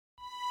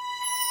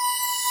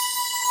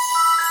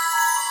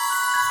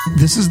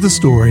This is the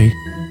story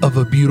of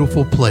a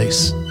beautiful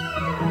place,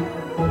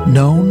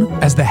 known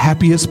as the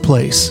happiest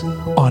place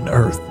on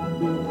earth,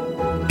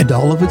 and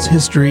all of its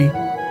history,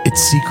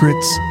 its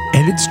secrets,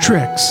 and its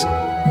tricks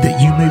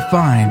that you may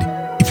find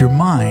if your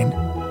mind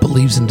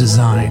believes in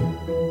design,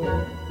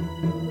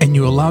 and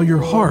you allow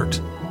your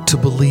heart to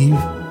believe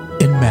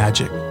in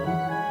magic.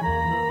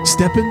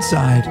 Step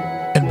inside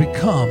and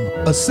become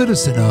a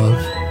citizen of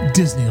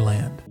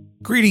Disneyland.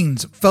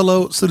 Greetings,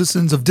 fellow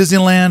citizens of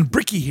Disneyland.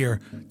 Bricky here.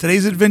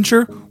 Today's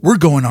adventure, we're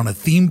going on a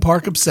theme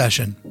park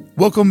obsession.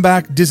 Welcome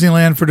back,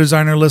 Disneyland for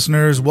Designer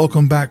listeners.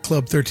 Welcome back,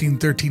 Club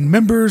 1313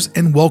 members,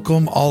 and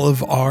welcome all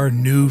of our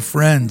new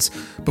friends.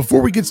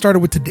 Before we get started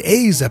with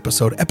today's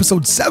episode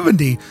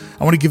 70,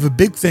 I want to give a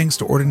big thanks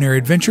to Ordinary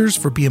Adventures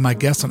for being my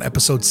guest on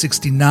episode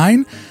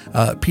 69.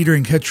 Peter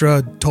and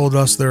Ketra told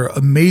us their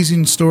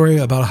amazing story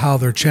about how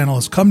their channel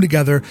has come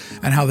together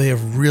and how they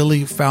have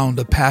really found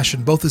a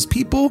passion, both as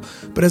people,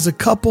 but as a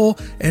couple,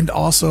 and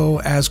also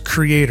as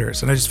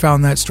creators. And I just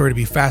found that story to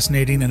be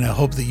fascinating, and I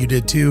hope that you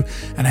did too.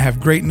 And I have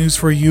great news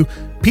for you.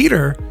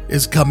 Peter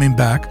is coming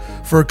back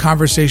for a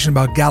conversation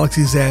about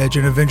Galaxy's Edge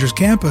and Avengers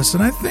Campus,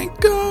 and I think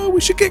we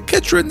should get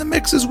Ketra in the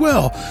mix as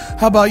well.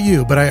 How about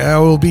you? But I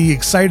will be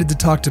excited to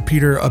talk to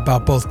Peter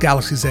about both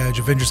Galaxy's Edge,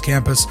 Avengers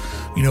Campus.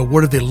 You know,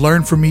 what do they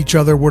learn from each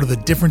other? What are the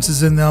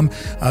differences in them?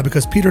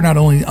 Because Peter not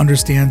only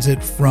understands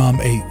it from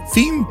a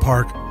theme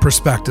park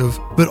perspective,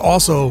 but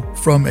also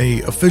from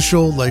a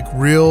official, like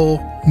real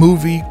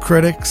movie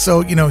critic.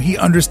 So, you know, he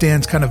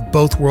understands kind of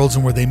both worlds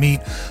and where they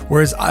meet,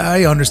 whereas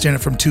I understand it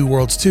from two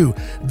worlds too,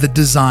 the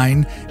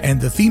design and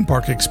the theme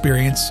park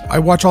experience. I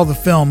watch all the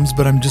films,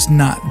 but I'm just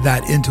not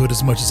that into it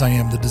as much as I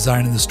am the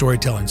design and the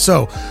storytelling.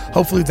 So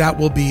hopefully that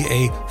will be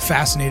a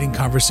fascinating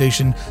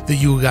conversation that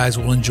you guys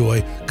will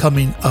enjoy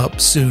coming up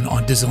soon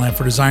on Disneyland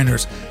for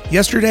Designers.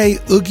 Yesterday,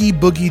 Oogie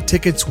Boogie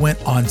tickets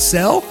went on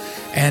sale,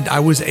 and I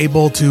was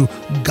able to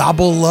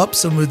gobble up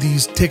some of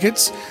these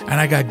tickets, and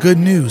I got good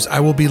news. I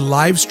will be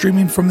live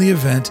streaming from the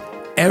event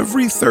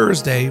every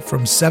Thursday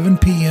from 7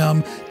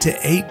 p.m. to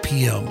 8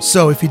 p.m.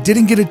 So if you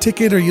didn't get a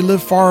ticket, or you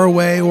live far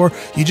away, or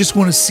you just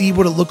want to see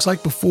what it looks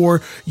like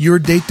before your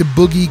date to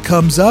boogie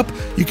comes up,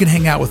 you can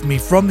hang out with me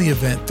from the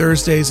event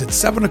Thursdays at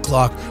 7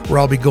 o'clock, where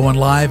I'll be going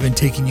live and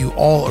taking you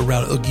all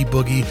around Oogie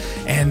Boogie.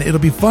 And it'll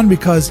be fun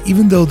because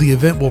even though the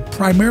event will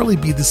primarily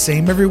be the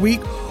same every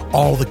week,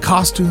 all of the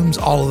costumes,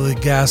 all of the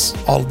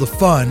guests, all of the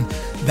fun,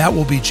 that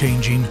will be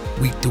changing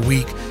week to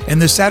week.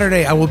 And this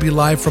Saturday, I will be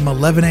live from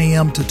 11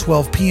 a.m. to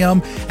 12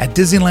 p.m. at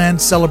Disneyland,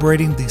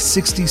 celebrating the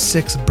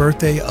 66th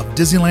birthday of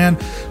Disneyland.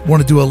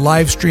 Want to do a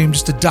live stream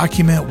just to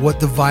document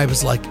what the vibe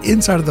is like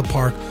inside of the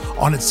park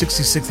on its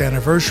 66th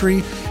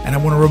anniversary. And I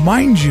want to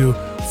remind you,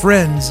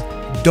 friends,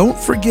 don't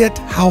forget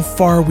how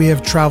far we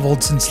have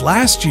traveled since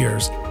last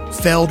year's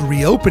failed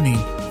reopening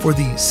for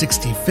the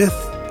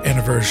 65th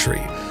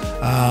anniversary.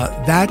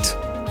 That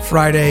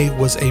Friday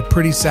was a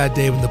pretty sad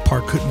day when the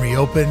park couldn't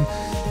reopen.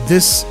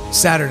 This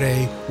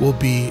Saturday will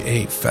be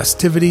a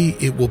festivity.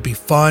 It will be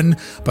fun,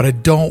 but I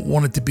don't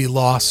want it to be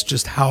lost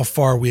just how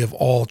far we have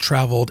all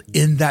traveled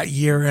in that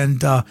year,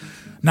 and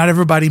not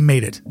everybody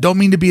made it. Don't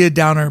mean to be a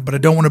downer, but I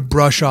don't want to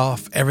brush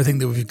off everything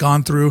that we've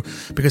gone through,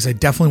 because I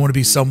definitely want to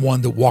be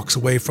someone that walks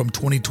away from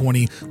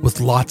 2020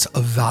 with lots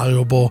of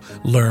valuable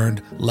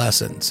learned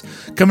lessons.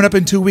 Coming up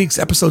in 2 weeks,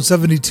 episode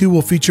 72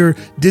 will feature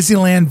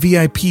Disneyland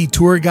VIP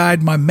tour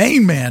guide. My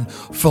main man,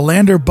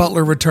 Philander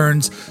Butler,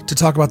 returns to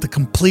talk about the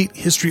complete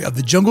history of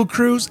the Jungle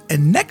Cruise.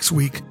 And next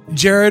week,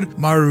 Jared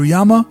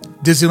Maruyama,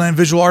 Disneyland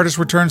visual artist,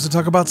 returns to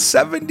talk about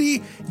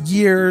 70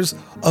 years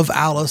of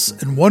Alice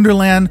in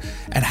Wonderland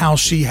and how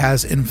she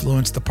has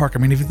influenced the park. I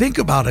mean, if you think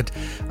about it,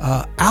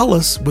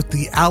 Alice, with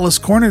the Alice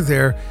Corner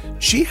there,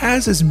 she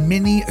has as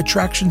many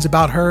attractions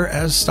about her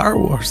as Star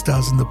Wars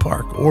does in the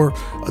park, or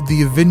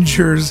the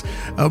Avengers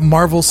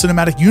Marvel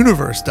Cinematic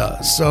Universe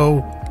does. So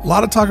a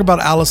lot of talk about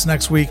Alice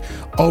next week.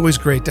 Always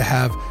great to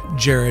have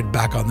Jared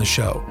back on the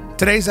show.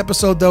 Today's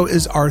episode, though,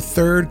 is our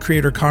third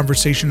creator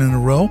conversation in a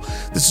row.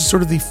 This is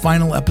sort of the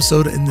final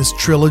episode in this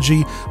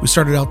trilogy. We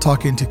started out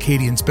talking to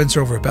Katie and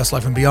Spencer over at Best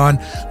Life and Beyond.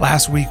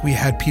 Last week, we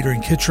had Peter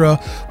and Ketra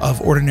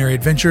of Ordinary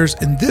Adventures.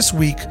 And this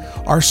week,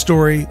 our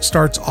story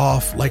starts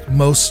off like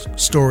most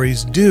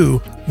stories do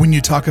when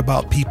you talk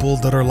about people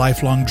that are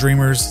lifelong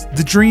dreamers.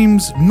 The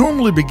dreams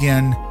normally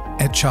begin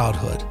at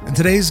childhood. And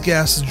today's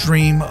guest's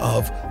dream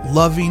of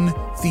loving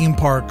theme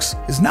parks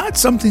is not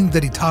something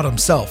that he taught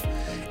himself.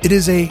 It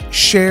is a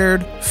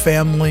shared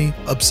family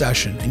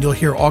obsession, and you'll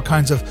hear all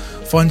kinds of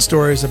fun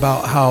stories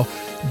about how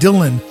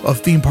Dylan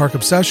of Theme Park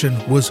Obsession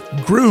was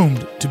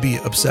groomed to be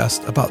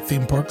obsessed about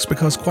theme parks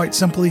because, quite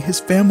simply, his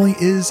family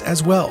is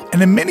as well.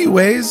 And in many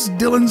ways,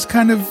 Dylan's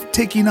kind of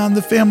taking on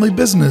the family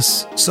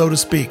business, so to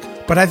speak.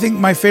 But I think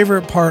my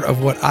favorite part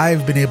of what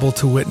I've been able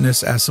to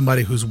witness as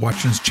somebody who's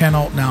watching his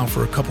channel now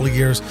for a couple of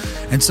years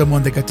and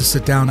someone that got to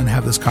sit down and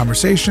have this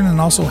conversation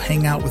and also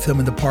hang out with him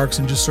in the parks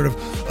and just sort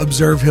of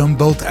observe him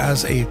both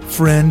as a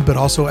friend but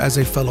also as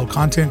a fellow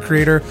content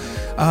creator.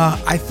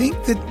 I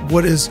think that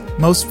what is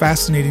most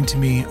fascinating to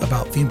me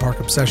about Theme Park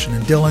Obsession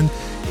and Dylan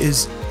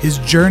is his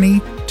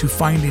journey to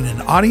finding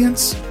an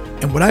audience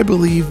and what I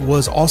believe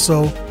was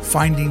also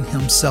finding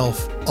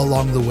himself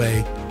along the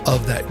way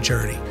of that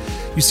journey.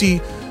 You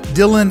see,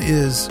 Dylan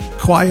is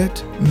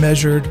quiet,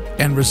 measured,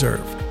 and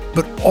reserved,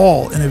 but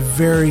all in a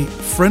very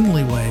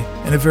friendly way,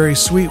 in a very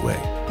sweet way.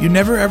 You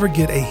never ever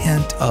get a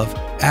hint of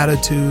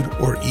attitude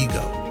or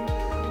ego.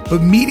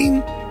 But meeting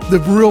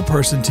the real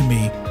person to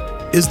me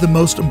is the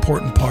most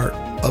important part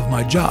of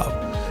my job,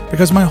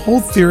 because my whole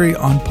theory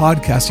on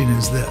podcasting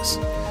is this,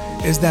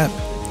 is that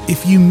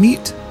if you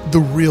meet the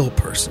real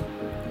person,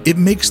 it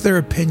makes their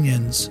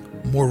opinions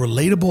more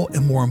relatable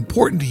and more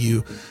important to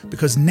you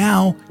because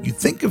now you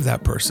think of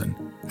that person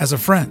as a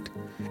friend.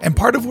 And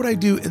part of what I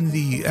do in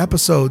the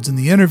episodes and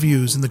the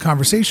interviews and the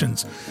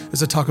conversations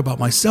is I talk about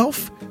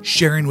myself,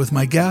 sharing with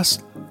my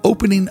guests,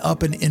 opening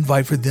up an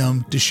invite for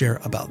them to share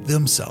about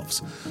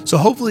themselves. So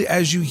hopefully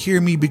as you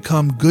hear me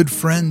become good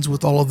friends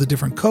with all of the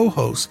different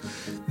co-hosts,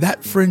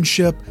 that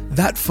friendship,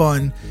 that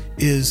fun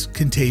is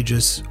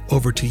contagious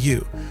over to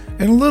you.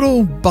 And a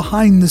little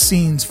behind the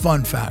scenes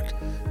fun fact,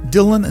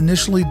 Dylan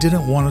initially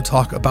didn't want to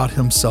talk about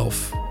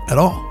himself at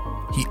all.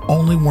 He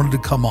only wanted to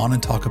come on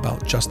and talk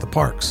about just the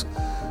parks.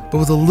 But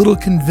with a little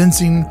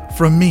convincing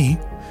from me,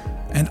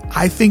 and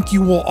I think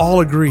you will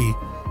all agree,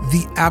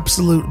 the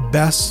absolute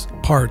best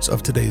parts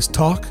of today's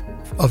talk,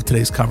 of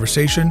today's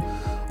conversation,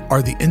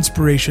 are the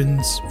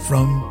inspirations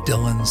from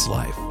Dylan's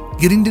life.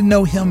 Getting to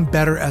know him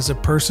better as a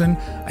person,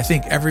 I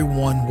think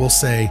everyone will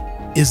say,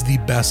 is the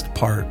best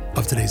part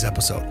of today's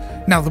episode.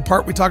 Now, the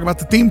part we talk about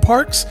the theme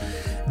parks,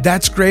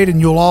 that's great, and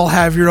you'll all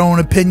have your own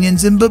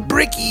opinions. But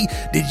Bricky,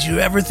 did you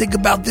ever think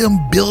about them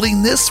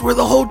building this where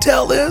the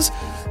hotel is?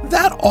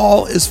 That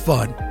all is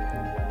fun.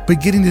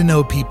 But getting to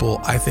know people,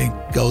 I think,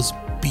 goes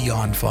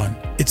beyond fun.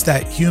 It's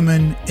that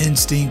human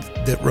instinct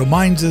that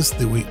reminds us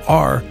that we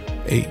are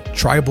a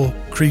tribal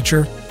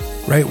creature,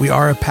 right? We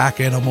are a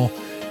pack animal,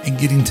 and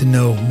getting to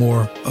know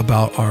more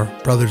about our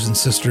brothers and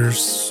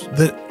sisters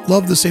that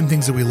love the same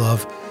things that we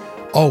love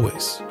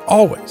always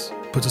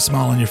puts a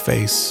smile on your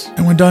face.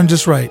 And when done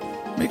just right,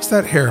 makes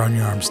that hair on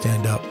your arm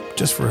stand up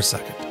just for a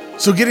second.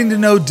 So getting to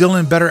know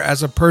Dylan better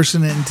as a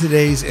person in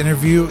today's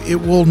interview, it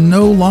will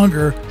no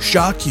longer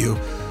shock you.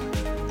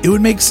 It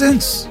would make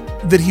sense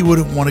that he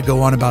wouldn't want to go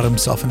on about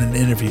himself in an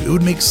interview. It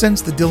would make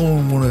sense that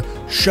Dylan would want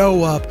to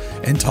show up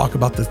and talk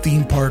about the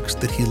theme parks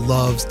that he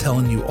loves,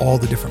 telling you all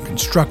the different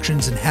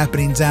constructions and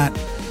happenings at.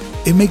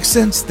 It makes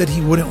sense that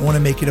he wouldn't want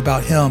to make it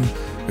about him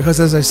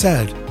because, as I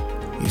said,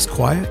 he's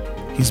quiet,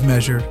 he's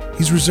measured,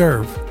 he's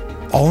reserved,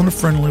 all in a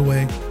friendly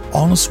way,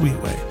 all in a sweet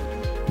way.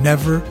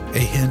 Never a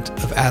hint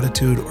of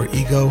attitude or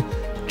ego,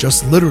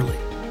 just literally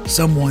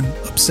someone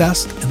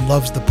obsessed and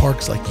loves the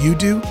parks like you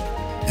do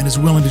and is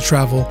willing to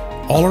travel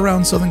all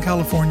around Southern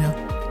California,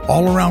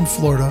 all around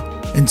Florida,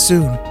 and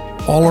soon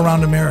all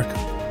around America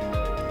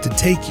to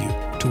take you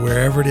to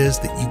wherever it is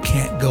that you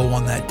can't go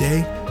on that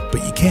day,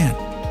 but you can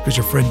because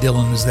your friend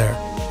Dylan is there,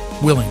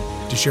 willing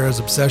to share his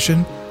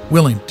obsession,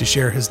 willing to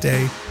share his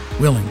day,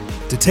 willing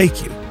to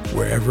take you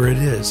wherever it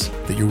is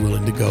that you're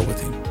willing to go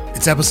with him.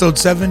 It's episode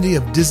 70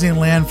 of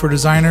Disneyland for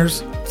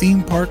Designers,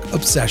 Theme Park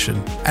Obsession.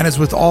 And as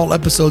with all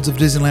episodes of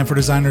Disneyland for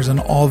Designers and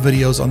all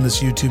videos on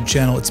this YouTube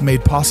channel, it's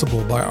made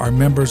possible by our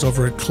members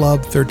over at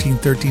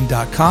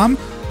club1313.com,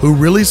 who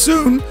really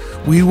soon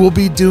we will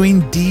be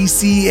doing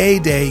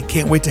DCA Day.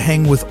 Can't wait to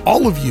hang with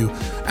all of you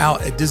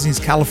out at Disney's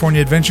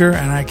California Adventure,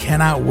 and I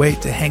cannot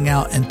wait to hang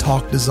out and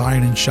talk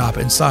design and shop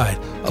inside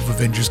of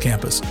Avengers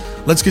Campus.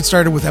 Let's get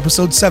started with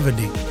episode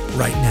 70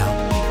 right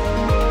now.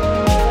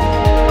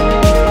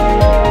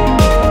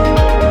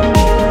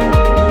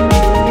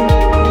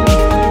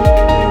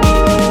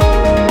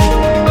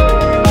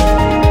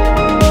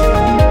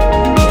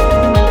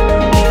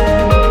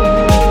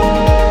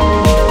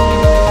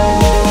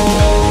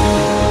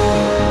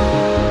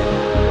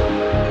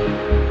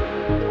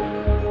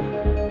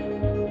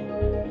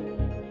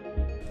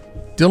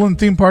 Dylan,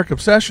 Theme Park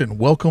Obsession,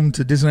 welcome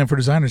to Disneyland for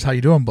Designers. How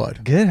you doing,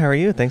 bud? Good. How are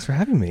you? Thanks for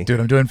having me. Dude,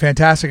 I'm doing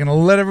fantastic. And I'll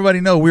let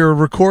everybody know we were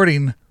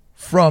recording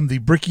from the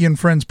Bricky and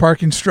Friends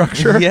parking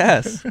structure.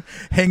 Yes.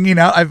 Hanging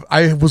out.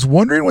 I was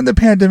wondering when the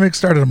pandemic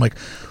started. I'm like,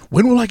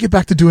 when will I get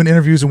back to doing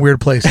interviews in weird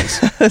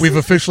places? We've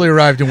officially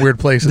arrived in weird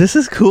places. This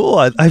is cool.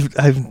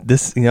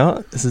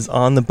 This is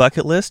on the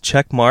bucket list.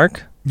 Check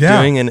mark.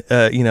 Yeah. Doing an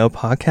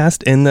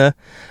podcast in the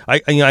I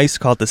used to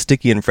call it the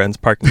Sticky and Friends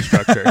parking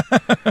structure.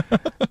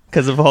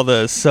 because of all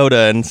the soda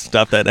and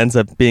stuff that ends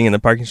up being in the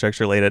parking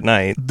structure late at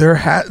night.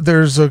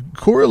 There's a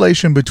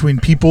correlation between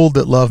people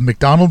that love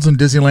McDonald's and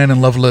Disneyland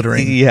and love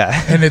littering.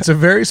 Yeah. And it's a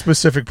very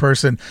specific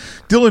person.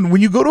 Dylan,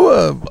 when you go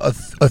to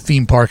a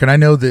theme park, and I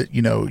know that,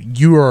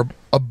 you are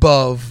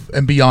above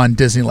and beyond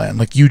Disneyland.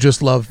 Like, you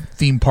just love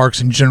theme parks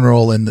in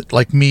general, and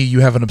like me, you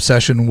have an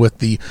obsession with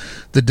the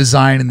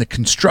design and the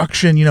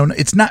construction.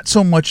 It's not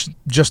so much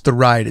just the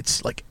ride,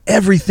 it's like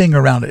everything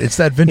around it. It's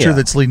that adventure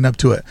that's leading up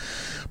to it.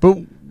 But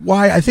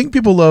why I think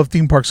people love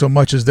theme parks so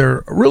much is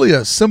they're really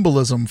a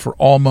symbolism for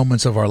all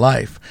moments of our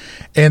life.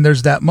 And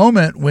there's that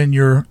moment when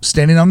you're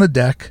standing on the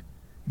deck,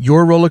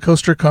 your roller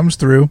coaster comes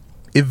through,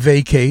 it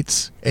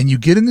vacates, and you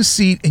get in the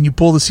seat and you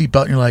pull the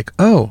seatbelt and you're like,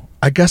 oh,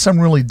 I guess I'm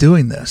really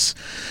doing this.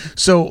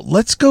 So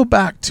let's go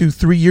back to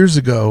 3 years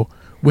ago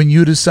when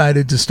you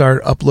decided to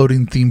start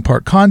uploading theme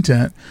park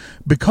content,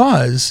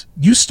 because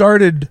you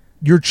started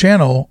your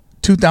channel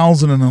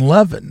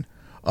 2011.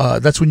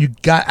 That's when you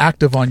got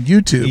active on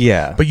YouTube.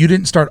 Yeah. But you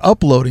didn't start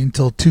uploading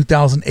until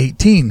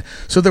 2018.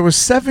 So there was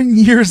 7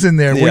 years in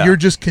there where you're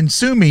just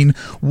consuming.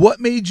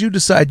 What made you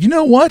decide, you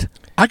know what?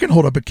 I can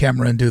hold up a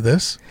camera and do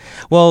this.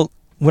 Well,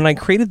 when I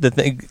created the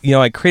thing,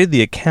 I created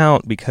the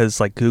account because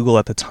like Google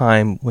at the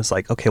time was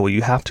like, okay, well,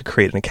 you have to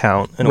create an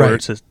account in order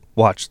to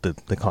watch the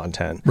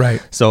content.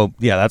 Right. So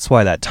yeah, that's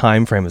why that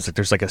time frame is like,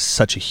 there's like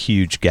such a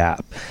huge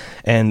gap.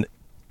 And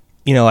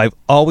I've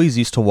always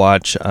used to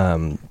watch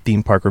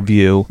Theme Park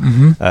Review,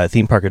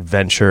 Theme Park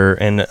Adventure,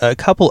 and a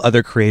couple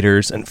other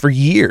creators, and for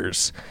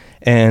years.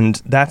 And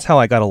that's how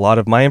I got a lot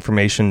of my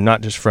information,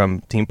 not just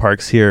from theme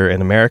parks here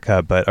in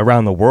America, but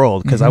around the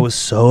world, because I was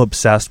so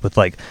obsessed with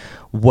like,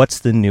 what's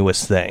the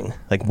newest thing?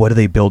 Like, what are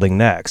they building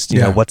next? You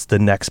know, what's the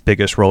next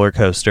biggest roller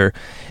coaster?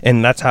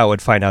 And that's how I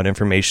would find out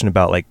information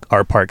about like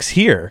our parks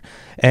here.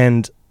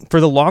 And for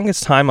the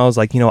longest time, I was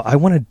like, I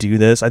want to do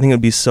this. I think it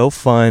would be so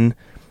fun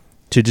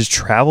to just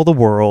travel the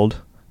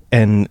world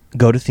and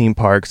go to theme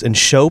parks and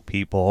show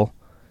people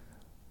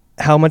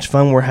how much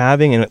fun we're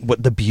having and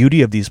what the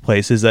beauty of these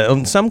places.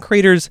 Some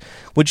creators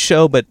would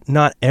show, but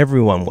not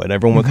everyone would.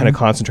 Everyone would kind of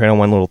concentrate on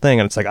one little thing.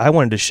 And it's like, I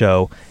wanted to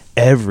show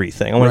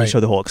everything. I wanted to show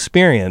the whole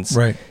experience.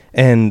 Right.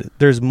 And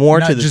there's more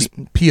not to the just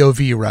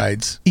POV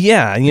rides.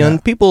 Yeah.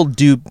 And people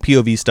do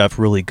POV stuff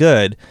really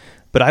good,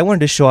 but I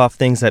wanted to show off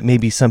things that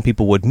maybe some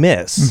people would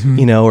miss,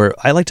 or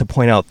I like to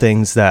point out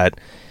things that,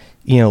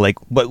 like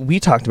what we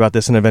talked about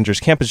this in Avengers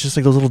Camp, is just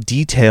like those little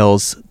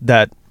details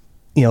that,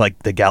 like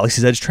the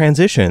Galaxy's Edge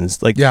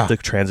transitions, like the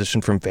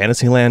transition from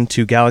Fantasyland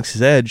to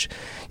Galaxy's Edge,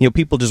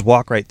 people just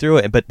walk right through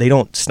it, but they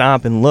don't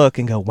stop and look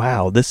and go,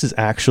 wow, this is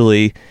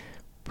actually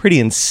pretty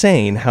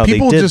insane how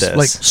people they did just this.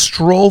 Like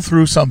stroll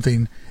through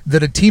something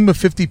that a team of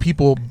 50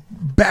 people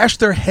bash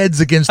their heads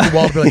against the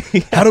wall to be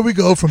like, how do we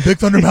go from Big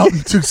Thunder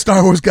Mountain to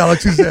Star Wars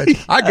Galaxy's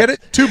Edge? I get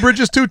it. 2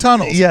 bridges, 2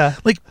 tunnels. Yeah.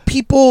 Like,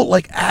 people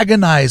like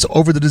agonize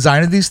over the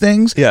design of these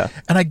things. Yeah.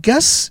 And I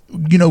guess,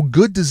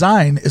 good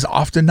design is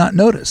often not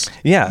noticed.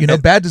 Yeah.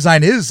 Bad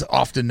design is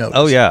often noticed.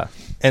 Oh, yeah.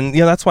 And,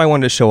 that's why I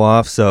wanted to show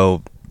off.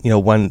 So,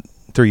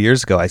 3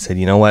 years ago, I said,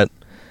 you know what?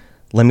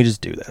 Let me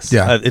just do this.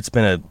 Yeah. It's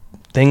been a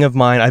thing of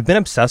mine. I've been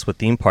obsessed with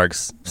theme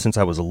parks since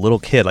I was a little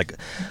kid. Like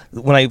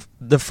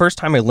the first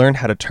time I learned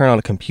how to turn on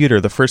a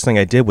computer, the first thing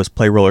I did was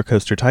play Roller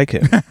Coaster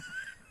Tycoon.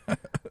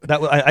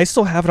 I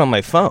still have it on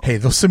my phone. Hey,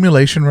 those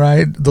simulation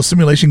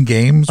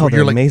games where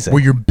you're like amazing.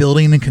 where you're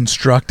building and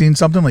constructing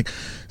something like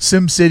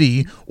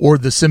SimCity or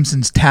The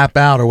Simpsons Tap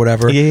Out or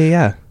whatever.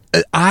 Yeah.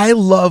 I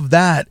love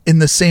that in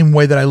the same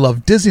way that I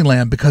love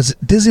Disneyland, because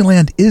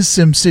Disneyland is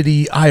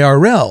SimCity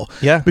IRL.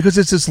 Yeah. Because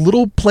it's this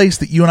little place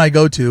that you and I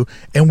go to,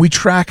 and we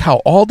track how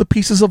all the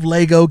pieces of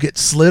Lego get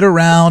slid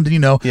around.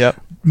 Yep.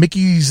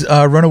 Mickey's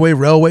Runaway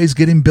Railway is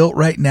getting built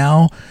right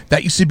now.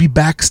 That used to be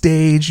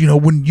backstage.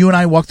 When you and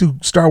I walk through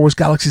Star Wars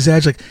Galaxy's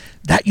Edge, like,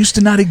 that used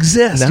to not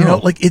exist. No.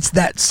 Like, it's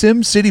that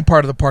Sim City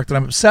part of the park that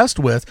I'm obsessed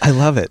with. I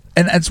love it.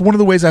 And it's one of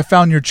the ways I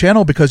found your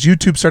channel, because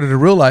YouTube started to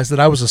realize that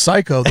I was a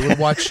psycho that would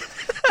watch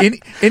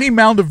any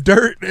mound of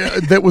dirt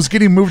that was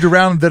getting moved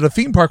around that a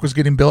theme park was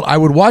getting built. I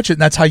would watch it,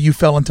 and that's how you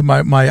fell into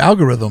my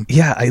algorithm.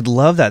 Yeah, I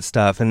love that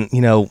stuff. And,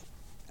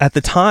 at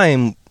the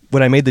time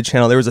when I made the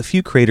channel, there was a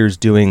few creators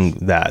doing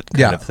that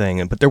kind of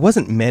thing, but there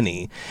wasn't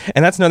many.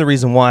 And that's another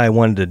reason why I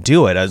wanted to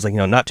do it. I was like,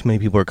 not too many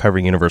people are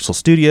covering Universal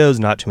Studios,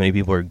 not too many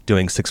people are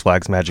doing Six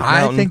Flags Magic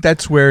Mountain. I think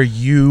that's where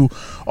you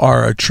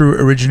are a true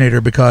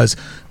originator, because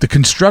the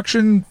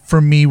construction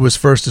for me was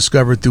first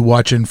discovered through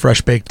watching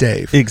Fresh Baked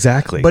Dave.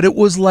 Exactly. But it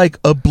was like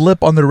a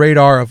blip on the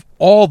radar of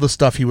all the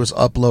stuff he was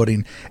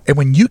uploading. And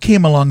when you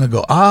came along and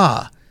go,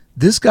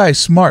 this guy's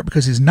smart,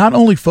 because he's not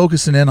only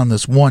focusing in on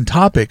this one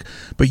topic,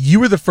 but you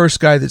were the first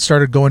guy that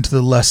started going to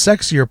the less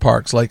sexier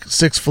parks like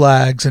Six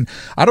Flags. And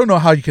I don't know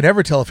how you can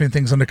ever tell if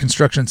anything's under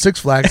construction at Six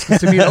Flags,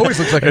 because to me it always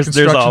looks like a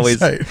construction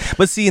site.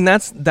 But see, and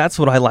that's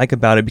what I like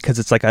about it, because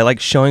it's like I like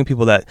showing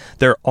people that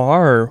there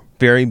are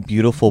very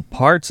beautiful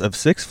parts of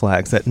Six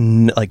Flags that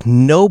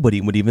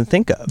nobody would even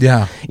think of.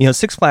 Yeah.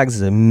 Six Flags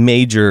is a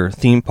major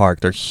theme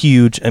park. They're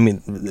huge. I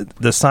mean,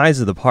 the size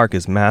of the park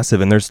is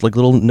massive, and there's like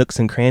little nooks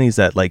and crannies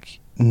that like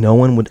no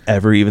one would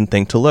ever even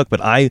think to look.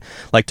 But I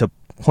like to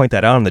point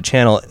that out on the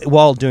channel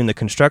while doing the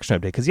construction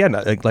update, because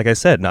like I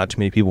said, not too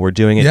many people were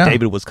doing it. Yeah.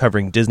 David was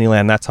covering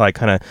Disneyland. That's how I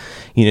kind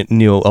of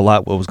knew a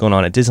lot what was going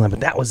on at Disneyland, but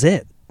that was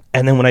it.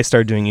 And then when I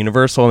started doing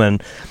Universal, then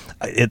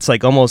it's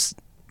like almost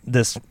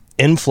this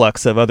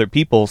influx of other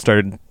people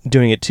started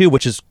doing it too,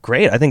 which is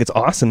great. I think it's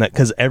awesome that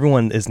because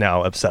everyone is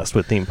now obsessed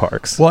with theme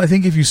parks. Well, I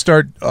think if you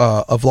start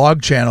a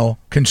vlog channel,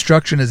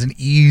 construction is an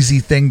easy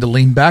thing to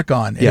lean back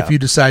on. And Yeah. if you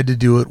decide to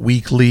do it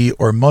weekly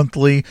or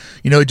monthly,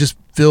 it just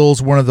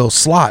fills one of those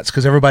slots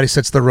because everybody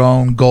sets their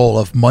own goal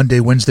of Monday,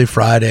 Wednesday,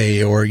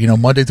 Friday, or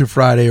Monday through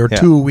Friday, or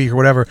 2 a week or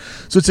whatever.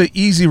 So it's an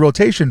easy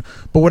rotation.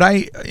 But what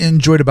I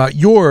enjoyed about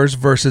yours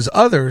versus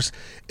others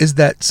is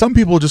that some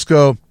people just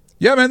go,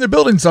 yeah, man, they're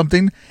building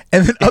something.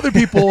 And then other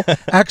people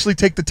actually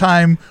take the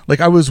time. Like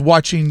I was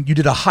watching, you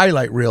did a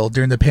highlight reel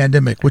during the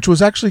pandemic, which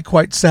was actually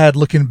quite sad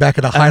looking back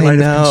at a highlight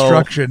of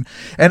construction.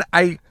 And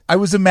I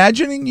was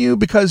imagining you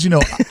because,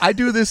 I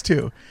do this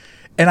too.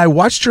 And I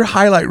watched your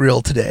highlight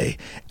reel today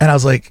and I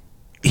was like,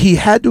 he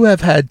had to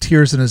have had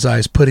tears in his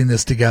eyes putting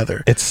this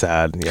together. It's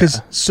sad.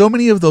 Because so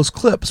many of those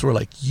clips were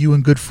like you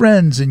and good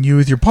friends and you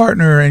with your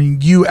partner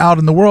and you out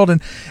in the world.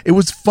 And it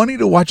was funny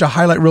to watch a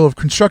highlight reel of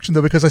construction,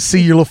 though, because I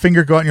see your little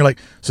finger go out and you're like,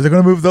 so they're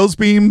going to move those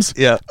beams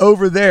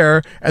over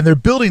there and they're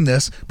building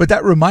this. But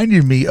that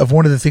reminded me of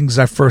one of the things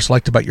I first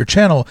liked about your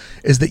channel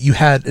is that you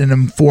had an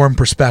informed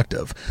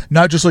perspective.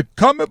 Not just like,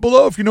 comment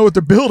below if you know what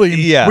they're building,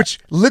 which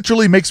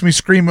literally makes me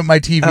scream at my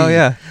TV. Oh,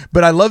 yeah.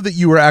 But I love that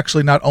you were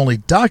actually not only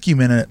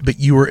documenting it, but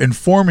you were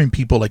informing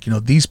people like,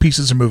 these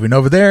pieces are moving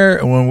over there.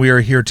 And when we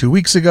were here 2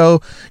 weeks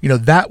ago,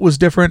 that was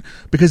different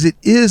because it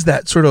is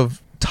that sort of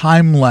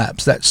time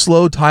lapse, that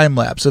slow time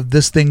lapse of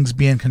this thing's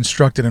being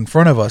constructed in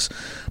front of us.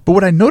 But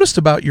what I noticed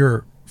about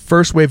your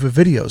first wave of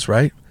videos,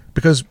 right?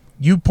 Because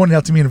you pointed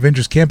out to me in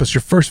Avengers Campus,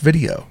 your first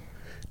video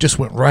just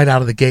went right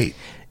out of the gate.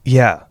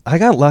 Yeah, I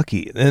got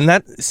lucky.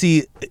 And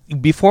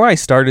before I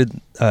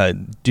started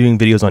doing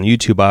videos on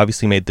YouTube, I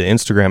obviously made the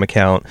Instagram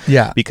account.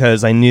 Yeah.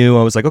 Because I knew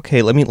I was like,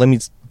 okay, let me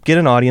get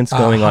an audience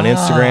going on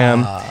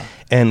Instagram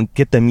and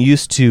get them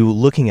used to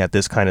looking at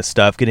this kind of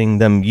stuff, getting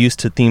them used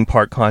to theme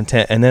park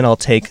content. And then I'll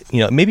take,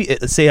 maybe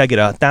say I get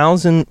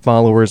 1,000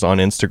 followers on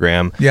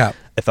Instagram. Yeah.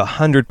 If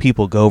 100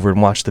 people go over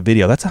and watch the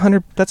video, that's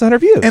 100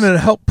 views. And it'll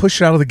help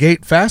push it out of the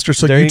gate faster.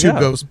 So There you YouTube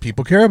go. goes,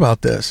 people care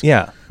about this.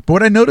 Yeah. But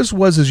what I noticed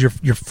was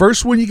your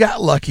first one you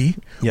got lucky,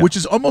 which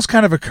is almost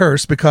kind of a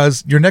curse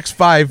because your next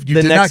 5 you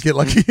did not get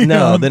lucky.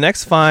 No, the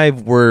next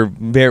 5 were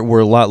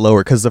a lot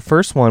lower because the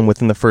first one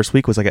within the first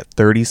week was like at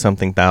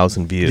 30-something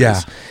thousand views.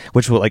 Yeah.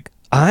 Which was like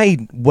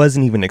I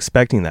wasn't even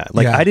expecting that.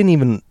 Like I didn't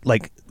even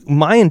like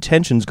my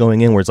intentions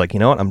going in where it's like, you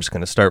know what, I'm just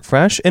going to start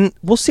fresh and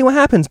we'll see what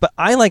happens. But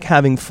I like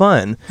having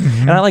fun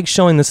and I like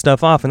showing this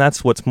stuff off, and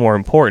that's what's more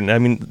important. I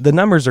mean, the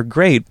numbers are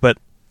great, but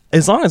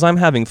as long as I'm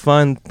having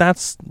fun,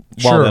 that's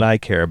all that I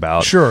care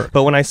about. Sure.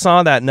 But when I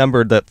saw that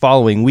number the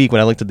following week,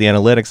 when I looked at the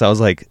analytics, I was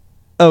like,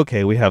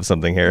 okay, we have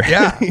something here.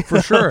 Yeah,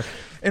 for sure.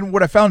 And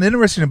what I found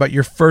interesting about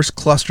your first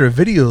cluster of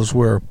videos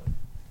were,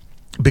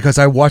 because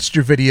I watched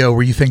your video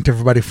where you thanked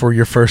everybody for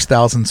your first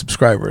 1,000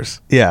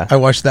 subscribers. Yeah. I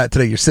watched that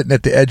today. You're sitting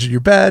at the edge of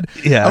your bed.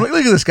 Yeah. I'm like,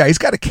 look at this guy. He's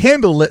got a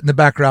candle lit in the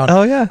background.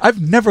 Oh, yeah. I've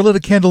never lit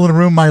a candle in a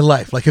room in my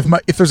life. Like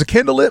if there's a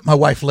candle lit, my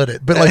wife lit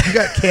it. But like you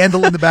got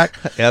candle in the back.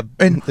 Yep.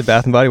 And the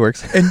Bath and Body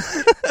Works.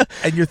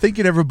 and you're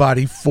thanking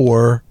everybody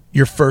for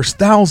your first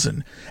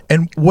 1,000.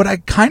 And what I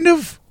kind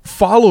of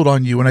followed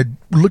on you when I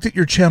looked at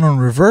your channel in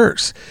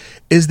reverse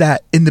is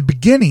that in the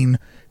beginning,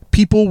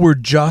 people were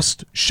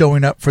just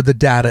showing up for the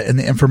data and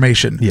the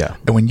information. Yeah.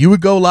 And when you would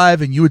go live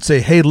and you would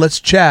say, hey, let's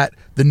chat,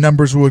 the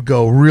numbers would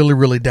go really,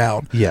 really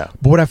down. Yeah.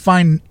 But what I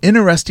find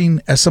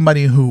interesting as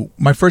somebody who,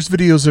 my first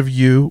videos of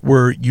you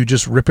were you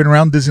just ripping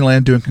around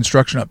Disneyland doing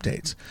construction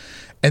updates.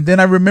 And then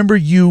I remember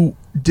you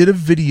did a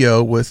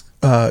video with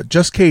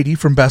Just Katie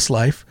from Best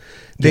Life.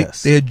 They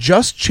had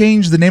just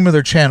changed the name of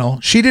their channel.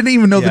 She didn't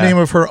even know the name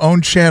of her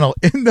own channel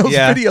in those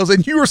videos.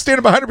 And you were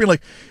standing behind her being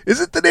like, is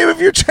it the name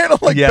of your channel?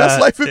 Like Best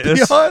Life and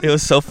Beyond? It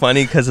was so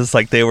funny because it's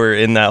like they were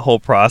in that whole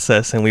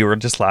process and we were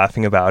just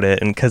laughing about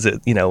it. And because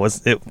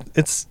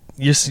it's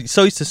you're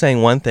so used to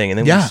saying one thing and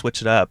then we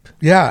switch it up.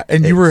 Yeah.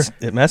 And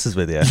it messes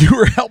with you. You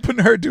were helping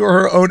her do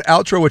her own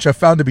outro, which I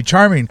found to be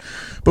charming.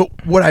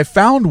 But what I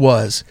found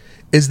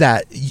is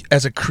that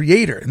as a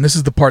creator, and this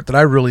is the part that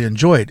I really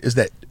enjoyed, is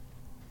that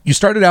you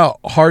started out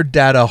hard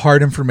data,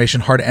 hard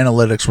information, hard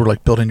analytics were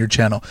like building your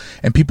channel,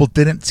 and people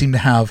didn't seem to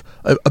have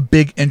a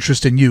big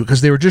interest in you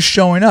because they were just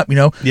showing up.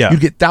 You'd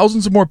get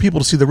thousands of more people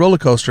to see the roller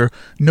coaster.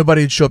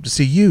 Nobody would show up to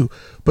see you.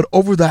 But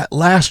over that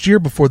last year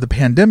before the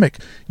pandemic,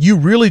 you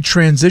really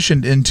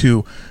transitioned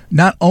into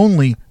not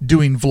only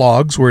doing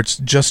vlogs where it's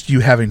just you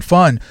having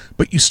fun,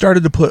 but you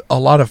started to put a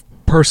lot of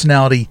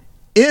personality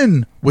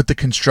in with the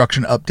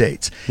construction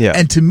updates. Yeah.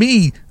 And to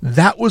me,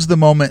 that was the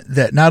moment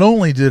that not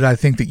only did I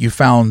think that you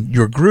found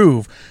your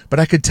groove, but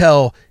I could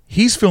tell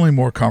he's feeling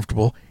more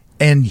comfortable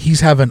and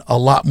he's having a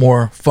lot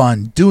more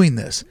fun doing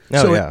this.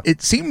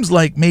 It seems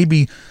like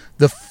maybe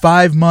the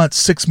 5 months,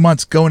 6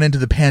 months going into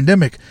the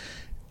pandemic,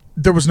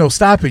 there was no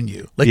stopping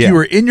you. Like Yeah. you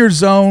were in your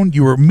zone,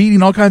 you were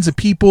meeting all kinds of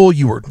people,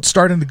 you were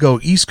starting to go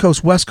East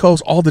Coast, West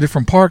Coast, all the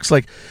different parks.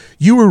 Like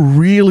you were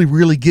really,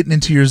 really getting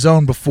into your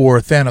zone before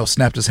Thanos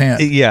snapped his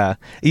hand. Yeah.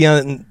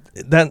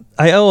 That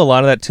I owe a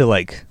lot of that to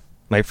like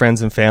my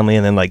friends and family,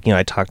 and then like,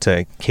 I talked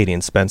to Katie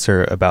and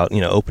Spencer about,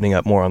 opening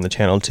up more on the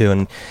channel too,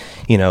 and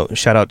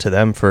shout out to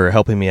them for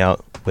helping me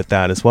out with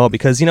that as well,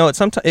 because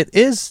it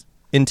is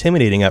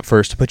intimidating at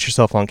first to put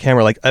yourself on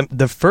camera. Like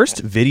the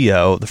first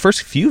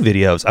few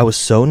videos, I was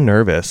so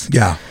nervous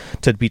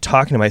to be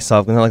talking to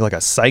myself and like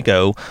a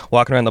psycho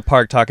walking around the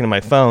park talking to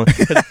my phone.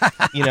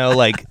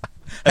 Like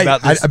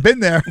about this. I've been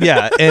there.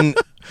 Yeah,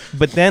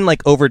 but then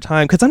like over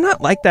time, because I'm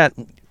not like that.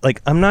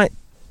 Like I'm not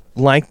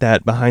like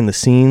that behind the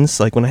scenes.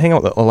 Like when I hang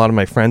out with a lot of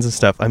my friends and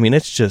stuff, I mean,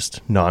 it's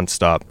just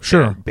nonstop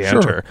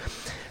banter.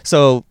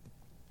 So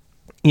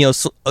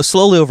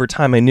slowly over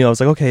time, I knew I was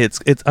like, okay, it's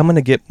I'm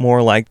gonna get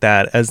more like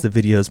that as the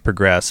videos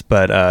progress.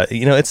 But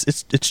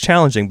it's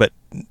challenging. But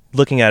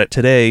looking at it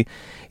today,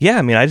 yeah,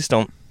 I mean, I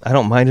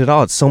don't mind it at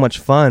all. It's so much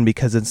fun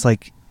because it's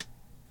like,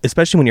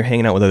 especially when you're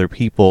hanging out with other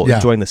people,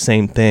 enjoying the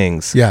same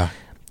things. Yeah,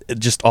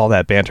 just all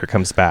that banter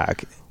comes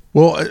back.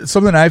 Well,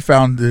 something I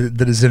found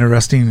that is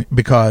interesting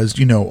because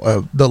you're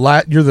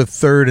the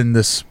third in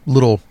this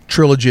little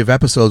trilogy of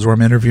episodes where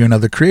I'm interviewing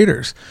other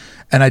creators,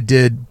 and I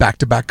did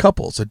back-to-back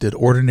couples. I did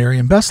Ordinary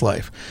and Best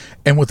Life,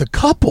 and with a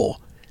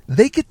couple,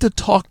 they get to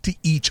talk to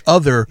each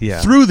other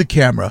through the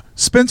camera.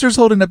 Spencer's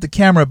holding up the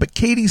camera, but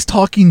Katie's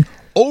talking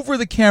over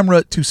the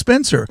camera to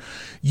Spencer.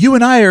 You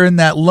and I are in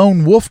that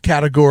lone wolf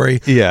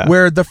category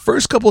where the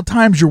first couple of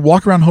times you're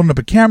walking around holding up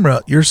a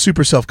camera, you're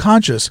super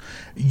self-conscious.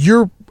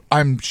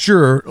 I'm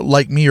sure,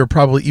 like me or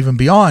probably even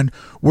beyond,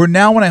 where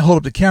now when I hold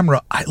up the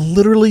camera, I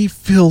literally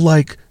feel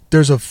like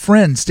there's a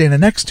friend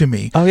standing next to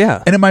me. Oh,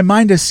 yeah. And in my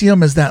mind, I see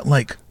him as that,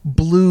 like,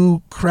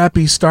 blue,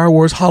 crappy Star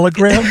Wars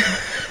hologram.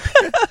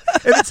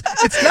 And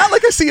it's not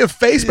like I see a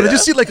face, but I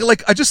just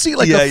see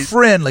a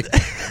friend. Like,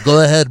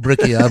 go ahead,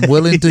 Bricky. I'm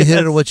willing to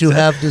hear what you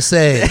have to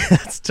say.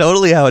 That's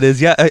totally how it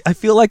is. Yeah, I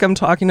feel like I'm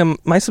talking to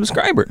my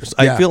subscribers.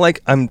 I feel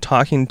like I'm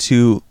talking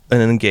to an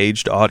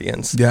engaged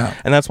audience. Yeah.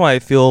 And that's why I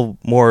feel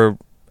more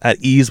at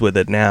ease with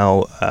it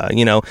now,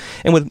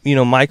 and with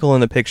Michael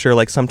in the picture.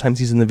 Like sometimes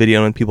he's in the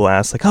video and people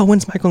ask like, oh,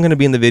 when's Michael going to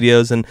be in the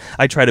videos? And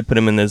I try to put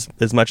him in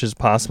as much as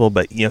possible,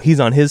 but he's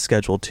on his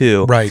schedule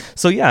too, right?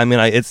 So yeah, I mean,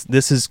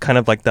 this is kind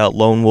of like that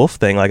lone wolf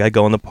thing. Like I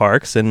go in the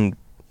parks and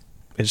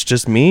it's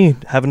just me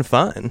having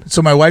fun.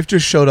 So my wife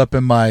just showed up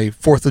in my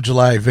 4th of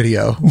July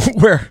video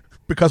where,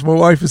 because my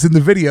wife is in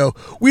the video,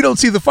 we don't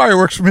see the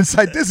fireworks from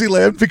inside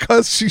Disneyland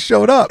because she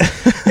showed up.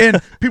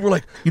 And people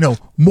were like,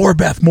 more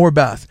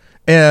Beth,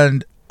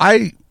 and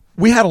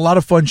we had a lot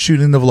of fun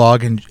shooting the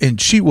vlog,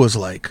 and she was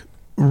like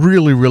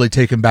really, really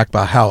taken back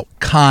by how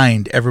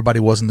kind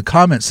everybody was in the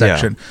comment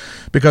section,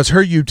 because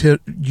her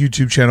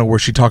YouTube channel where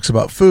she talks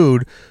about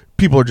food,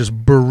 people are just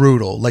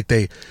brutal. Like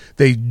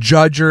they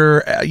judge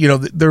her.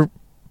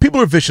 People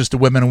are vicious to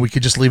women, and we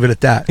could just leave it at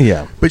that.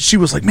 Yeah. But she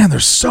was like, man,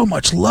 there's so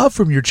much love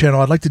from your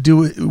channel. I'd like to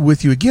do it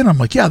with you again. I'm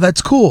like, yeah,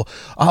 that's cool.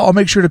 I'll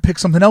make sure to pick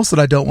something else that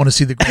I don't want to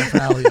see the grand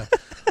finale of.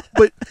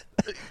 But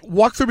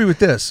walk through me with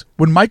this.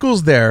 When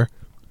Michael's there,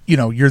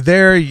 you're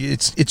there,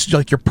 it's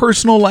like your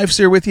personal life's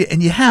there with you,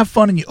 and you have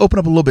fun and you open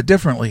up a little bit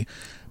differently.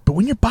 But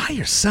when you're by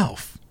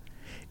yourself,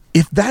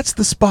 if that's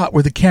the spot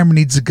where the camera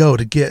needs to go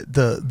to get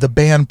the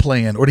band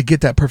playing or to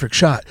get that perfect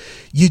shot,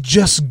 you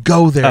just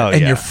go there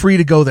you're free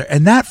to go there.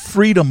 And that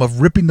freedom of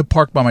ripping the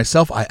park by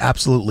myself, I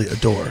absolutely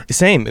adore.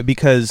 Same,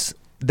 because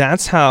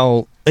that's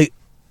how...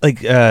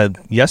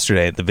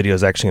 yesterday, the video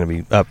is actually going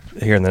to be up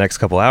here in the next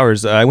couple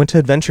hours. I went to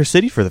Adventure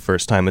City for the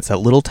first time. It's that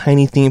little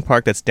tiny theme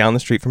park that's down the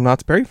street from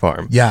Knott's Berry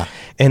Farm. Yeah.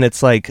 And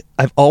it's like,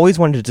 I've always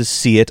wanted to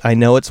see it. I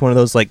know it's one of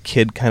those like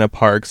kid kind of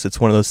parks. It's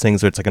one of those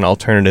things where it's like an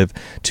alternative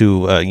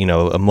to,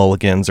 a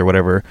Mulligan's or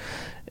whatever.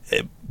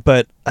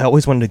 But I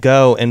always wanted to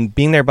go, and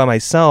being there by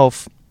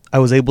myself, I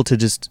was able to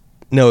just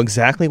know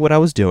exactly what I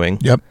was doing.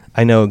 Yep.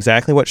 I know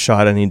exactly what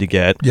shot I need to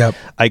get. Yep.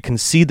 I can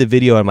see the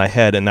video in my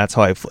head, and that's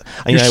how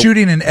You're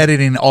shooting and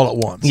editing all at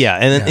once. Yeah,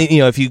 and then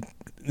if you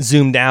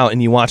zoomed out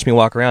and you watch me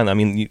walk around, I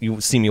mean, you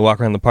see me walk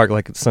around the park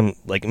like some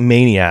like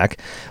maniac,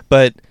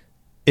 but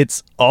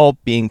it's all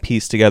being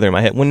pieced together in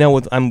my head. When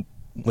I'm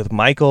with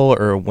Michael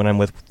or when I'm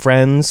with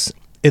friends,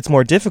 it's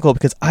more difficult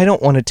because I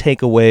don't want to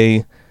take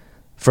away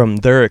from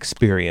their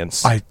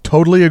experience. I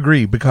totally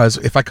agree, because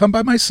if I come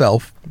by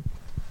myself,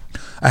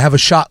 I have a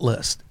shot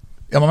list.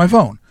 I'm on my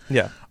phone.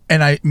 Yeah.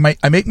 And I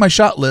make my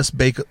shot list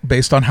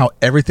based on how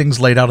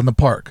everything's laid out in the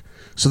park,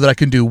 so that I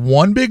can do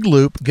one big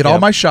loop, get all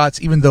my shots,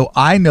 even though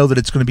I know that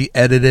it's going to be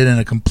edited in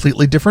a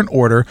completely different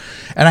order.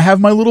 And I have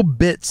my little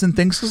bits and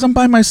things because I'm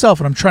by myself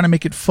and I'm trying to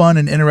make it fun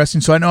and interesting.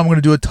 So I know I'm going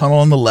to do a tunnel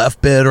on the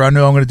left bit, or I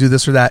know I'm going to do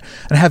this or that.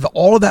 And I have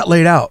all of that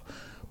laid out.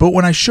 But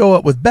when I show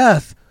up with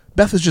Beth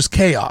is just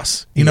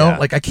chaos,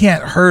 like I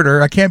can't hurt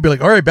her. I can't be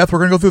like, all right, Beth, we're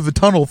going to go through the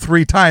tunnel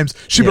 3 times.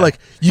 She'd be like,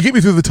 you get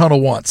me through the tunnel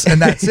once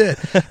and that's it.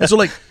 And so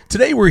like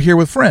today we're here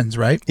with friends,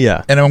 right?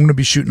 Yeah. And I'm going to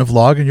be shooting a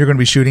vlog and you're going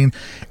to be shooting.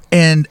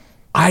 And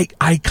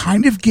I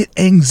kind of get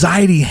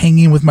anxiety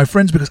hanging with my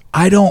friends because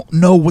I don't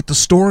know what the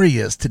story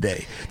is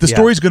today. The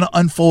story is going to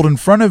unfold in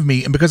front of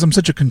me, and because I'm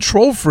such a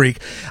control freak,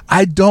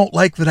 I don't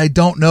like that I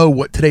don't know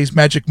what today's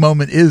magic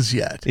moment is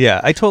yet. Yeah,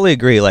 I totally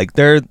agree. Like,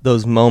 there are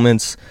those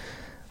moments,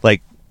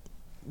 like,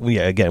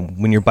 yeah, again,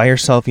 when you're by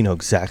yourself, you know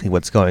exactly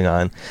what's going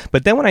on.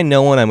 But then when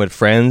I'm with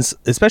friends,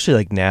 especially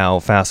like now,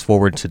 fast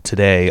forward to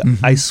today,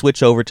 I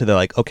switch over to the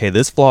like, okay,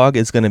 this vlog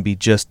is going to be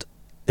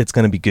it's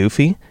going to be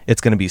goofy. It's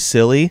going to be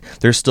silly.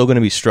 There's still going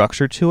to be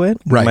structure to it.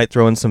 Right. We might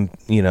throw in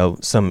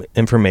some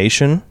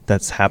information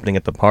that's happening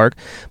at the park.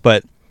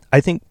 But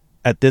I think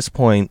at this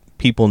point,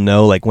 people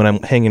know, like when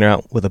I'm hanging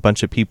out with a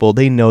bunch of people,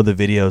 they know the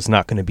video is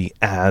not going to be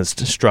as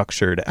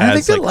structured. I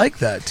think they like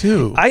that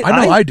too. I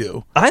know I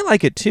do. I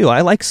like it too.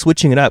 I like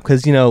switching it up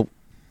because,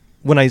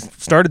 when I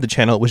started the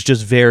channel, it was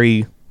just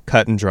very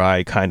cut and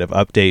dry kind of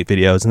update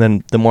videos. And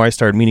then the more I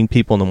started meeting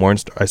people and the more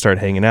I started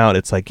hanging out,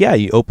 it's like, yeah,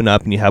 you open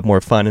up and you have more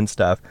fun and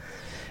stuff.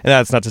 And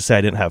that's not to say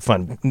I didn't have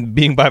fun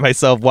being by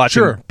myself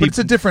watching. Sure, but it's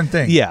a different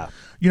thing. Yeah.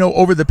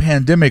 Over the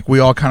pandemic, we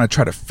all kind of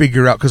try to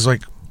figure out, because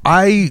like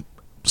I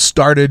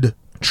started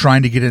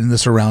trying to get into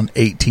this around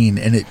 18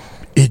 and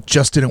it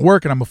just didn't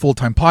work, and I'm a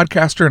full-time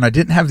podcaster and I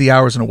didn't have the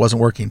hours and it wasn't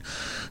working.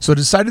 So I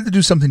decided to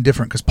do something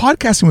different because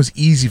podcasting was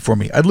easy for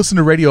me. I'd listened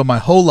to radio my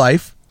whole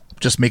life,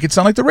 just make it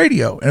sound like the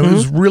radio, and it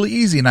was really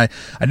easy. And I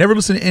never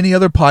listened to any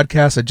other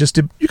podcasts. I just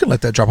did. You can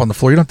let that drop on the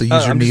floor. You don't have to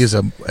use your knee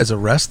as a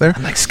rest there.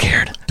 I'm like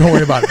scared. Don't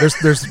worry about it.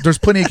 There's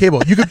plenty of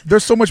cable.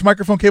 There's so much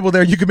microphone cable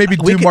there. You could maybe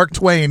do Mark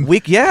Twain. We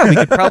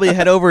could probably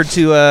head over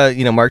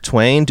to Mark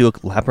Twain, do a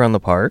lap around the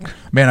park.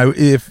 Man,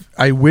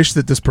 I wish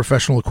that this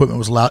professional equipment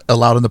was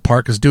allowed in the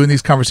park, because doing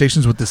these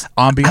conversations with this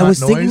ambient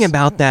noise. I was thinking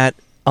about that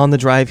on the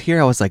drive here.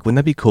 I was like, wouldn't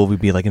that be cool if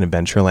we'd be like in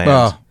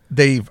Adventureland?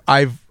 Dave,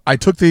 I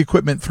took the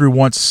equipment through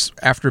once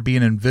after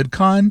being in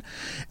VidCon,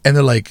 and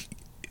they're like,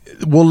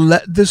 we'll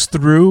let this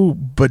through,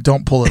 but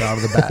don't pull it out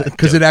of the bag,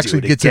 because it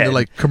actually gets into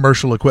like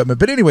commercial equipment.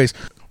 But anyways,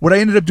 what I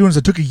ended up doing is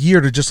I took a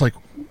year to just like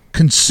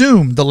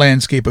consume the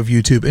landscape of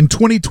YouTube, and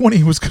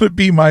 2020 was going to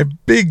be my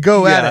big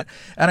go at it.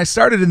 And I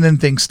started, and then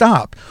things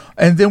stopped.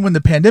 And then when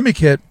the pandemic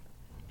hit,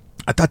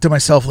 I thought to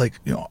myself, like,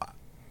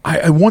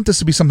 I want this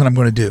to be something I'm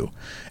going to do.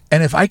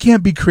 And if I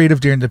can't be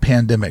creative during the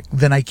pandemic,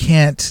 then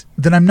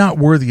I'm not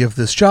worthy of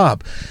this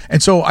job.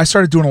 And so I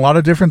started doing a lot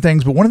of different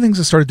things. But one of the things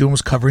I started doing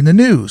was covering the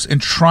news and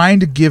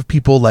trying to give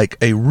people like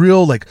a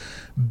real like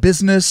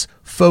business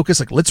focus.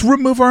 Like, let's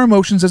remove our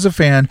emotions as a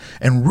fan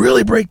and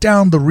really break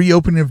down the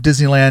reopening of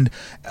Disneyland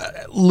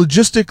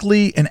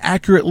logistically and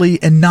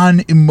accurately and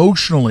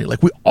non-emotionally.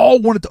 Like, we all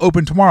want it to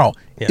open tomorrow.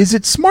 Yeah. Is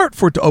it smart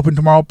for it to open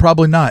tomorrow?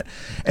 Probably not.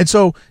 And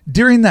so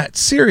during that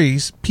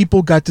series,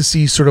 people got to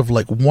see sort of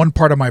like one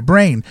part of my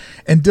brain.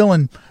 And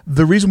Dylan,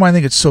 the reason why I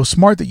think it's so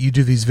smart that you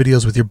do these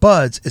videos with your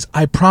buds is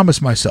I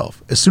promise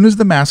myself, as soon as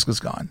the mask is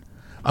gone,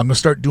 I'm going to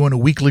start doing a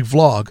weekly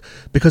vlog,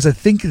 because I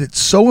think it's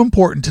so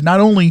important to not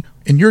only,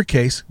 in your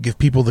case, give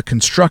people the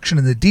construction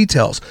and the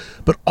details,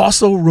 but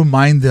also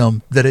remind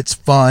them that it's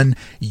fun.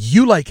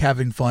 You like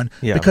having fun,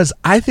 because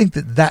I think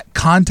that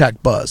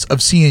contact buzz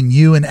of seeing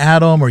you and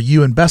Adam or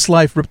you and Best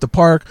Life rip the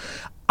park,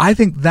 I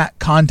think that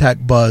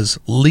contact buzz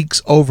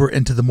leaks over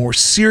into the more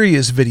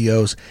serious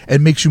videos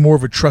and makes you more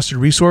of a trusted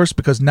resource,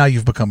 because now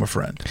you've become a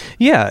friend.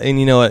 Yeah,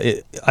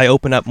 and I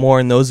open up more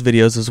in those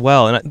videos as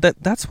well, and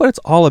that's what it's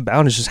all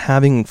about, is just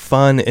having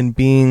fun and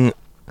being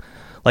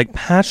like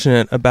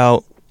passionate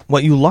about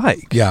what you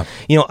like. Yeah.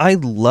 I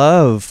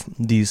love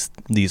these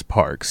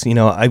parks.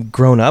 I've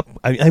grown up,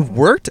 I've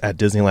worked at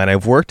Disneyland,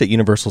 I've worked at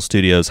Universal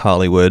Studios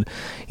Hollywood.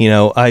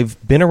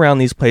 I've been around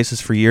these places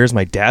for years.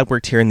 My dad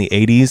worked here in the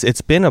 80s.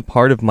 It's been a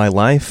part of my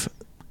life.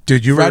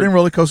 Dude, you riding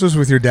roller coasters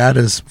with your dad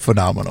is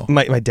phenomenal.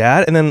 My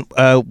dad, and then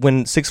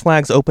when Six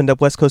Flags opened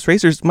up West Coast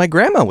Racers, my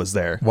grandma was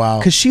there. Wow.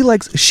 Because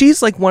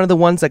she's like one of the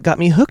ones that got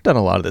me hooked on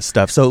a lot of this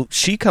stuff. So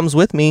she comes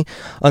with me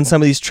on some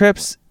of these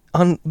trips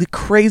on the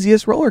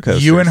craziest roller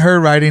coasters. You and her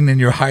riding in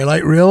your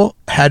highlight reel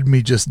had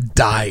me just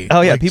dying.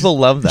 Oh yeah, people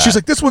love that. She's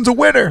like, this one's a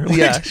winner.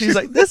 Yeah, she's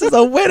like, this is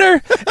a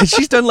winner. And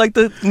she's done like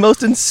the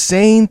most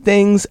insane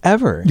things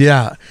ever.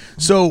 Yeah.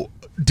 So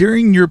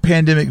during your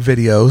pandemic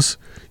videos,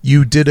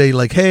 you did a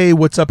like, hey,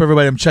 what's up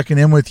everybody? I'm checking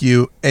in with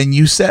you. And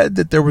you said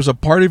that there was a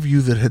part of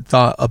you that had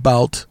thought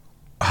about,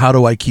 how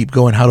do I keep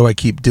going? How do I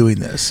keep doing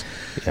this?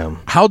 Yeah.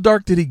 How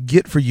dark did it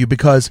get for you?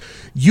 Because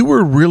you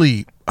were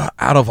really,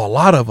 out of a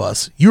lot of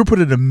us, you were put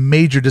at a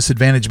major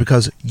disadvantage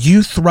because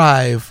you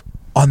thrive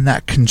on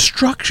that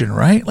construction,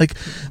 right? Like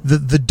the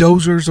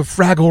dozers of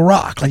Fraggle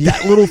Rock, like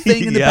that little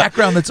thing in the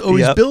background that's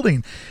always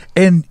building.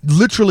 And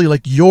literally,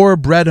 like, your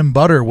bread and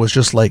butter was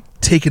just like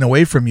taken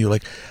away from you.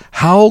 Like,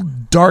 how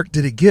dark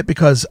did it get?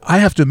 Because I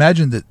have to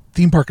imagine that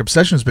theme park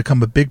obsession has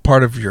become a big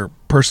part of your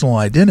personal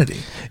identity.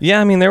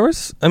 Yeah,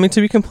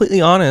 to be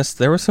completely honest,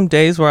 there were some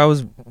days where I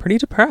was pretty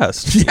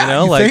depressed.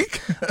 Yeah, you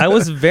think? I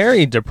was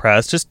very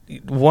depressed. Just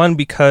one,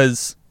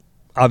 because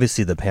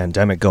obviously the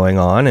pandemic going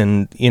on,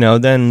 and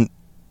then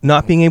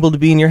not being able to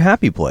be in your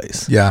happy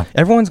place. Yeah.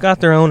 Everyone's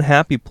got their own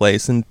happy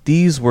place, and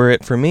these were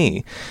it for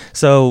me.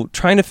 So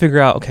trying to figure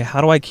out, okay,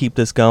 how do I keep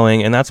this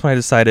going? And that's when I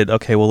decided,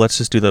 okay, well, let's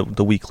just do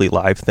the weekly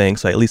live thing,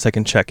 so at least I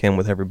can check in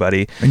with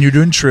everybody. And you're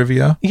doing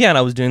trivia. Yeah, and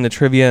I was doing the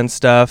trivia and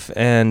stuff,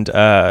 and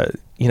I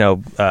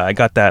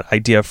got that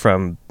idea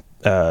from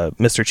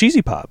Mr.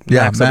 Cheesy Pop.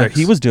 Yeah, Max.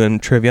 He was doing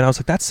trivia, and I was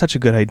like, that's such a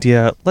good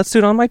idea. Let's do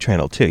it on my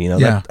channel too.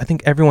 I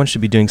think everyone should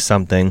be doing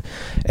something.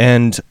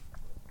 And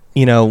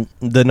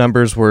the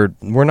numbers were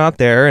not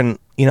there, and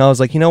I was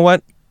like, you know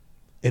what?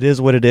 It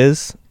is what it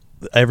is.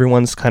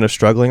 Everyone's kind of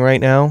struggling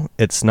right now.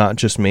 It's not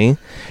just me,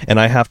 and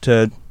I have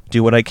to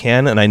do what I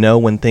can, and I know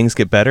when things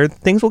get better,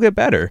 things will get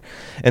better.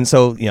 And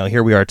so,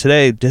 here we are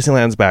today.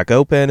 Disneyland's back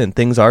open, and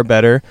things are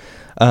better.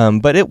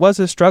 But it was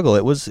a struggle.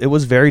 It was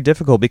very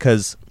difficult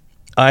because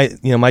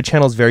my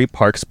channel is very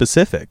park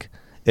specific.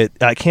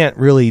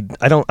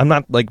 I'm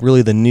not like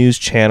really the news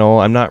channel.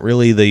 I'm not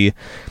really the,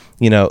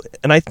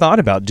 and I thought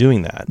about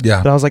doing that.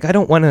 Yeah. But I was like, I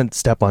don't want to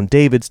step on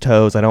David's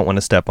toes. I don't want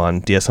to step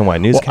on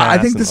DSNY newscasts. Well, I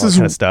think this is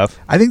kind of stuff.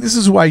 I think this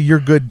is why you're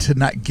good to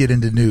not get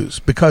into news,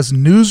 because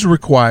news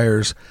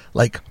requires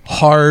like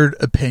hard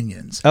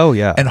opinions. Oh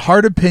yeah. And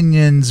hard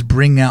opinions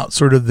bring out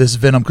sort of this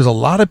venom, because a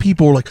lot of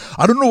people are like,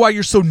 I don't know why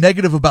you're so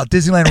negative about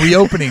Disneyland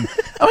reopening.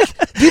 I'm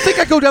like, do you think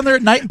I go down there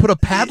at night and put a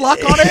padlock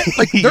on it?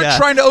 Like they're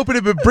trying to open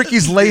it, but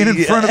Bricky's laying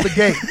in front of the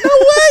gate.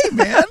 No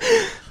way, man.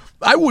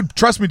 I would,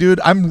 trust me, dude.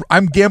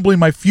 I'm gambling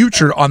my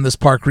future on this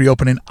park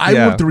reopening. I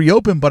want to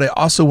reopen, but I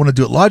also want to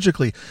do it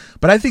logically.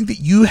 But I think that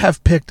you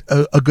have picked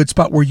a good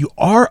spot where you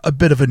are a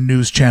bit of a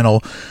news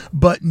channel,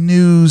 but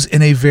news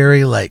in a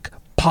very like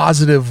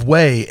positive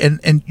way,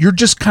 and you're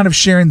just kind of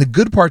sharing the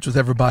good parts with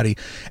everybody.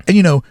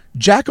 And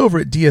Jack over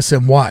at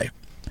DSNY,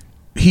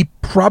 he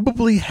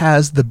probably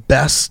has the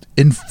best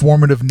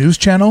informative news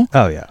channel.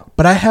 Oh yeah.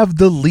 But I have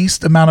the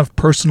least amount of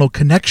personal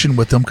connection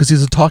with him because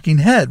he's a talking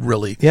head,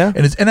 really. Yeah.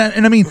 And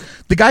I mean,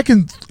 the guy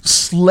can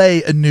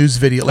slay a news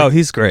video. Like,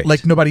 he's great.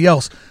 Like nobody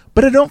else.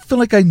 But I don't feel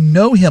like I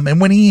know him.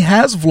 And when he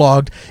has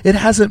vlogged, it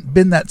hasn't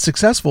been that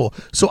successful.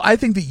 So I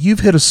think that you've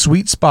hit a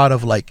sweet spot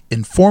of like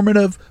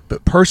informative,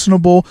 but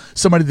personable,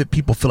 somebody that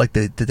people feel like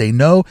that they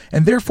know.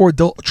 And therefore,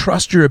 they'll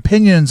trust your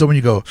opinions. And when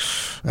you go,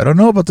 I don't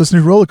know about this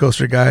new roller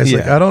coaster, guys. Yeah.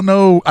 Like, I don't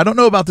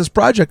know about this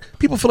project.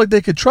 People feel like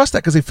they could trust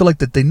that because they feel like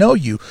that they know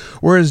you.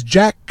 Whereas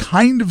Jack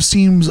kind of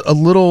seems a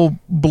little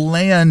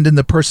bland in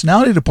the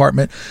personality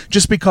department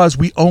just because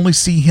we only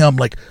see him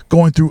like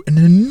going through an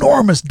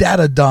enormous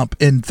data dump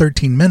in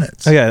 13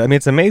 minutes. Oh yeah, I mean,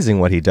 it's amazing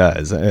what he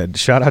does.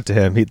 Shout out to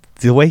him.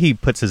 The way he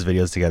puts his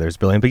videos together is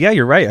brilliant. But yeah,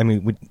 you're right. I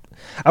mean,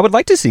 I would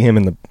like to see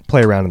him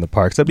play around in the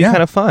parks. That'd be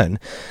kind of fun,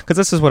 because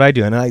this is what I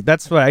do, and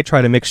that's what I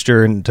try to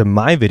mixture into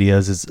my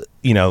videos. Is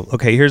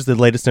okay, here's the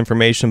latest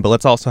information, but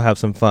let's also have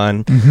some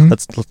fun. Mm-hmm.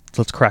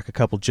 Let's crack a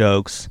couple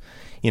jokes.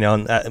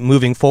 And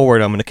moving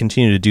forward, I'm going to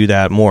continue to do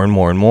that more and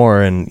more and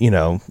more, and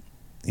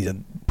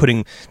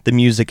putting the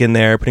music in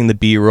there, putting the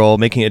B-roll,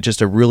 making it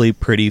just a really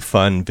pretty,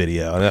 fun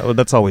video.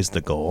 That's always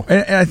the goal.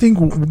 And I think,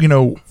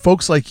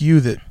 folks like you,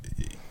 that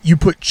you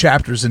put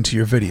chapters into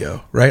your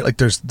video, right?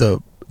 Like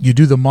you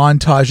do the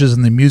montages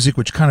and the music,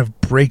 which kind of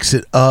breaks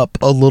it up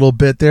a little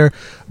bit there.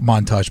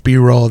 Montage,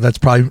 B-roll, that's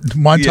probably...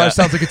 Montage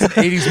sounds like it's an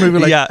 80s movie,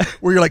 like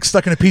where you're like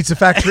stuck in a pizza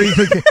factory.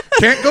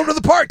 Can't go to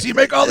the park till you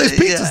make all these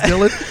pizzas,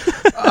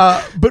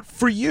 Dylan. But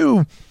for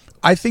you...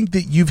 I think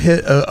that you've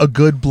hit a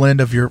good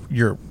blend of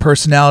your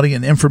personality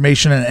and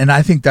information, and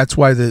I think that's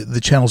why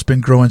the channel's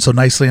been growing so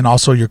nicely, and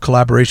also your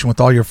collaboration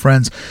with all your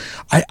friends.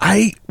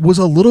 I was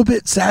a little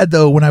bit sad,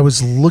 though, when I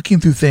was looking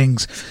through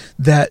things,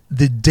 that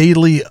the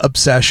daily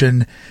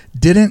obsession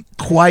didn't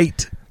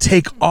quite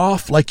take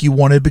off like you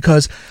wanted,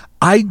 because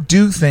I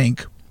do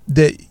think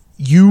that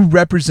you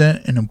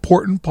represent an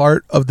important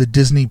part of the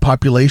Disney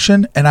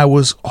population, and I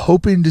was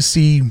hoping to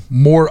see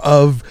more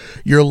of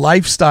your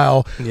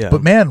lifestyle. Yeah.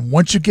 But man,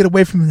 once you get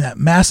away from that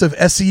massive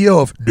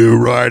SEO of do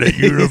right at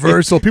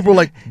Universal, people are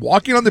like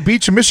walking on the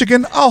beach in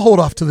Michigan, I'll hold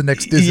off to the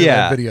next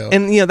Disneyland video.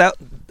 And that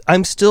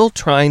I'm still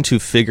trying to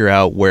figure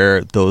out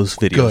where those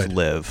videos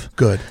live.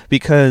 Good.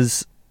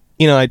 Because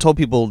I told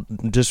people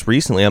just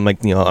recently, I'm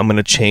like, I'm going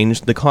to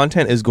change. The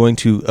content is going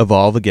to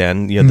evolve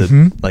again.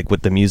 Like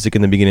with the music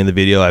in the beginning of the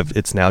video,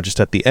 it's now just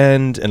at the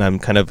end, and I'm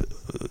kind of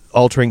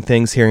altering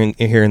things here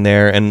and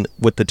there. And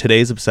with the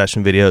Today's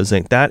Obsession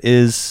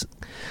videos,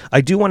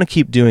 I do want to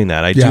keep doing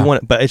that. I do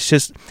want, but it's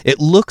just, it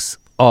looks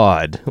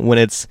odd when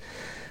it's,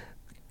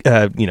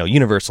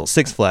 Universal,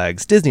 Six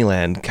Flags,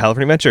 Disneyland,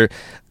 California Adventure,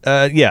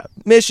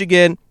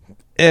 Michigan,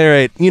 all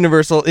right,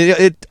 Universal.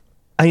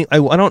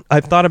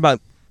 I've thought about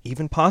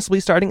even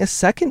possibly starting a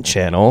second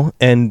channel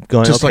and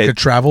going just like a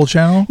travel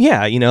channel.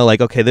 Yeah,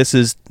 okay, this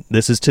is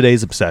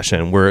Today's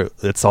Obsession, where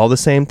it's all the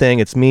same thing.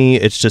 It's me.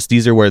 It's just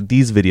these are where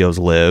these videos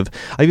live.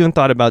 I've even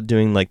thought about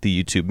doing like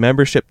the YouTube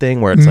membership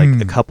thing, where it's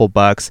like a couple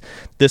bucks.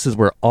 This is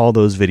where all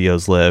those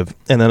videos live,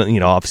 and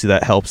then obviously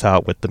that helps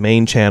out with the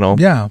main channel.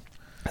 Yeah.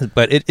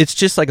 But it's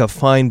just like a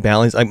fine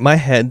balance. Like my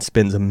head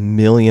spins a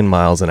million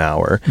miles an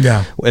hour.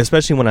 Yeah.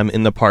 Especially when I'm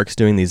in the parks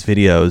doing these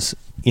videos.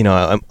 You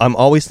know, I'm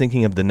always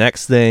thinking of the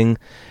next thing,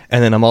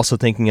 and then I'm also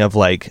thinking of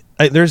like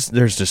there's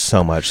just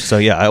so much. So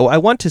yeah, I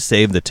want to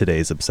save the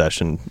Today's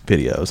Obsession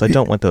videos. I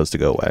don't want those to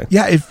go away.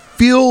 Yeah, it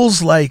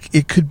feels like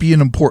it could be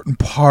an important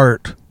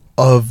part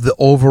of the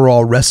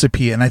overall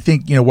recipe. And I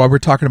think, you know, while we're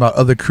talking about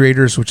other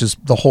creators, which is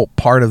the whole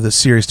part of this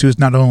series too, is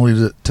not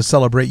only to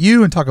celebrate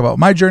you and talk about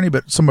my journey,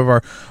 but some of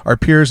our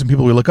peers and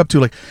people we look up to.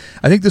 Like,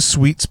 I think the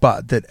sweet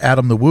spot that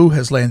Adam the Woo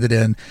has landed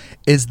in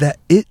is that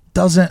it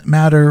doesn't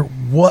matter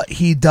what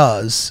he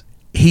does.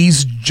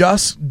 He's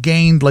just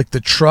gained like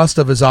the trust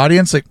of his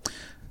audience. Like,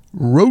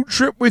 road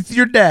trip with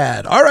your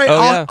dad. All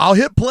right, I'll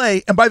hit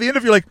play. And by the end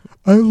of it, you're like,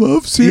 I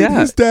love seeing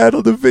his dad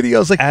on the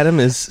videos. Like, Adam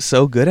is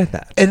so good at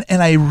that. And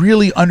I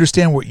really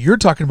understand what you're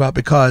talking about,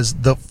 because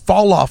the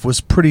fall off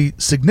was pretty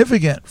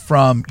significant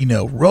from, you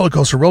know, roller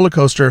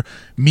coaster,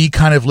 me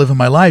kind of living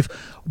my life.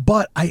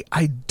 But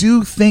I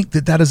do think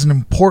that is an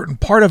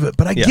important part of it.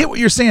 But I get what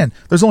you're saying.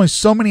 There's only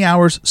so many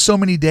hours, so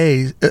many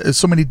days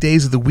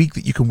of the week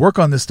that you can work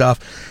on this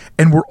stuff.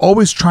 And we're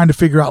always trying to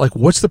figure out, like,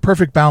 what's the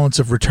perfect balance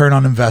of return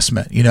on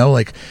investment? You know,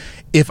 like,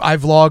 if I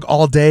vlog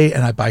all day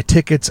and I buy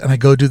tickets and I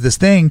go do this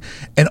thing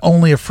and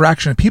only a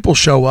fraction of people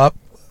show up,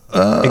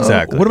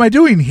 exactly. What am I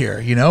doing here?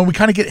 You know, we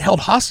kind of get held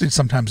hostage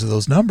sometimes to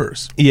those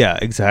numbers. Yeah,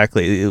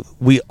 exactly.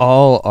 We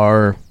all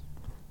are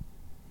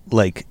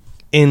like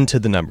into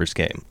the numbers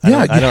game.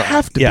 I don't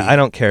have to be. I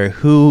don't care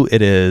who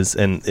it is,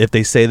 and if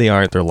they say they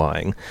aren't, they're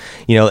lying.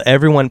 You know,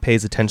 everyone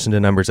pays attention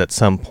to numbers at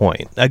some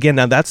point. Again,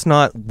 now that's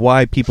not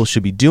why people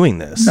should be doing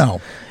this.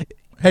 No.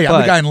 Hey,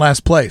 I'm the guy in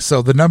last place,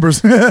 so the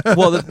numbers.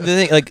 Well, the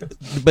thing, like,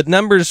 but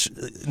numbers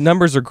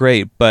are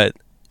great, but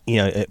you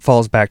know, it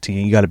falls back to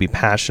you got to be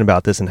passionate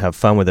about this and have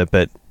fun with it.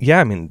 But yeah,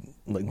 I mean,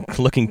 like,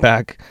 looking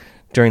back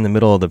during the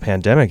middle of the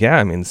pandemic, yeah,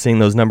 I mean, seeing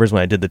those numbers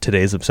when I did the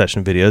Today's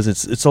Obsession videos,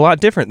 it's a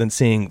lot different than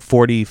seeing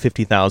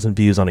 50,000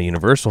 views on a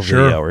Universal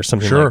video or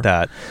something like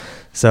that.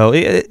 So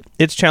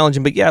it's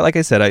challenging, but yeah, like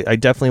I said, I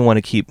definitely want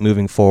to keep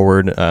moving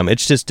forward.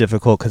 It's just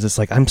difficult because it's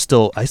like I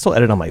still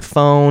edit on my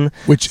phone,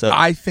 which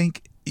I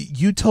think.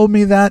 You told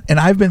me that, and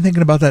I've been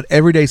thinking about that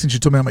every day since you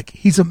told me. I'm like,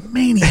 he's a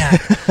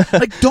maniac.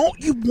 Like, don't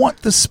you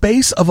want the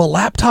space of a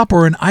laptop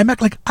or an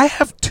iMac? Like, I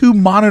have 2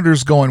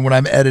 monitors going when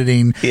I'm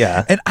editing.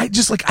 Yeah. And I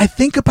just, like, I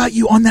think about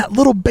you on that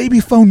little baby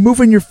phone,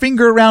 moving your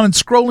finger around and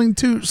scrolling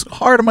too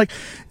hard. I'm like,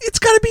 it's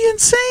got to be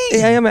insane.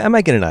 Yeah, I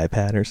might get an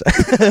iPad or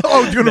something.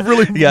 Oh, you're going to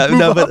really yeah,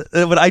 no,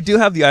 but I do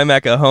have the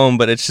iMac at home,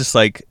 but it's just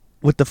like,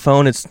 with the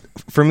phone,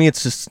 for me,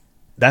 it's just,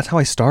 that's how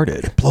I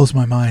started. It blows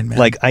my mind, man.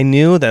 Like, I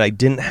knew that I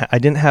didn't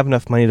have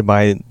enough money to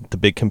buy the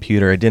big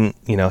computer. I didn't,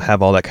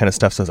 have all that kind of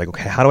stuff. So I was like,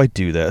 okay, how do I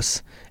do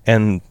this?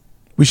 And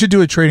we should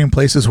do a Trading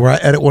Places where I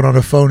edit one on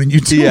a phone and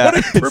you do one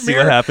in Premiere. See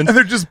what happens. And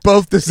they're just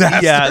both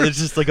disasters. Yeah, it's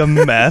just like a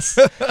mess.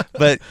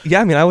 But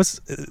yeah, I mean,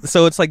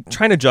 so it's like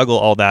trying to juggle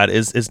all that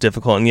is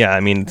difficult. And yeah, I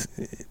mean,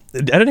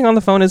 editing on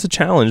the phone is a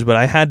challenge, but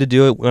I had to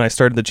do it when I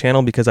started the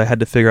channel because I had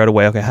to figure out a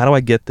way, okay, how do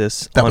I get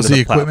this that onto was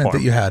the platform? Equipment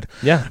that you had.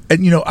 Yeah.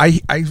 And,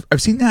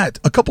 I've seen that.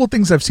 A couple of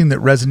things I've seen that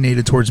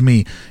resonated towards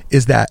me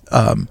is that,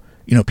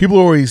 people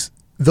always,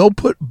 they'll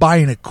put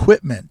buying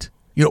equipment,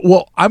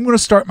 well, I'm going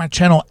to start my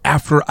channel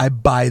after I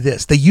buy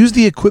this. They use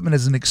the equipment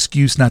as an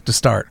excuse not to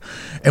start.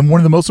 And one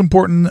of the most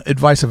important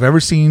advice I've ever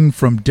seen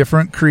from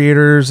different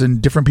creators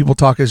and different people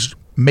talk is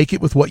make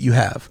it with what you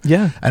have.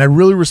 Yeah. And I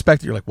really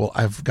respect that you're like, well,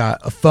 I've got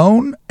a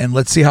phone and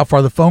let's see how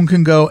far the phone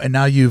can go. And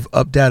now you've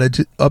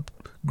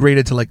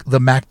upgraded to like the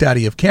Mac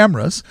Daddy of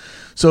cameras.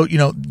 So,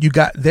 you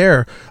got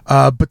there.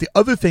 But the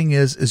other thing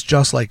is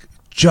just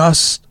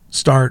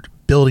start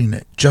building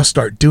it, just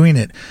start doing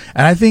it.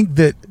 And I think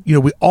that,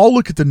 we all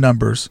look at the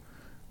numbers,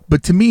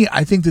 but to me,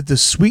 I think that the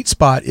sweet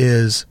spot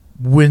is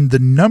when the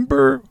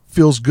number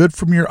feels good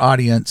from your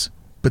audience,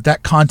 but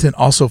that content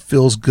also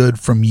feels good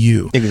from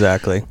you.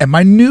 Exactly. And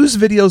my news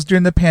videos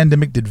during the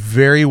pandemic did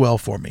very well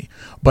for me.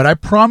 But I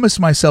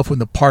promised myself when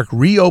the park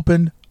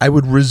reopened, I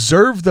would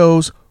reserve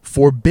those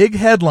for big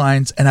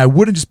headlines, and I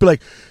wouldn't just be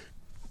like,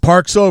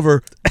 park's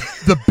over,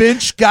 the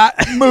bench got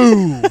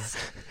moved.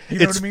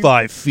 It's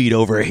 5 feet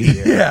over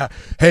here. Yeah.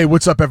 Hey,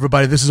 what's up,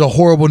 everybody? This is a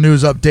horrible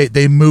news update.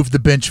 They moved the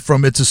bench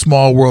from It's a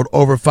Small World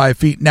over 5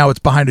 feet. Now it's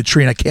behind a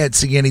tree and I can't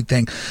see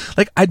anything.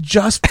 Like, I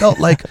just felt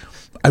like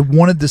I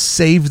wanted to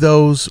save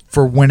those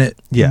for when it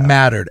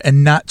mattered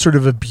and not sort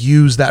of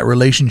abuse that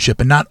relationship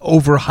and not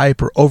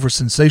overhype or over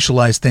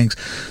sensationalize things.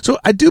 So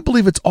I do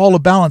believe it's all a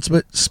balance.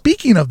 But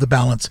speaking of the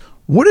balance,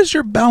 what is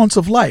your balance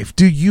of life?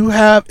 Do you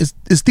have, is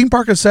Theme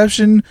Park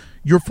Obsession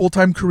your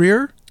full-time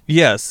career?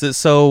 Yes.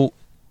 So,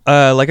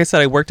 like I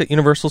said, I worked at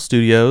Universal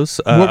Studios.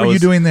 What were you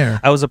doing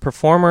there? I was a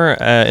performer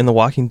in the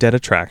Walking Dead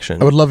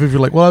attraction. I would love if you're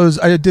like, well,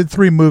 I did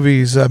 3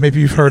 movies. Maybe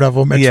you've heard of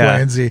them, X, Y,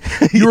 and Z.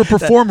 You were a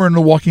performer in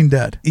The Walking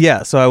Dead.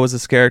 Yeah, so I was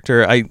a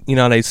character. And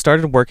I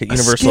started work at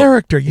Universal.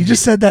 Character. You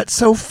just said that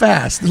so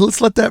fast.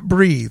 Let's let that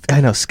breathe.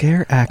 I know,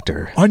 scare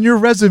actor. On your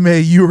resume,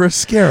 you were a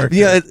character.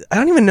 Yeah, I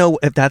don't even know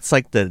if that's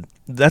like the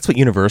that's what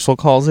Universal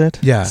calls it.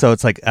 Yeah. So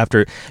it's like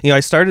after, I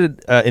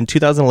started in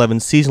 2011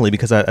 seasonally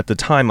because at the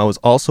time I was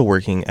also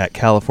working at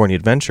California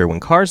Adventure. When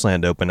Cars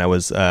Land opened, I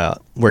was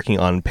working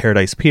on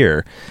Paradise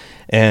Pier.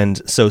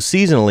 And so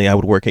seasonally, I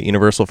would work at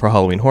Universal for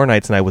Halloween Horror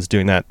Nights, and I was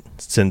doing that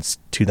since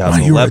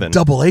 2011. You were a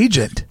double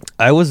agent.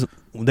 There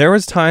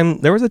was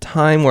a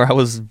time where I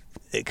was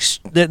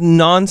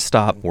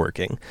nonstop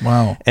working.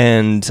 Wow.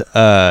 And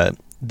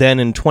then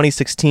in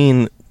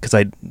 2016, because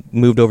I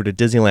moved over to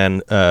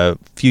Disneyland a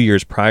few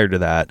years prior to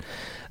that,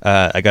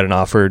 I got an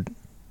offer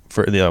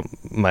for the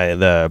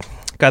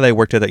guy that I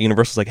worked at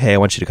Universal was like, "Hey, I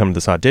want you to come to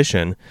this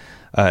audition.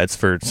 It's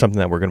for something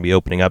that we're going to be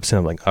opening up soon."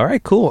 I'm like, all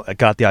right, cool. I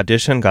got the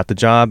audition, got the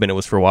job, and it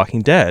was for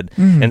Walking Dead.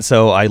 And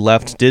so I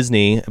left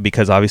Disney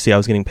because obviously I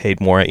was getting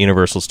paid more at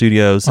Universal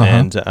Studios,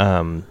 and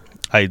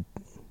I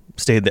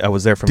stayed. I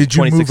was there from. Did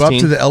you 2016. move up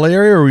to the LA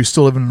area, or were you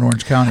still living in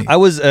Orange County? I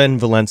was in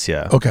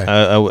Valencia. Okay.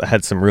 I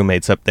had some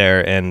roommates up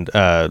there, and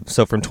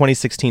so from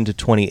 2016 to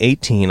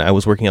 2018, I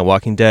was working at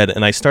Walking Dead,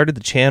 and I started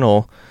the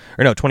channel,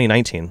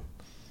 2019.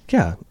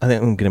 Yeah, I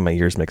think I'm getting my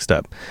years mixed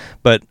up,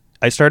 but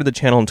I started the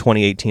channel in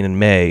 2018 in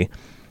May.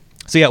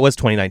 So yeah, it was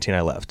 2019 I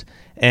left,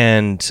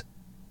 and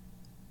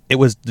it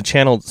was the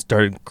channel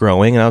started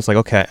growing, and I was like,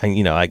 okay,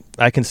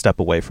 I can step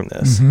away from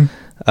this.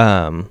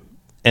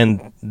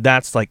 And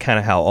that's like kind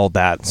of how all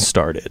that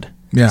started.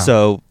 Yeah.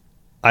 So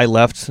I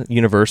left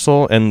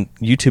Universal, and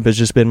YouTube has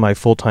just been my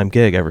full-time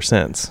gig ever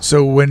since.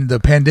 So when the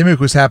pandemic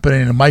was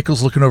happening and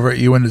Michael's looking over at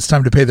you and it's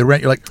time to pay the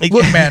rent, you're like,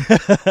 look, man,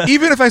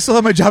 even if I still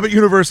have my job at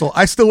Universal,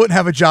 I still wouldn't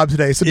have a job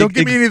today. So don't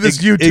give me any of this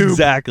YouTube.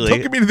 Exactly.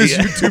 Don't give me any of this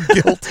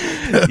YouTube guilt.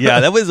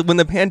 Yeah, that was when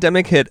the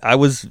pandemic hit. It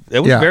was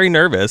very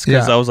nervous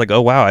because I was like, oh,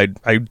 wow,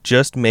 I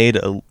just made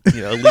a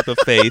leap of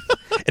faith.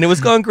 And it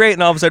was going great,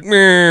 and all of a sudden,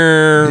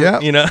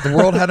 the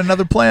world had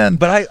another plan.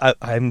 But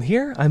I'm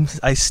here.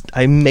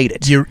 I made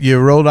it. You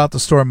rolled out the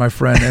store, my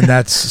friend, and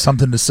that's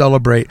something to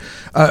celebrate.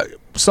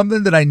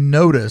 Something that I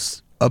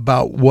noticed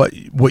about what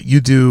you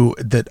do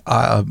that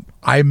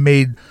I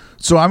made.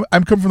 So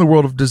I'm coming from the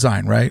world of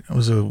design, right? I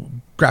was a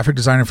graphic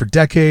designer for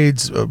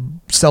decades,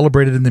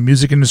 celebrated in the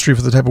music industry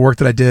for the type of work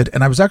that I did,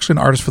 and I was actually an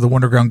artist for the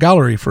Wonderground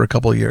Gallery for a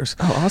couple of years.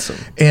 Oh, awesome!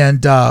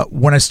 And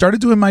when I started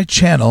doing my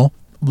channel,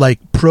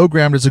 like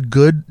programmed as a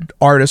good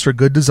artist or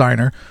good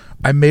designer,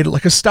 I made it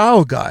like a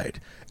style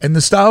guide. And the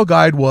style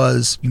guide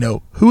was,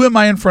 who am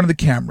I in front of the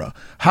camera?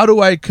 How do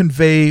I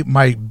convey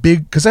my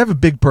because I have a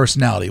big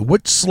personality.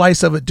 What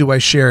slice of it do I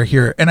share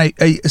here? And I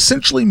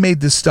essentially made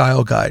this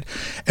style guide.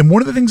 And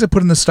one of the things I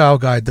put in the style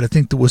guide that I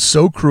think that was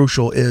so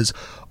crucial is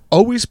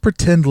always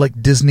pretend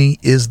like Disney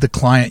is the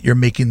client you're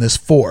making this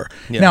for.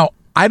 Yeah. Now,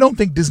 I don't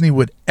think Disney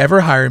would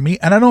ever hire me,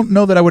 and I don't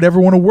know that I would ever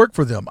want to work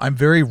for them. I'm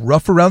very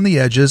rough around the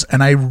edges,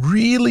 and I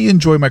really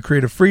enjoy my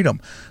creative freedom.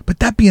 But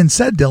that being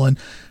said, Dylan,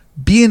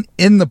 being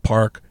in the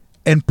park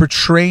and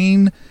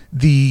portraying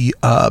the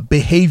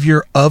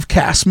behavior of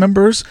cast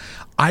members,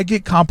 I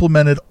get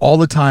complimented all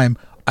the time.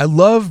 I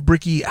love,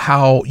 Bricky,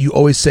 how you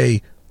always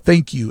say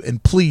thank you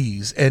and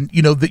please, and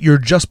that you're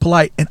just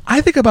polite. And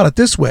I think about it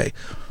this way.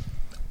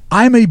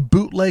 I'm a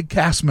bootleg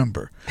cast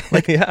member.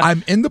 Like,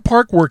 I'm in the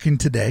park working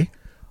today.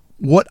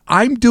 What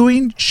I'm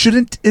doing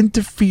shouldn't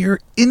interfere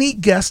any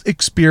guest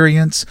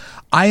experience.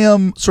 I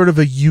am sort of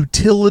a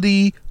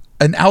utility,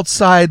 an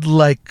outside,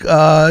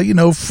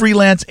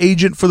 freelance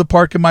agent for the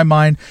park in my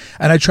mind.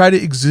 And I try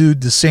to exude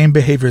the same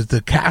behavior as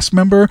the cast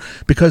member,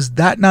 because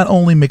that not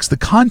only makes the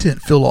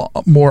content feel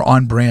more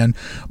on brand,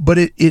 but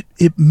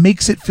it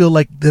makes it feel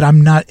like that I'm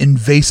not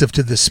invasive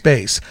to this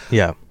space.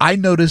 Yeah. I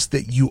noticed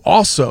that you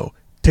also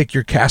take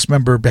your cast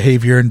member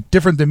behavior, and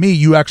different than me,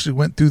 you actually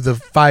went through the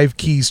 5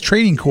 Keys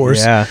training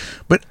course. Yeah.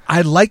 But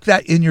I like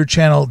that in your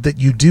channel, that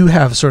you do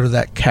have sort of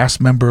that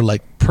cast member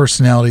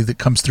personality that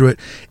comes through it.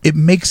 It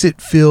makes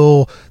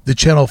the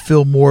channel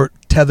feel more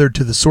tethered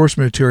to the source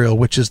material,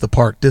 which is the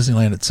park,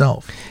 Disneyland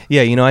itself.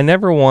 Yeah, I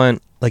never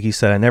want, like you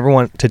said, I never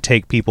want to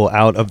take people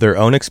out of their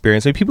own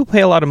experience. I mean, people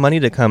pay a lot of money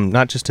to come,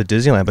 not just to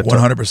Disneyland, but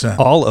 100%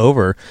 all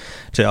over,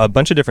 to a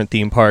bunch of different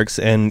theme parks.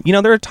 And,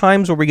 there are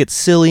times where we get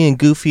silly and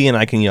goofy, and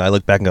I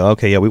look back and go,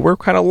 okay, yeah, we were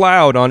kind of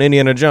loud on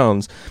Indiana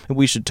Jones, and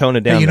we should tone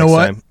it down next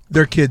time.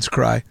 Their kids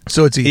cry,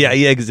 so it's easy. Yeah,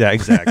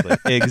 exactly.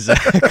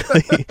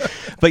 Exactly.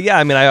 But yeah,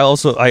 I mean, I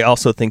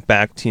also think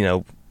back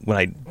to, when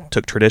I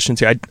took Traditions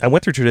here. I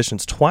went through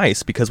Traditions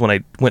twice, because when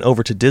I went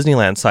over to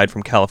Disneyland side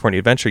from California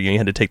Adventure, you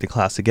had to take the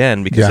class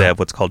again, because they have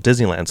what's called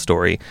Disneyland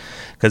Story,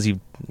 because you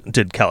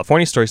did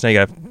California Story, so now you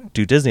got to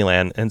do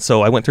Disneyland. And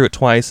so I went through it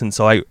twice, and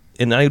so I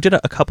did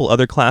a couple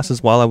other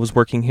classes while I was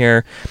working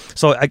here.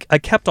 So I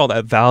kept all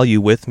that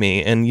value with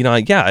me, and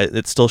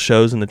it still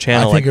shows in the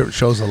channel. I think it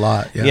shows a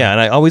lot. Yeah, and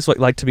I always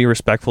like to be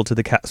respectful to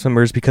the cast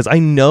members, because I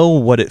know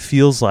what it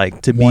feels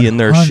like to be in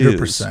their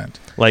shoes.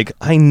 Like,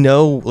 I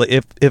know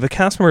if a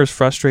cast member is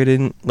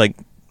frustrated, like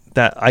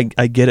that, I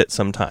get it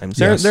sometimes.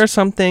 There are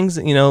some things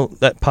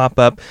that pop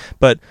up,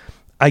 but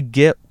I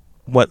get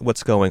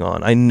what's going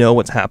on. I know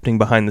what's happening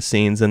behind the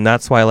scenes, and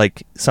that's why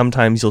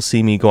sometimes you'll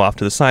see me go off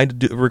to the side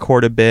to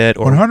record a bit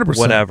or 100%.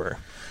 whatever.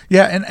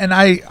 Yeah, and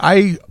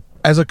I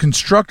as a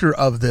constructor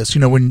of this,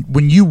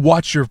 when you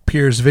watch your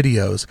peers'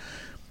 videos,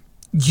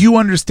 you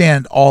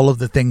understand all of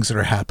the things that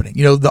are happening.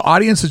 The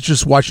audience is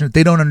just watching it.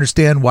 They don't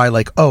understand why,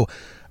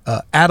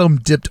 Adam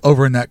dipped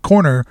over in that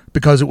corner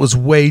because it was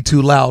way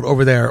too loud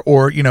over there.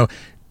 Or,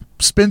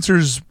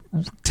 Spencer's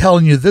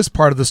telling you this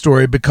part of the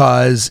story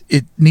because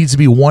it needs to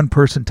be one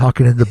person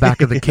talking in the back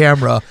of the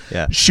camera,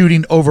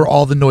 shooting over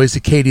all the noise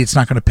that Katie it's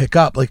not going to pick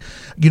up.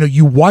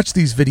 You watch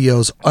these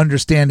videos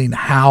understanding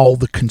how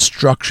the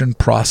construction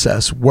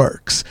process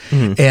works.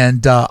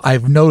 And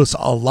I've noticed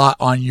a lot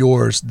on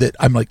yours that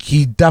I'm like,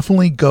 he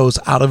definitely goes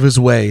out of his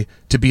way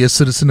to be a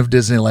citizen of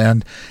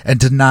Disneyland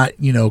and to not,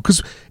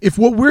 because if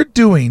what we're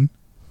doing,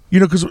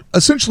 because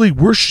essentially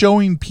we're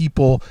showing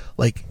people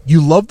like,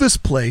 you love this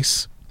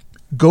place,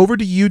 go over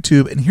to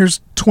YouTube and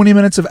here's 20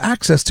 minutes of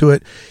access to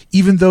it,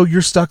 even though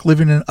you're stuck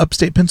living in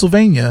upstate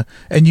Pennsylvania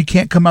and you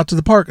can't come out to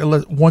the park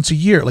once a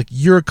year. Like,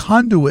 you're a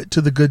conduit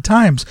to the good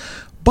times.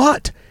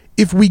 But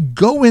if we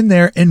go in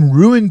there and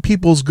ruin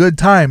people's good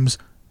times,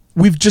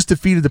 we've just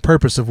defeated the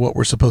purpose of what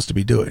we're supposed to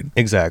be doing.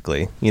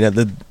 Exactly.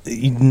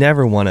 You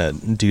never want to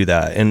do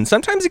that. And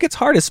sometimes it gets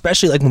hard,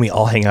 especially like when we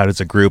all hang out as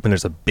a group and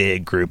there's a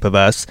big group of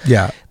us.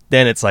 Yeah.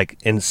 Then it's like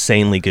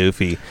insanely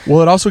goofy.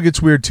 Well, it also gets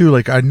weird too.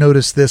 Like, I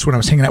noticed this when I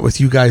was hanging out with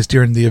you guys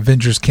during the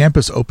Avengers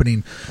campus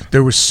opening.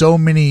 There were so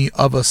many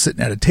of us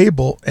sitting at a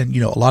table, and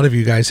a lot of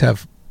you guys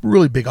have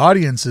really big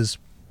audiences,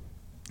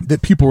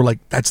 that people were like,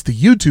 that's the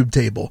YouTube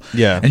table.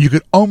 Yeah. And you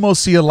could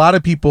almost see a lot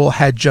of people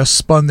had just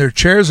spun their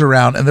chairs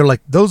around and they're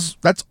like,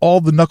 that's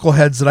all the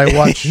knuckleheads that I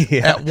watch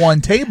at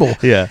one table.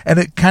 Yeah. And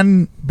it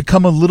can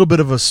become a little bit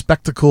of a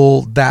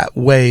spectacle that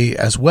way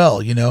as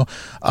well,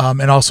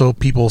 and also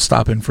people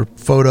stopping for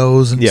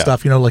photos and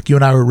stuff, like you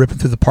and I were ripping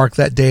through the park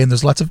that day and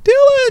there's lots of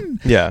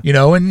Dylan,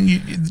 and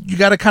you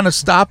got to kind of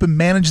stop and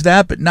manage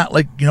that, but not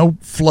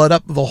flood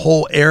up the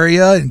whole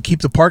area and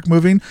keep the park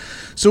moving.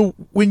 So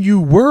when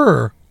you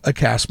were a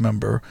cast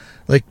member,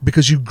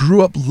 because you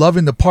grew up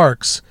loving the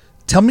parks,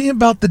 tell me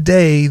about the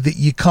day that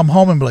you come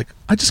home and be like,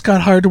 I just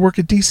got hired to work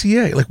at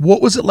DCA. Like, what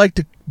was it like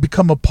to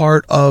become a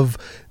part of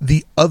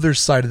the other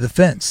side of the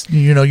fence?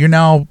 You're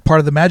now part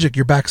of the magic.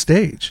 You're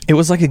backstage. It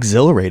was like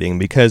exhilarating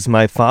because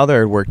my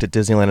father worked at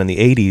Disneyland in the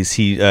 80s.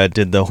 He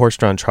did the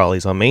horse-drawn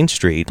trolleys on Main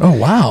Street. Oh,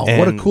 wow.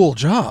 What a cool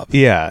job.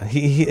 Yeah.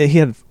 He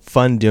had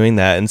fun doing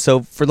that. And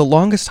so for the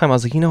longest time, I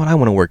was like, you know what? I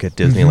want to work at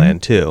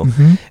Disneyland too.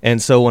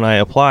 And so when I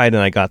applied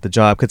and I got the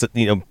job, because,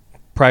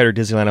 prior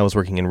to Disneyland, I was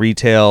working in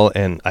retail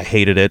and I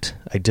hated it.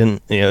 I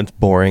didn't, it's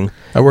boring.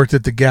 I worked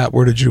at the Gap.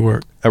 Where did you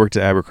work? I worked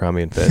at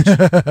Abercrombie & Fitch.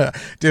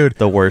 Dude.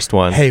 The worst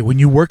one. Hey, when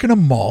you work in a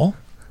mall,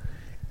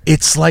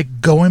 it's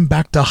like going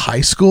back to high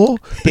school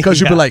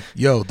because you'll be like,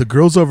 yo, the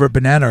girls over at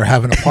Banana are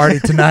having a party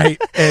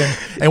tonight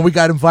and we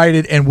got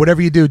invited, and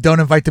whatever you do, don't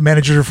invite the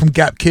manager from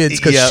Gap Kids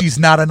because she's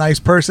not a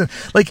nice person.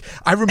 Like,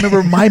 I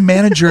remember my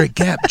manager at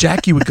Gap,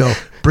 Jackie, would go,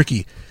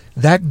 Bricky,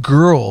 that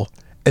girl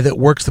that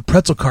works the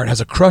pretzel cart has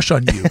a crush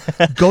on you.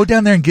 Go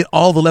down there and get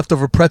all the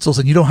leftover pretzels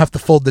and you don't have to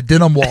fold the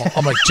denim wall.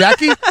 I'm like,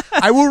 Jackie,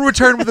 I will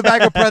return with a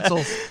bag of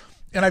pretzels.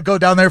 And I'd go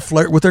down there,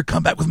 flirt with her,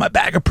 come back with my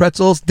bag of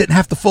pretzels, didn't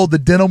have to fold the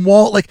denim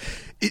wall. Like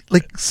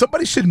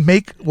somebody should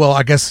make, well,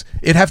 I guess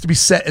it'd have to be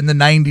set in the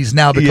 90s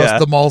now because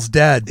the mall's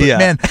dead. But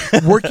man,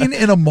 working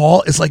in a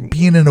mall is like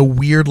being in a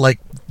weird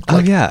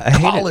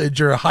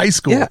college or high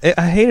school. Yeah,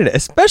 I hated it,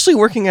 especially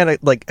working at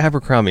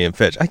Abercrombie and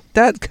Fitch.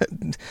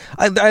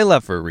 I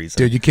left for a reason.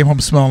 Dude, you came home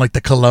smelling like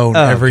the cologne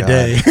every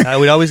day.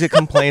 We'd always get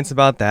complaints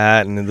about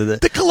that, and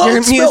the cologne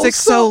your music's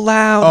so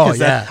loud. Oh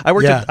yeah,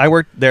 I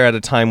worked there at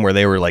a time where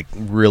they were like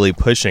really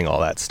pushing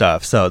all that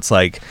stuff. So it's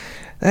like,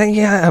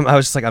 I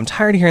was just like, I'm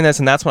tired of hearing this,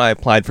 and that's when I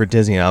applied for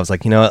Disney. And I was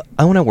like, I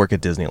want to work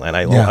at Disneyland.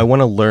 I want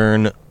to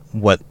learn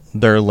what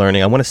they're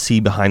learning. I want to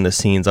see behind the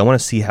scenes. I want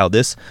to see how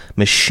this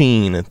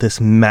machine, this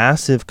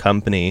massive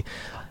company,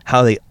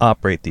 how they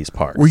operate these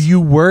parks. Were you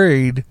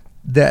worried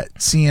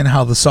that seeing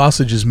how the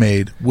sausage is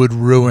made would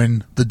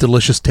ruin the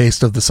delicious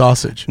taste of the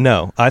sausage?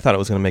 No, I thought it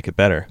was going to make it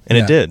better, and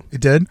it did.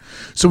 It did?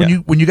 So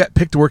when you got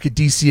picked to work at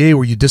DCA,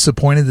 were you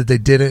disappointed that they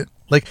didn't?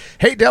 Like,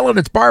 hey, Dylan,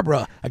 it's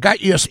Barbara. I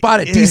got you a spot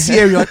at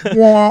DCA. You're like,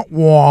 wah,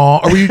 wah.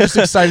 Or were you just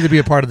excited to be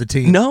a part of the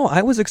team? No,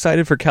 I was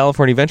excited for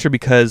California Adventure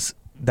because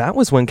that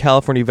was when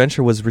California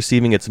Adventure was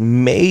receiving its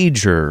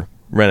major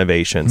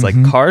renovations. Like,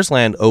 Cars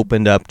Land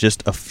opened up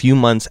just a few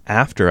months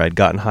after I'd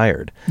gotten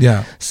hired.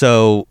 Yeah.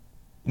 So,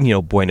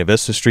 Buena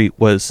Vista Street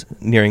was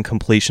nearing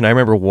completion. I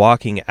remember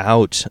walking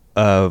out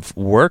of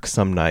work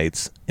some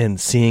nights and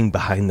seeing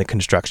behind the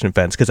construction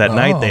fence, because at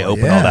night they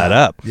open all that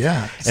up.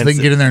 Yeah. So they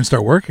can get in there and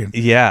start working.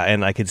 Yeah.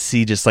 And I could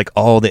see just like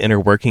all the inner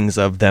workings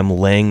of them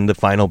laying the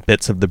final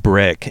bits of the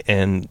brick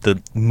and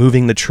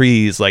moving the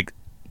trees, like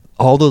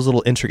all those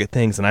little intricate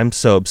things. And I'm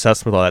so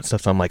obsessed with all that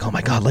stuff. So I'm like, oh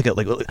my God, look at,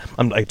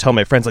 I tell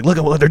my friends, like, look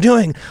at what they're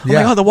doing. Oh my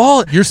God, the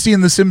wall. You're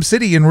seeing the Sim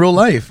City in real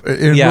life,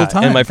 in real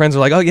time. And my friends are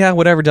like, oh yeah,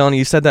 whatever, Dylan,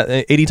 you said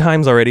that 80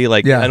 times already.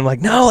 And I'm like,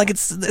 no,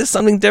 it's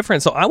something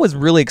different. So I was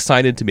really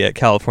excited to be at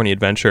California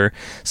Adventure.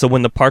 So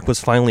when the park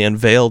was finally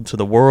unveiled to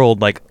the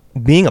world, like,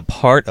 being a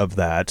part of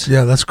that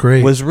Yeah, that's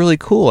great. was really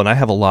cool. And I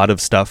have a lot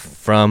of stuff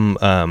from,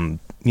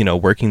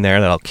 working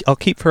there that I'll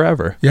keep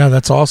forever. Yeah,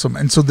 that's awesome.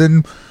 And so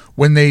then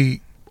when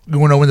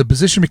when the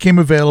position became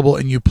available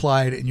and you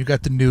applied and you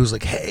got the news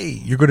like,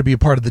 hey, you're going to be a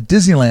part of the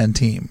Disneyland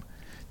team,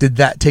 did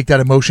that take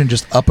that emotion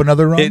just up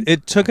another rung?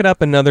 It took it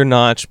up another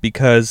notch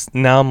because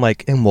now I'm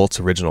like in Walt's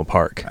original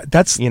park.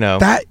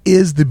 That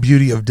is the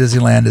beauty of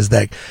Disneyland, is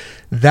that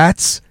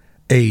that's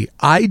a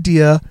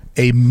idea,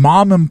 a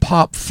mom and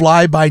pop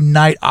fly by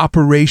night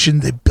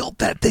operation. They built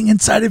that thing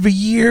inside of a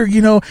year,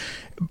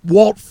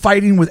 Walt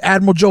fighting with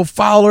Admiral Joe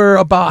Fowler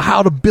about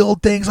how to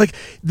build things. Like,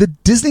 the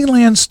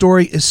Disneyland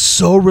story is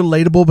so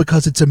relatable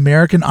because it's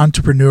American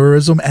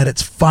entrepreneurism at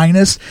its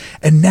finest,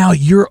 and now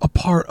you're a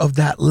part of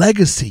that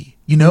legacy.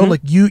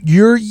 Like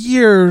your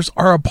years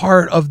are a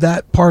part of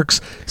that park's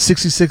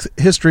 66th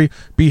history.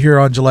 Be here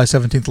on July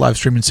 17th live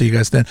stream and see you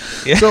guys then.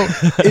 Yeah. So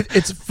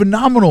it's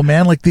phenomenal,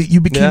 man. Like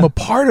you became a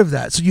part of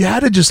that. So you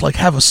had to just like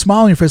have a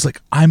smile on your face.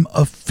 Like, I'm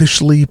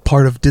officially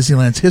part of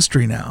Disneyland's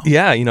history now.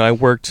 Yeah. I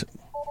worked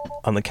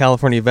on the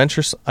California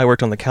Adventure. I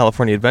worked on the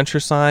California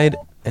Adventure side,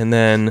 and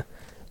then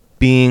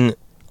being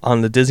on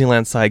the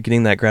Disneyland side,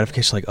 getting that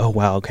gratification, like, oh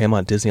wow, okay, I'm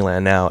on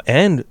Disneyland now,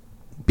 and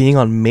being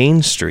on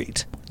Main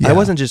Street. Yeah. I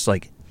wasn't just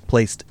like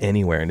placed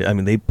anywhere. I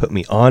mean, they put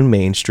me on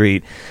Main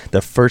Street,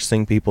 the first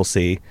thing people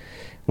see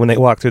when they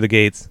walk through the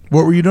gates.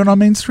 What were you doing on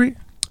Main Street?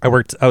 I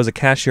was a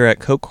cashier at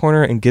Coke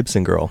Corner and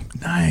Gibson Girl.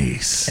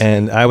 Nice.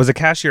 And I was a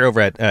cashier over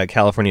at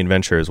California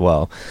Adventure as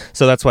well.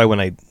 So that's why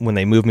when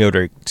they moved me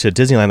over to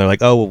Disneyland, they're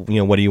like, oh,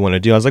 what do you want to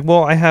do? I was like,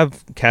 well, I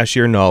have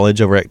cashier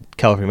knowledge over at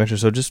California Adventure,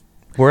 so just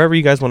wherever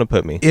you guys want to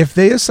put me. If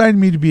they assigned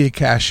me to be a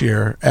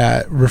cashier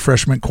at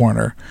Refreshment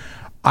Corner,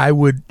 I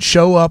would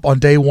show up on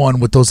day one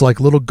with those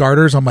like little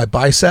garters on my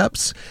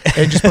biceps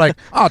and just be like,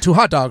 oh, 2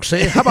 hot dogs.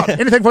 See, how about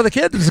anything for the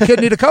kid? Does the kid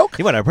need a Coke?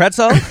 You want a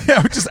pretzel?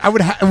 Yeah, I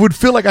would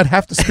feel like I'd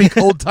have to speak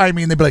old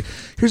timey, and they'd be like,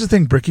 here's the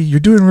thing, Bricky, you're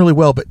doing really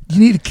well, but you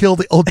need to kill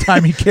the old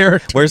timey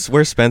character.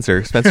 Where's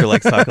Spencer? Spencer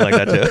likes talking like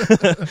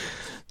that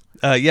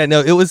too.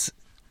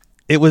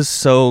 It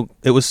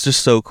was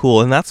just so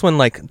cool. And that's when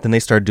then they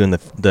started doing the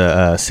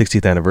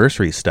 60th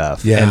anniversary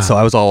stuff. Yeah. And so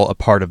I was all a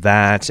part of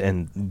that,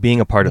 and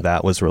being a part of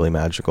that was really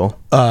magical.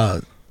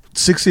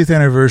 60th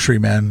anniversary,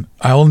 man.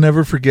 I'll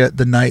never forget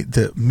the night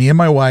that me and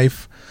my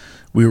wife,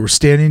 we were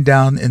standing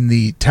down in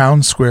the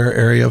town square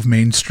area of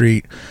Main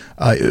Street.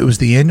 It was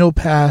the annual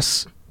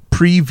pass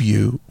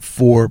preview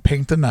for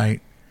Paint the Night.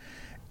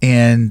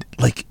 And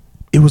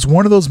it was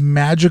one of those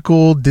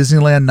magical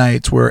Disneyland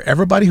nights where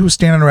everybody who was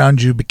standing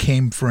around you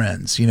became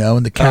friends,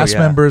 and the cast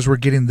members were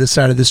getting this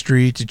side of the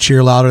street to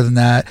cheer louder than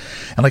that.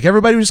 And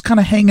everybody was just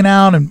kind of hanging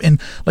out,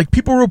 and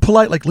people were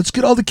polite, let's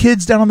get all the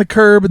kids down on the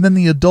curb, and then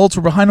the adults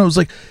were behind them.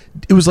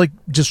 It was like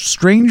just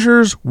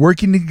strangers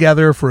working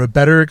together for a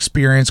better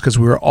experience because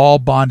we were all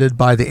bonded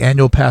by the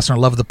annual pass and our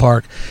love of the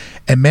park.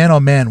 And man, oh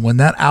man, when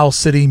that Owl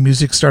City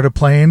music started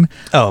playing,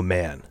 oh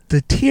man,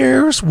 the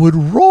tears would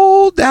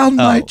roll down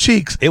my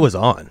cheeks. It was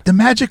on. The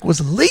magic was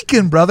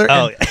leaking, brother.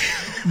 Oh.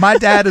 My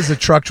dad is a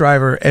truck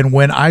driver, and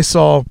when I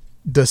saw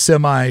the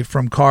semi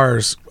from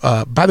Cars,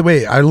 by the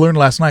way, I learned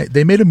last night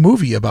they made a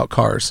movie about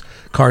Cars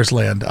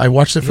Land. I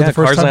watched it for the first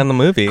Cars time. Land the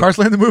movie. Cars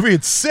Land the movie.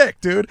 It's sick,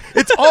 dude.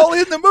 It's all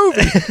in the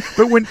movie.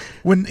 But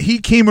when he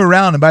came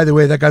around, and by the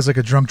way, that guy's like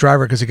a drunk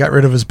driver because he got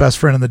rid of his best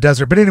friend in the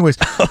desert. But anyways,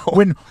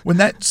 when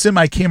that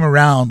semi came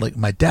around,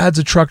 my dad's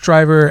a truck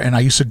driver, and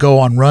I used to go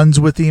on runs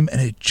with him, and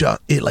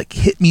it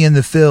hit me in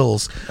the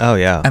feels. Oh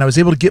yeah. And I was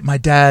able to get my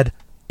dad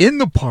in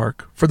the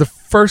park for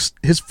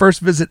his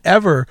first visit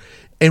ever.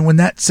 And when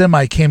that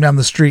semi came down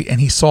the street and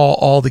he saw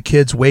all the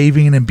kids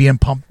waving and being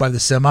pumped by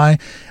the semi,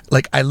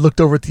 I looked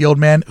over at the old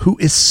man, who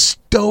is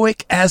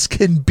stoic as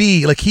can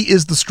be. He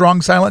is the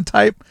strong, silent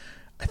type.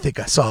 I think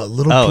I saw a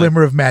little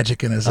glimmer of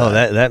magic in his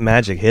eye. Oh, that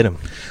magic hit him.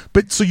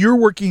 But so you're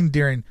working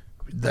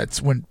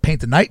that's when Paint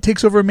the Night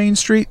takes over Main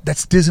Street.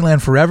 That's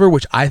Disneyland Forever,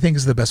 which I think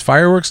is the best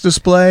fireworks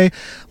display.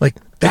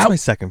 That's my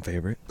second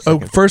favorite.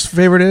 First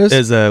favorite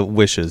is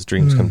Wishes,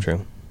 Dreams Come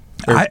True.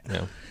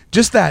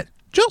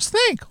 Just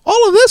think,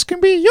 all of this can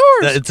be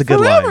yours. It's a good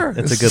forever. line.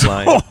 It's a good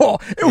line.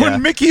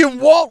 When Mickey and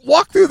Walt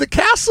walk through the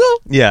castle,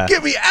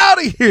 get me out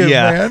of here,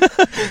 man.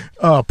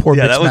 Oh, poor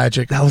Mix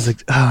Magic. That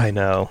was I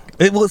know.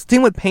 The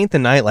thing with Paint the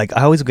Night,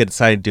 I always get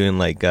excited doing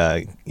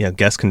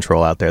guest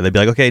control out there. They'd be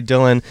like, okay,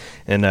 Dylan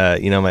and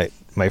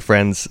my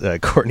friends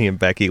Courtney and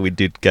Becky, we'd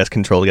do guest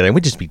control together, and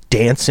we'd just be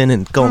dancing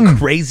and going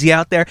crazy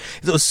out there.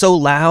 It was so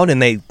loud,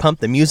 and they pumped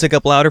the music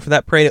up louder for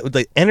that parade.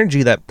 The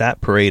energy that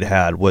parade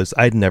had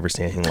I'd never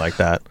seen anything like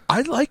that.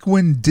 I like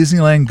when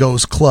Disneyland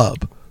goes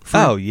club.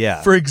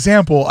 For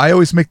example, I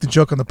always make the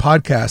joke on the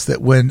podcast that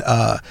when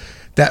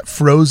that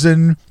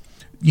Frozen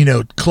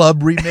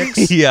club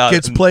remix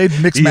gets played,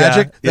 Mix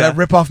Magic, that I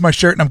rip off my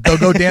shirt and I'm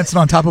go dancing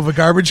on top of a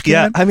garbage can.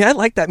 Yeah, I mean, I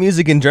like that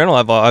music in general.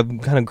 I've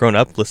kind of grown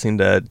up listening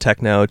to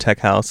techno, tech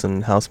house,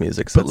 and house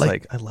music, so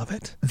I love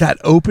it. That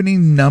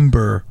opening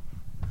number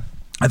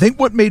I think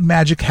what made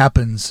Magic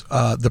Happens,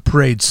 the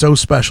parade, so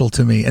special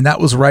to me, and that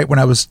was right when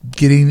I was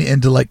getting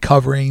into like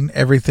covering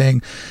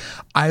everything.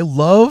 I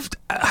loved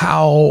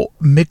how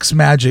Mixed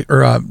Magic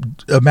or a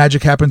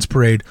Magic Happens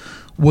parade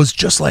was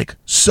just like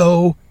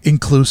so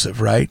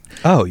inclusive, right?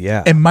 Oh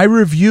yeah. And my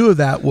review of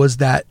that was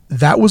that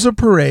was a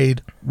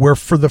parade where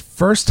for the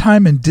first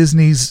time in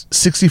Disney's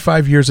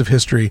 65 years of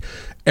history,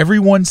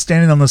 everyone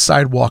standing on the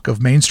sidewalk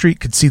of Main Street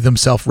could see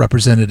themselves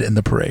represented in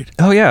the parade.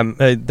 Oh yeah,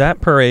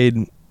 that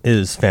parade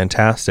is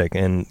fantastic,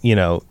 and you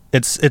know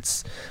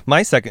it's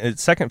my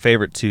second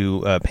favorite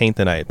to Paint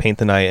the Night,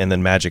 and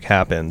then Magic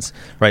Happens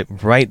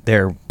right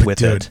there with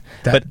Dude, it.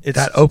 But it's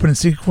that opening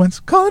sequence,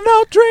 calling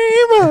out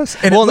dreamers,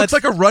 and Well, it looks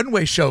like a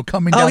runway show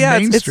coming down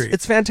Main Street.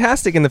 It's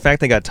fantastic in the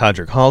fact they got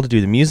Todrick Hall to do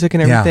the music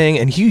and everything,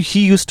 and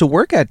he used to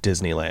work at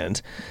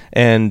Disneyland,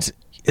 and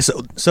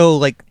so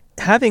like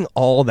having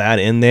all that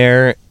in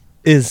there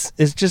is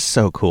just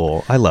so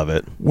cool. I love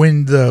it.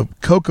 When the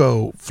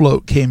Coco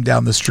float came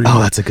down the street. Oh,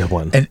 that's a good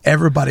one. And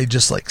everybody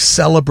just like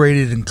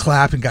celebrated and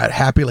clapped and got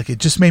happy. Like it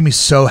just made me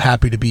so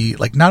happy to be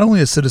like not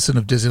only a citizen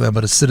of Disneyland,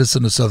 but a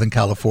citizen of Southern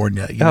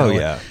California. You know,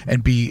 yeah.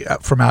 And be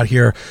from out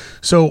here.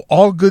 So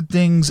all good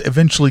things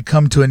eventually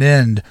come to an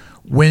end.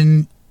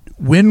 When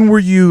were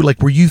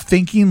you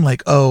thinking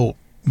like, oh,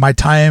 my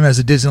time as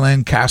a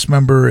Disneyland cast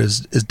member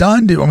is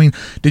done?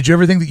 Did you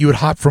ever think that you would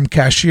hop from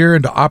cashier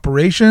into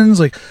operations?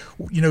 Like,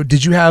 you know,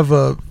 did you have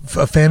a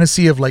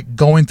fantasy of like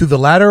going through the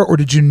ladder, or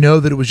did you know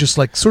that it was just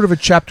like sort of a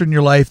chapter in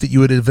your life that you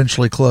would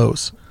eventually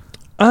close?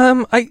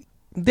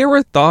 There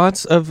were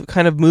thoughts of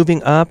kind of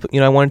moving up. You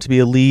know, I wanted to be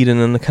a lead and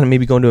then kind of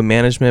maybe go into a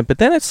management, but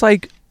then it's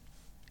like,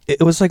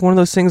 it was like one of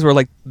those things where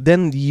like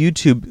then the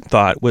YouTube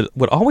thought would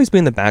always be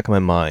in the back of my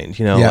mind,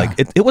 you know, like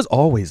it was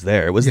always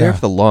there. It was there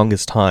for the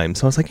longest time.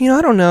 So I was like, you know,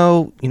 I don't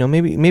know, you know,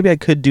 maybe I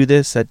could do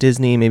this at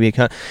Disney, maybe I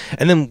can't.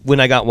 And then when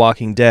I got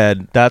Walking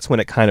Dead, that's when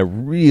it kind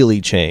of really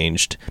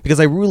changed, because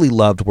I really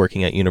loved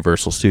working at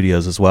Universal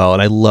Studios as well.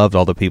 And I loved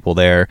all the people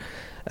there.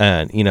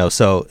 And, you know,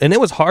 and it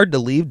was hard to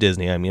leave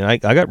Disney. I mean, I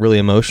got really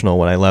emotional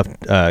when I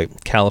left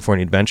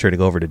California Adventure to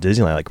go over to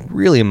Disneyland, like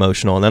really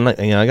emotional. And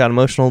then, you know, I got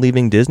emotional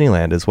leaving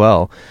Disneyland as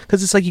well,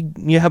 because it's like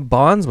you have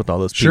bonds with all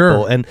those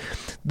people. Sure. And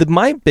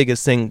my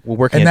biggest thing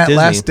working and at that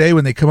Disney, last day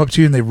when they come up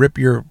to you and they rip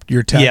your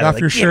tag off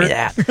like, your shirt.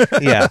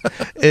 Yeah.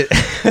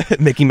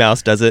 Mickey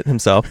Mouse does it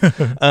himself.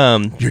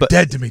 You're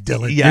dead to me,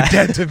 Dylan. Yeah.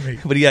 You're dead to me.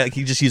 But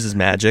he just uses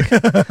magic.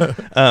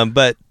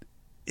 But,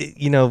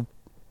 you know,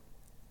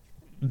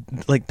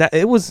 like that,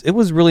 it was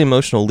really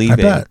emotional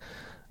leaving. I bet.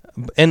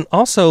 And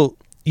also,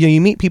 you know,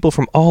 you meet people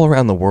from all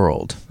around the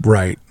world,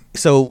 right?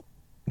 So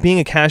being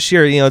a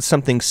cashier, you know, it's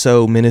something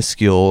so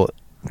minuscule,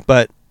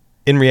 but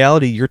in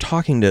reality you're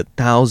talking to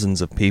thousands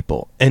of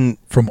people, and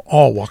from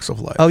all walks of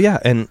life. Oh yeah.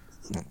 And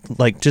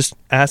like just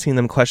asking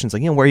them questions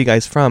like, you know, where are you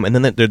guys from? And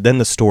then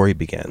the story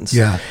begins.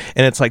 Yeah.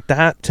 And it's like,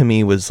 that to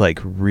me was like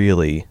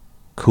really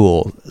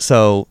cool.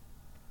 So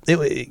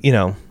it, you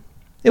know,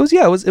 it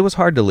was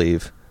hard to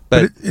leave.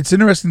 But it's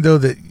interesting though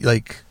that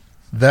like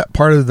that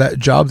part of that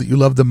job that you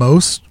love the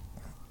most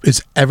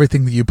is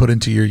everything that you put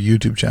into your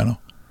YouTube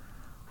channel,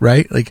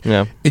 right? Like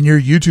in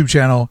your YouTube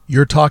channel,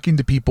 you're talking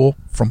to people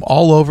from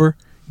all over.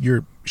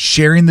 You're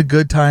sharing the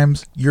good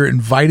times. You're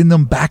inviting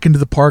them back into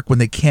the park when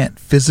they can't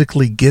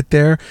physically get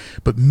there,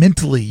 but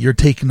mentally you're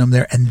taking them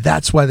there, and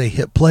that's why they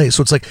hit play.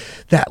 So it's like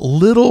that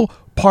little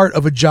part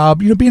of a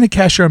job, you know, being a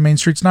cashier on Main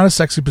Street's not a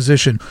sexy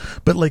position,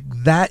 but like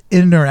that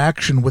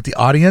interaction with the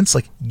audience,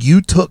 like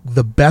you took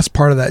the best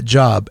part of that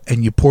job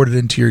and you poured it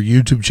into your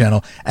YouTube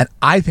channel. And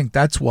I think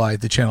that's why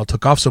the channel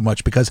took off so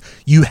much, because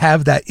you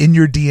have that in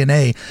your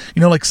DNA.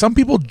 You know, like some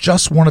people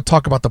just want to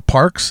talk about the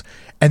parks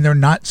and they're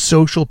not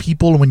social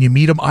people. And when you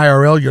meet them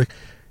IRL, you're like,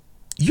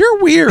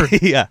 you're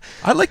weird. Yeah.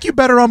 I like you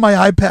better on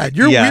my iPad.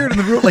 You're weird in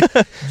the room.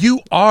 Like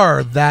you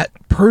are that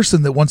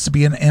person that wants to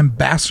be an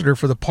ambassador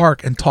for the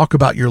park and talk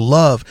about your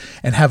love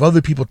and have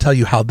other people tell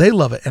you how they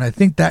love it. And I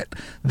think that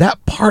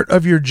part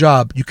of your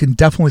job, you can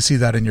definitely see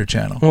that in your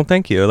channel. Well,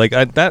 thank you. Like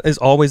that is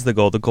always the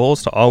goal. The goal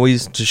is to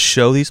always just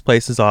show these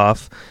places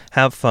off,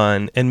 have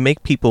fun, and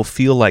make people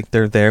feel like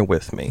they're there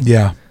with me.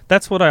 Yeah.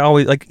 That's what I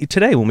always like.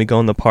 Today when we go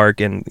in the park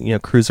and, you know,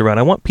 cruise around,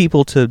 I want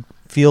people to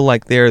feel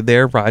like they're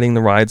there riding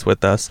the rides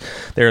with us.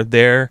 They're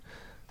there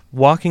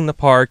walking the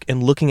park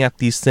and looking at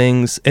these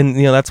things. And,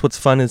 you know, that's what's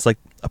fun, is like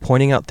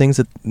pointing out things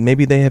that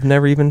maybe they have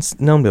never even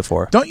known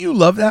before. Don't you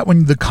love that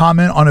when the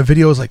comment on a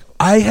video is like,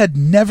 I had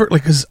never,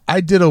 like, because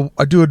I do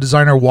a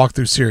designer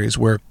walkthrough series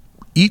where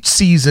each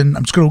season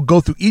I'm just going to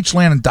go through each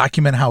land and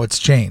document how it's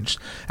changed.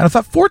 And I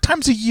thought 4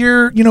 times a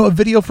year, you know, a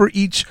video for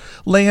each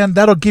land,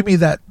 that'll give me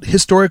that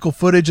historical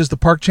footage as the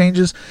park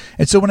changes.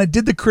 And so when I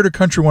did the Critter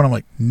Country one, I'm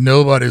like,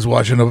 nobody's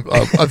watching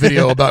a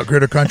video about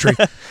Critter Country.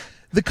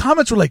 the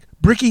comments were like,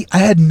 Bricky, I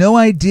had no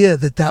idea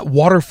that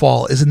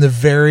waterfall is in the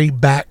very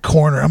back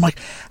corner. I'm like,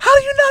 how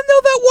do you not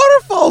know that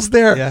waterfall's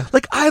there? Yeah.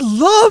 Like, I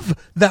love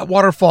that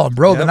waterfall. And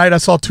bro, the night I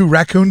saw 2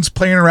 raccoons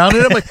playing around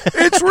in it, I'm like,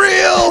 it's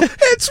real.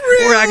 It's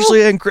real. We're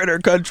actually in Critter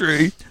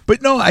Country.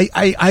 But no,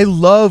 I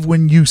love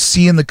when you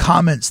see in the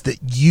comments that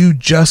you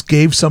just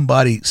gave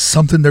somebody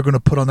something they're going to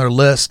put on their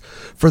list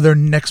for their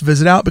next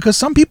visit out, because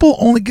some people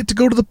only get to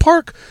go to the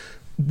park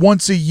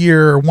once a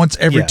year, or once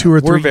every 2 or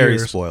 3 years. We're very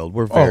spoiled.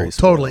 We're very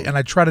spoiled. Totally. And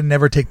I try to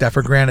never take that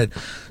for granted.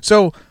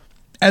 So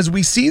as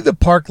we see the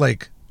park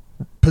like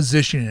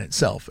positioning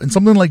itself, and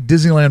something like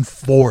Disneyland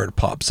Forward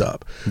pops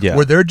up,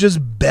 where they're just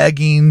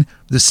begging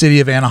the city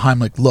of Anaheim,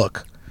 like,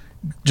 look,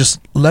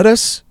 just let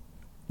us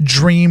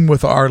dream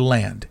with our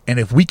land. And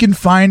if we can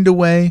find a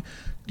way,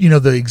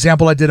 the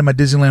example I did in my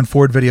Disneyland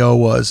Forward video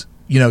was,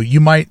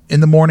 you might in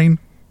the morning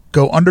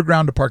go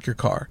underground to park your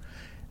car.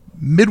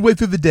 Midway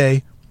through the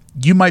day,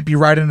 you might be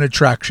riding an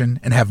attraction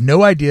and have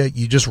no idea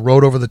you just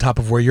rode over the top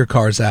of where your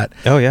car's at.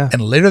 Oh, yeah.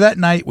 And later that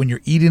night, when you're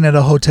eating at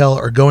a hotel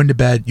or going to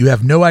bed, you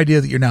have no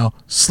idea that you're now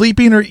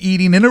sleeping or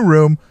eating in a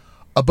room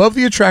above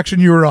the attraction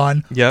you were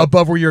on,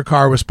 above where your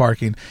car was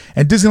parking.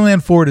 And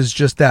Disneyland Forward is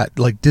just that.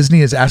 Like,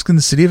 Disney is asking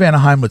the city of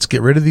Anaheim, let's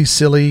get rid of these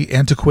silly,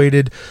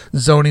 antiquated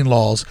zoning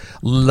laws.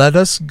 Let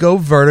us go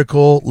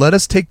vertical. Let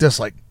us take this,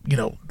 like,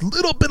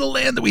 little bit of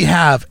land that we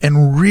have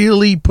and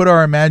really put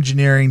our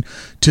Imagineering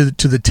to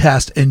the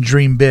test and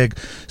dream big.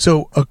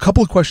 So a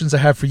couple of questions I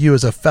have for you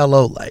as a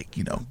fellow, like,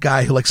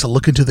 guy who likes to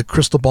look into the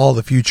crystal ball of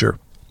the future.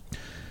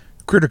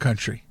 Critter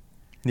Country.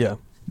 Yeah.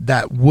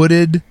 That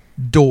wooded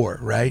door,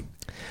 right?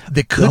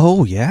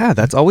 Oh, yeah.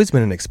 That's always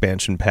been an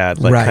expansion pad,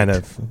 like kind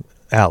of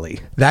alley.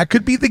 That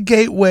could be the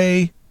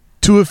gateway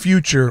to a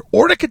future,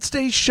 or it could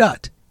stay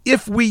shut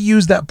if we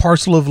use that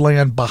parcel of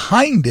land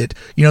behind it,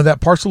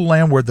 that parcel of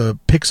land where the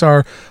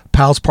Pixar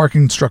Pals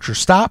parking structure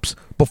stops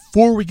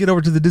before we get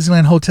over to the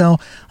Disneyland Hotel.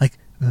 Like,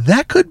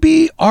 that could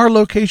be our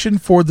location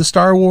for the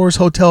Star Wars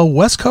Hotel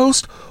West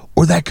Coast,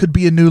 or that could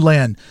be a new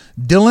land.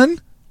 Dylan,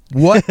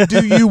 what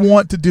do you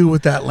want to do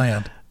with that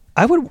land?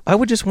 I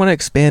would just want to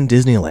expand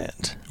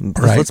Disneyland.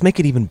 Right. Let's make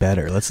it even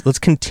better. Let's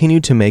continue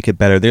to make it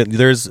better.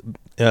 There's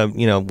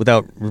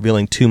without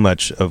revealing too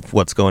much of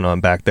what's going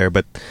on back there,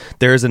 but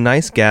there is a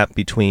nice gap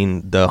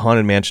between the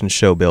Haunted Mansion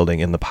show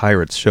building and the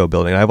Pirates show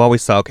building. I've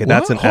always thought, okay,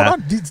 that's Hold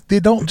on. They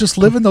don't just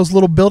live in those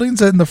little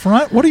buildings in the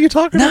front? What are you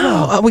talking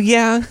about? Well,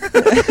 yeah.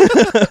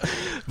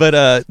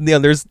 But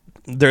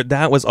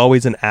that was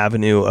always an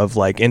avenue of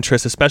like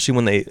interest, especially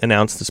when they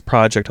announced this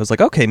project. I was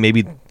like, okay,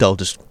 maybe they'll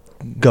just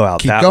go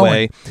out that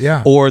way,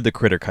 or the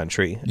Critter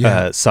Country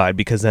side,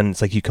 because then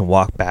it's like you can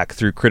walk back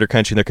through Critter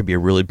Country and there could be a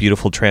really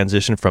beautiful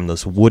transition from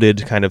this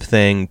wooded kind of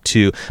thing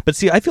to, but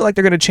see, I feel like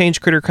they're going to change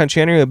Critter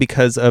Country anyway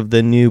because of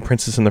the new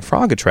Princess and the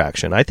Frog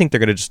attraction. I think they're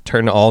going to just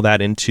turn all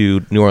that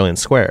into New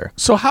Orleans Square.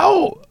 So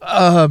how,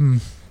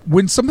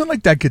 when something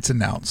like that gets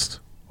announced,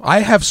 I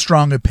have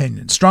strong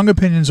opinions. Strong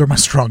opinions are my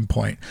strong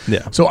point.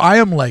 Yeah. So I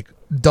am like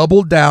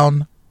double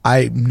down.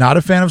 I'm not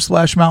a fan of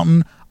Splash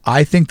Mountain.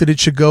 I think that it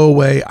should go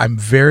away. I'm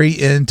very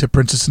into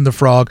Princess and the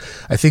Frog.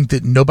 I think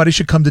that nobody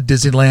should come to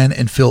Disneyland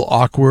and feel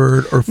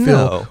awkward or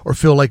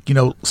feel like,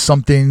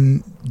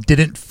 something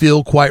didn't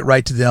feel quite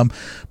right to them.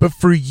 But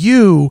for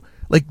you,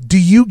 like, do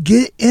you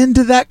get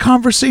into that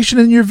conversation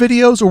in your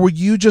videos, or will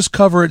you just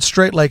cover it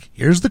straight? Like,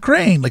 here's the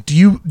crane. Like, do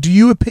you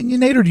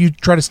opinionate, or do you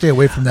try to stay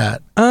away from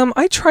that?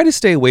 I try to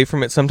stay away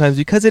from it sometimes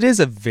because it is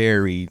a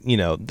very,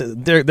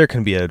 there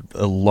can be a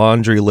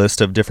laundry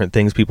list of different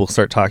things people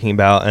start talking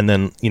about, and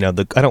then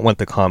I don't want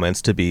the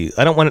comments to be.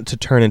 I don't want it to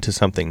turn into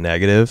something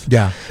negative.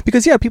 Yeah.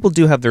 Because people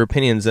do have their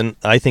opinions, and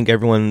I think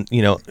everyone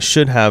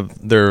should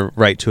have their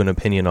right to an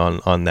opinion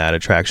on that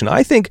attraction.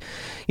 I think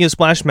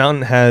Splash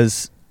Mountain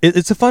has.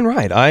 It's a fun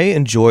ride. I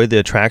enjoy the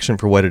attraction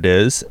for what it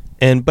is,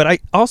 but I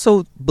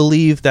also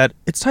believe that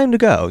it's time to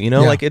go.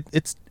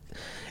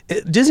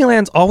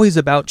 Disneyland's always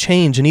about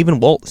change, and even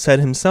Walt said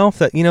himself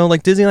that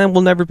Disneyland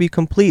will never be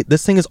complete.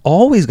 This thing is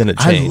always going to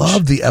change. I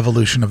love the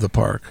evolution of the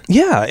park.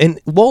 Yeah, and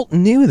Walt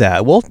knew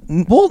that. Walt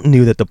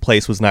knew that the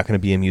place was not going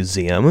to be a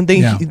museum.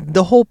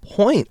 The whole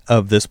point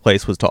of this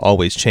place was to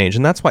always change,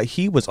 and that's why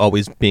he was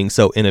always being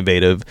so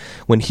innovative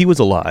when he was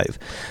alive.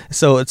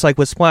 So it's like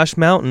with Splash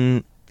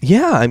Mountain.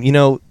 Yeah,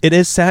 it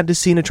is sad to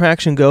see an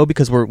attraction go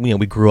because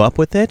we grew up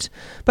with it,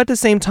 but at the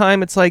same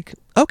time, it's like,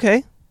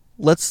 okay,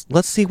 let's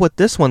see what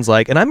this one's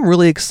like, and I'm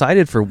really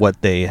excited for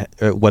what they're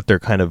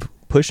kind of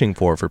pushing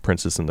for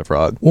Princess and the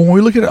Frog. When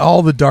we look at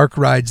all the dark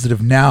rides that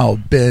have now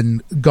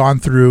been gone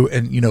through,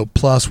 and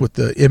plus with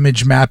the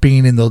image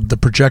mapping and the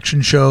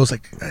projection shows,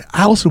 like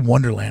Alice in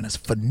Wonderland is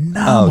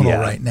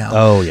phenomenal right now.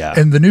 Oh yeah,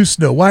 and the new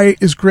Snow White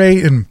is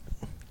great, and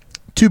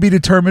to be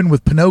determined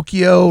with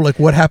Pinocchio, like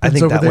what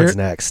happens over there. I think that one's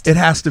next. It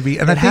has to be,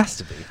 and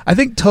I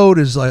think Toad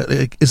is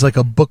like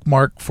a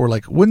bookmark for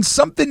like when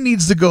something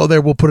needs to go there,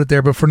 we'll put it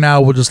there. But for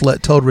now, we'll just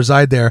let Toad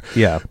reside there.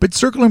 Yeah. But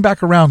circling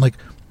back around, like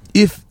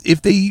if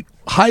they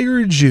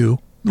hired you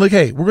like,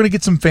 hey, we're going to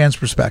get some fans'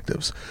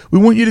 perspectives. We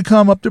want you to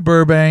come up to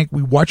Burbank.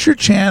 We watch your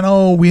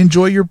channel. We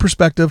enjoy your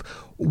perspective.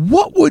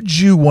 What would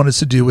you want us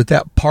to do with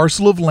that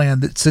parcel of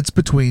land that sits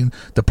between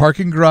the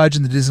parking garage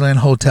and the Disneyland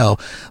Hotel?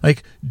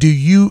 Like, do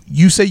you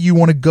say you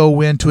want to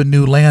go into a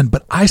new land,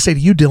 but I say to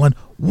you, Dylan,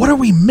 what are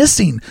we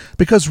missing?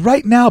 Because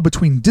right now,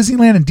 between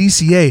Disneyland and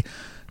DCA,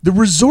 the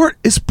resort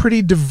is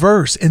pretty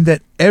diverse in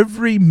that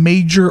every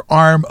major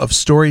arm of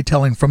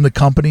storytelling from the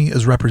company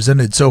is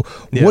represented. So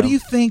what do you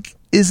think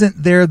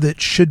isn't there that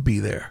should be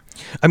there?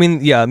 I mean,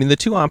 the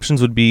two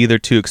options would be either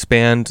to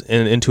expand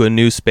into a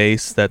new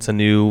space that's a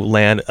new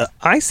land.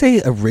 I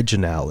say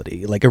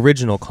originality, like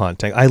original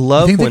content. I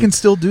love. You think they can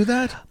still do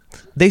that?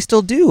 They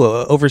still do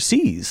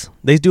overseas.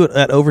 They do it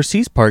at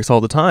overseas parks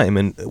all the time,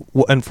 and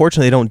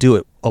unfortunately, they don't do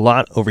it a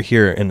lot over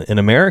here in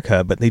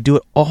America. But they do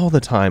it all the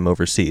time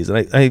overseas,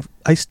 and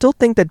I still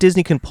think that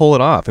Disney can pull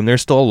it off. And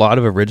there's still a lot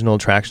of original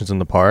attractions in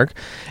the park,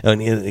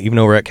 and even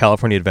over at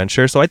California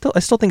Adventure. So I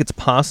still think it's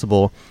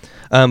possible.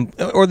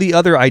 Or the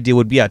other idea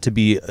would be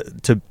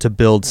to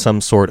build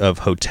some sort of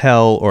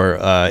hotel or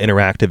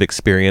interactive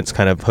experience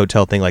kind of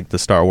hotel thing like the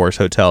Star Wars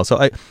hotel.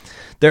 So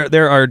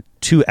there are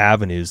two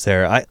avenues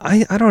there.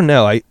 I don't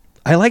know.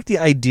 I like the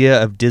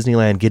idea of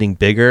Disneyland getting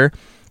bigger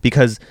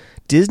because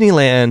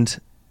Disneyland,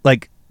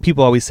 like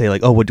people always say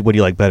like, oh, what do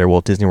you like better,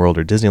 Walt Disney World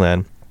or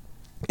Disneyland?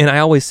 And I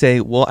always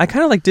say, well, I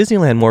kind of like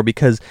Disneyland more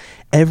because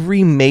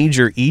every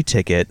major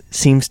e-ticket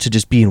seems to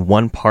just be in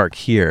one park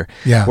here.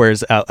 Yeah.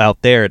 Whereas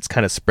out there, it's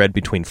kind of spread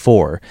between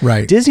 4.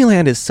 Right.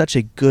 Disneyland is such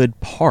a good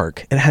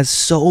park. It has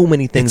so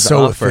many things to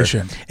offer.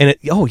 Efficient. And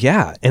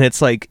and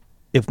it's like,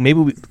 if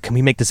maybe can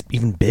we make this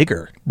even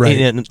bigger? Right.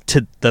 And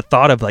to the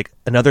thought of like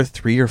another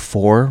 3 or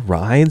 4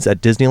 rides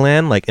at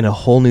Disneyland, like in a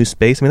whole new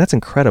space. I mean, that's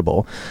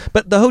incredible.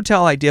 But the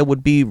hotel idea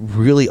would be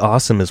really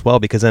awesome as well,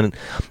 because then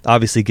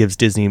obviously gives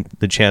Disney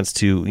the chance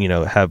to,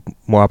 have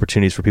more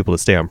opportunities for people to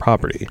stay on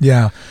property.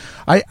 Yeah.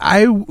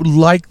 I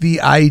like the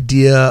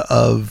idea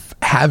of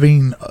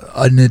having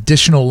an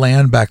additional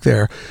land back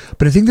there,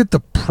 but I think that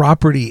the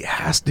property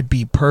has to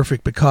be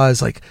perfect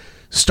because like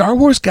Star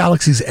Wars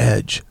Galaxy's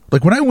Edge,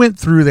 like when I went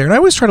through there, and I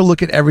always try to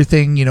look at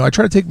everything, I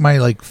try to take my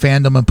like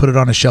fandom and put it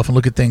on a shelf and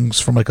look at things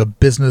from like a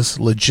business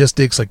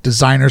logistics, like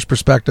designer's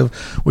perspective,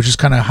 which is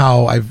kind of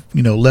how I've,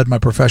 led my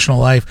professional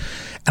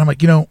life. And I'm like,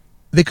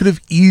 they could have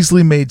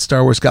easily made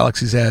Star Wars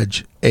Galaxy's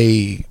Edge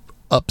a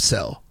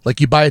upsell. Like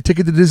you buy a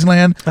ticket to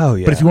Disneyland,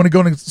 but if you want to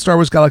go to Star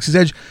Wars Galaxy's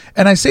Edge,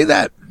 and I say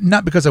that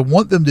not because I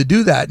want them to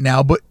do that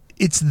now, but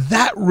it's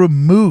that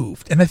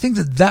removed. And I think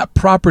that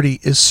property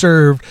is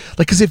served,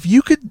 like, because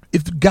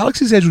if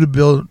Galaxy's Edge would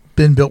have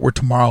been built where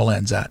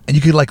Tomorrowland's at, and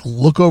you could like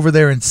look over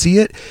there and see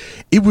it,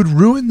 it would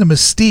ruin the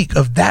mystique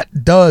of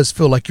that. Does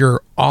feel like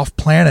you're off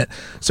planet.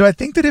 So I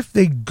think that if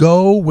they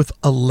go with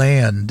a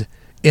land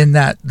in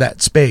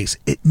that space,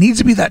 it needs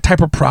to be that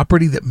type of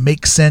property that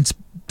makes sense,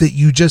 that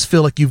you just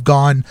feel like you've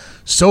gone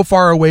so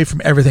far away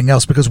from everything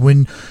else, because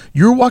when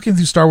you're walking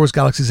through Star Wars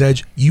Galaxy's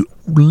Edge, you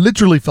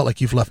literally felt like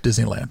you've left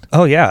Disneyland.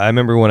 Oh yeah, I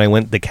remember when I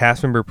went the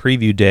cast member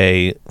preview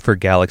day for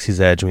Galaxy's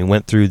Edge, and we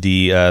went through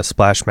the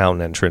Splash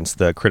Mountain entrance,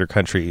 the Critter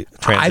Country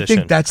transition. I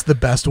think that's the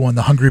best one,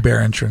 the Hungry Bear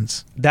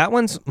entrance. That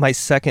one's my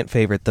second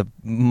favorite.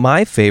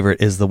 My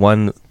favorite is the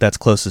one that's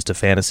closest to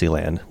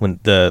Fantasyland, when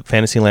the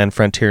Fantasyland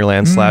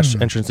Frontierland slash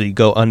entrance that you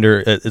go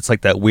under. It's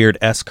like that weird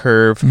S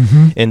curve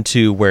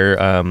into where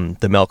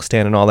the milk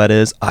stand and all that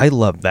is. I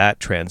love that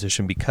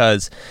transition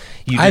because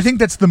I think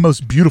that's the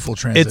most beautiful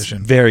transition.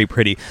 It's very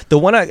pretty. The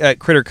one at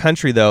Critter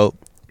Country, though,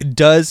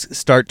 does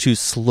start to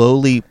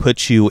slowly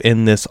put you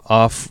in this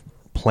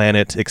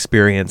off-planet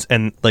experience.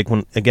 And like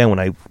when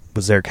I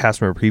was there,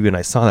 cast member preview, and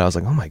I saw that, I was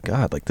like, oh my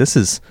god, like this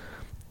is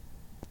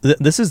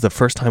the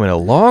first time in a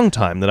long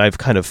time that I've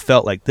kind of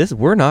felt like this.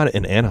 We're not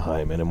in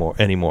Anaheim anymore.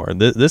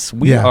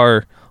 We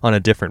are on a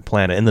different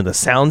planet. And then the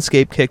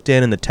soundscape kicked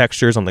in and the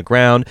textures on the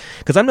ground,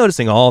 because I'm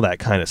noticing all that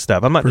kind of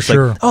stuff. I'm not just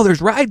like, oh,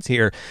 there's rides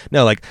here.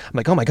 No, like I'm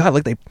like, oh my god,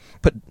 like they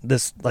put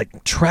this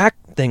like track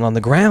thing on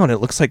the ground. It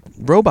looks like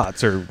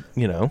robots are,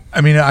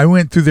 I mean, I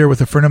went through there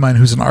with a friend of mine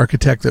who's an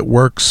architect that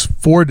works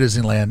for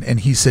Disneyland, and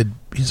he's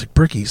like,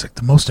 Bricky, he's like,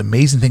 the most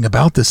amazing thing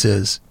about this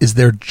is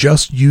they're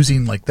just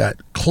using like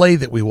that clay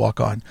that we walk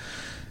on,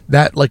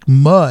 that like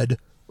mud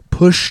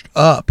pushed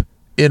up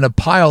in a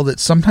pile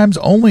that's sometimes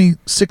only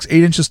 6-8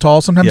 inches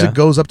tall. Sometimes it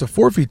goes up to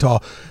 4 feet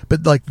tall,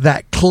 but like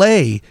that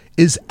clay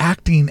is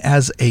acting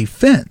as a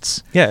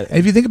fence. Yeah. And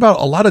if you think about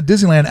it, a lot of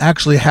Disneyland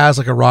actually has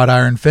like a wrought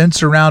iron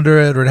fence around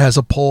it, or it has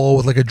a pole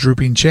with like a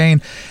drooping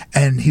chain.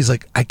 And he's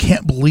like, I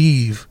can't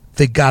believe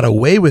they got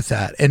away with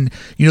that. And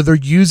they're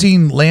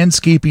using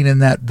landscaping in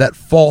that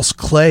false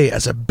clay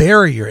as a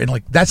barrier, and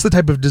like that's the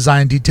type of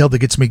design detail that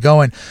gets me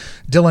going.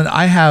 Dylan,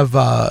 I have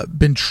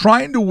been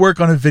trying to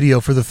work on a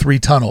video for the 3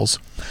 tunnels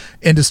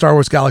into Star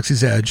Wars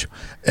Galaxy's Edge.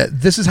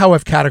 This is how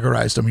I've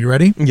categorized them. You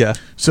ready? Yeah.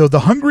 So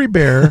the Hungry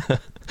Bear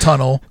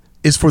tunnel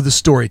is for the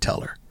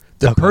storyteller.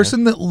 The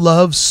person that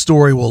loves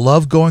story will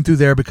love going through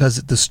there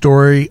because the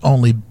story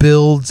only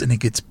builds and it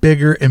gets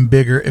bigger and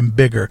bigger and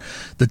bigger.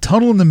 The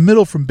tunnel in the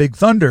middle from Big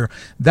Thunder,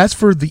 that's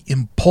for the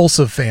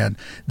impulsive fan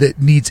that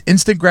needs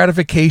instant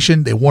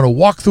gratification. They want to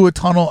walk through a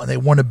tunnel and they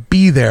want to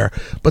be there.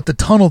 But the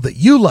tunnel that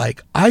you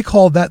like, I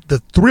call that the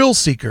thrill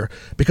seeker,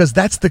 because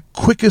that's the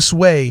quickest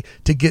way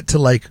to get to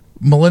like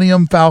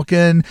Millennium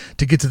Falcon,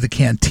 to get to the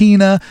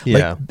cantina.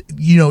 Yeah.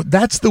 Like,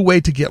 that's the way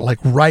to get like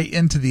right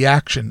into the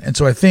action. And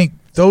so I think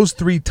those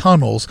 3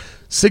 tunnels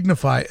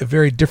signify a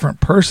very different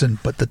person,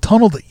 but the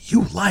tunnel that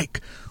you like,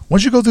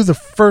 once you go through the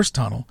first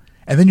tunnel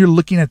and then you're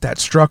looking at that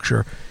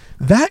structure,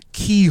 that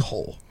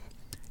keyhole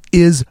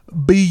is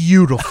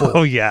beautiful.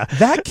 Oh, yeah.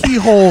 That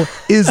keyhole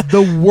is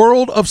the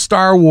world of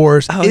Star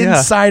Wars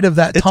inside of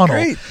that tunnel.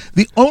 Great.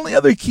 The only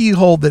other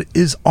keyhole that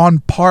is on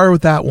par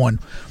with that one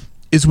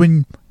is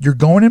when you're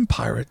going in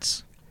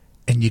Pirates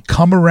and you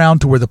come around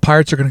to where the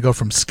pirates are going to go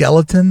from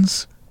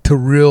skeletons to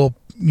real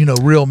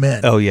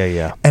men. Oh,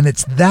 yeah. And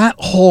it's that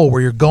hole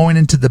where you're going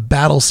into the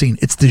battle scene.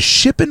 It's the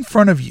ship in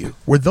front of you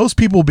where those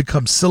people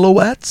become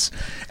silhouettes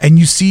and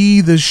you see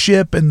the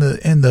ship and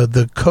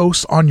the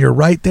coast on your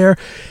right there.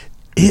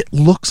 It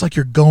looks like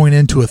you're going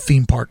into a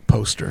theme park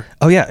poster.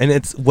 Oh, yeah. And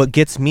it's what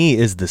gets me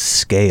is the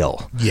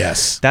scale.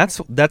 Yes. That's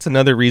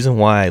another reason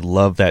why I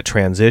love that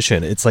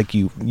transition. It's like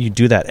you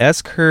do that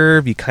S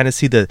curve, you kind of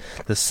see the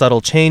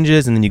subtle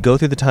changes, and then you go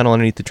through the tunnel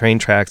underneath the train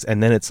tracks,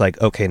 and then it's like,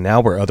 okay,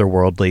 now we're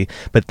otherworldly.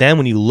 But then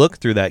when you look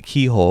through that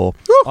keyhole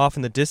off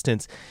in the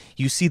distance,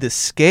 you see the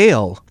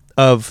scale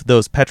of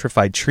those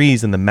petrified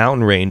trees and the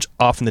mountain range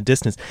off in the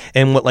distance.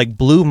 And what like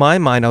blew my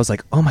mind, I was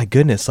like, oh my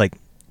goodness, like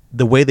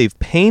the way they've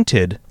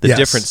painted the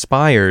different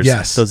spires,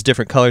 those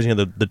different colors,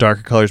 the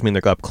darker colors mean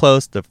they're up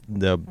close,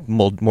 the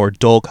more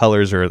dull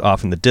colors are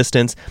off in the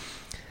distance.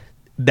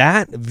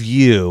 That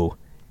view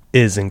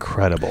is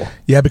incredible.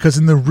 Yeah, because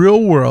in the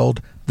real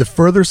world, the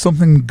further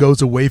something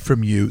goes away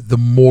from you, the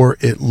more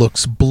it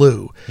looks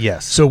blue.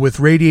 Yes. So with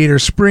Radiator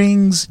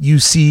Springs, you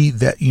see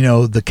that,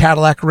 the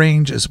Cadillac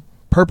range is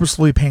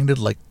purposely painted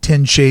like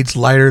 10 shades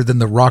lighter than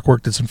the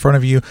rockwork that's in front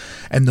of you,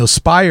 and those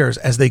spires,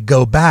 as they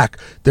go back,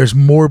 there's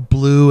more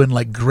blue and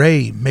like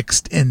gray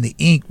mixed in the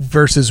ink,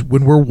 versus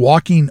when we're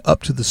walking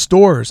up to the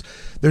stores,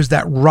 there's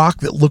that rock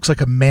that looks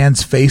like a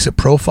man's face at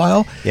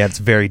profile. Yeah, it's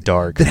very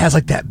dark. That has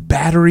like that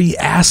battery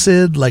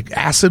acid, like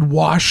acid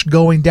wash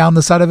going down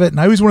the side of it. And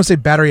I always want to say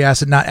battery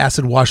acid, not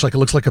acid wash, like it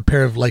looks like a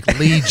pair of like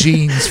Lee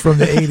jeans from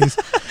the 80s.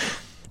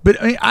 But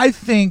I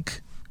think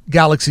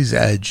Galaxy's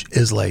Edge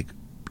is like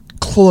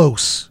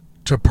close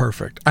to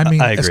perfect. I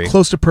mean, as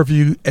close to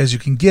perfect as you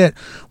can get,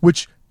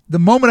 which the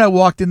moment I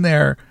walked in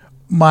there,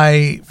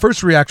 my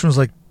first reaction was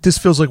like, this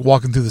feels like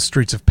walking through the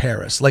streets of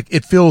Paris. Like,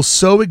 it feels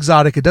so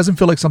exotic. It doesn't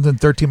feel like something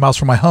 13 miles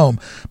from my home.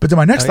 But then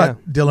my next thought,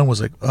 Dylan,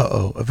 was like,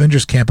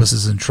 Avengers Campus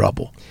is in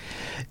trouble.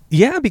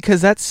 Yeah,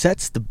 because that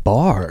sets the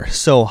bar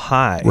so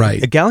high.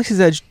 Right.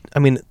 Galaxy's Edge, I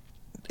mean,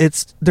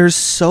 there's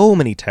so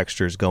many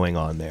textures going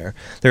on there.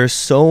 There's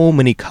so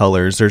many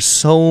colors. There's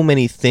so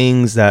many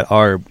things that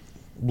are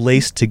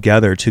laced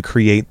together to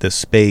create this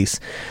space,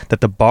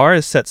 that the bar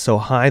is set so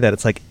high that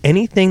it's like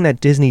anything that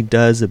Disney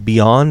does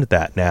beyond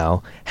that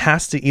now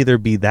has to either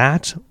be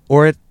that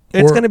or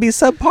it's going to be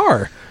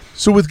subpar.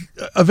 So with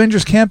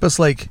Avengers Campus,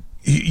 like,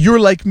 you're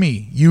like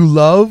me. You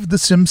love the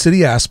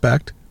SimCity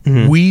aspect.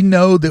 Mm-hmm. We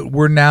know that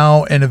we're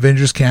now in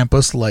Avengers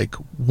Campus like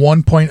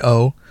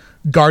 1.0.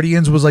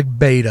 Guardians was like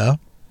beta.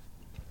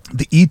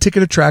 The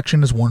e-ticket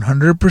attraction is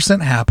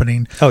 100%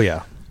 happening. Oh,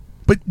 yeah.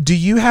 But do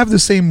you have the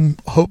same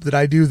hope that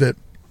I do, that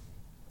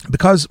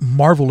because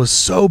Marvel is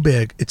so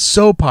big, it's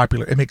so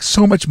popular, it makes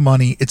so much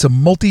money, it's a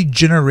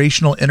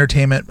multi-generational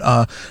entertainment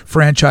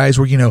franchise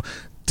where,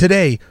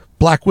 today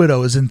Black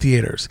Widow is in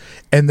theaters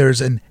and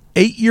there's an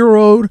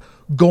 8-year-old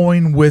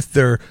going with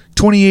their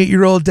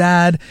 28-year-old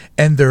dad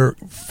and their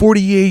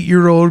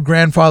 48-year-old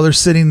grandfather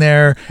sitting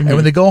there. Mm-hmm. And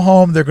when they go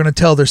home, they're going to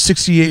tell their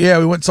 68,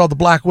 we went and saw the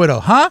Black Widow.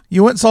 Huh?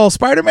 You went and saw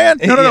Spider-Man?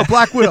 No,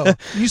 Black Widow.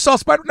 You saw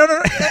Spider?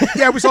 No.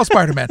 Yeah, we saw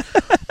Spider-Man.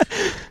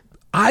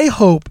 I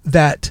hope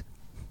that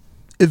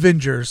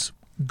Avengers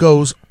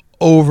goes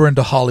over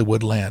into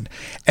Hollywood land.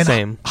 And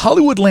Same.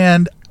 Hollywood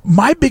land,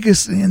 my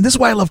biggest, and this is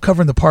why I love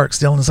covering the parks,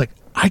 Dylan, is like,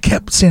 I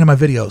kept saying in my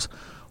videos,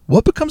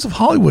 what becomes of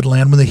Hollywood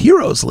land when the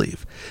heroes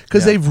leave?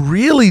 Because they've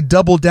really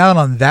doubled down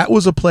on that.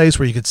 Was a place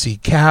where you could see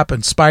Cap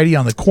and Spidey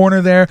on the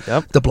corner there,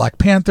 the Black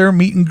Panther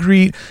meet and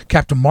greet,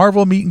 Captain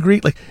Marvel meet and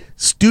greet, like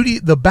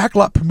the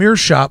backlot premiere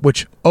shop,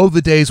 which,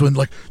 the days when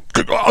like,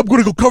 I'm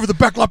going to go cover the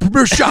backlot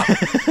premiere shop.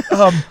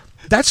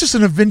 That's just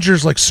an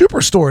Avengers like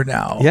superstore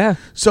now. Yeah.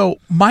 So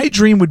my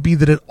dream would be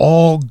that it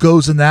all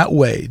goes in that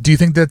way. Do you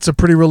think that's a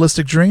pretty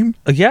realistic dream?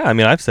 Yeah. I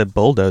mean, I've said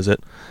bulldoze it.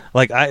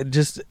 Like, I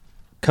just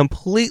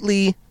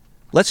completely,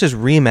 let's just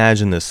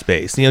reimagine this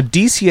space.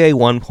 DCA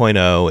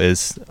 1.0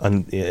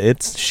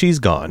 is, she's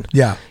gone.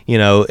 Yeah.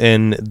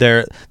 And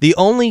the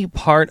only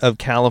part of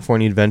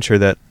California Adventure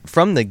that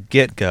from the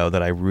get-go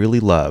that I really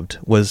loved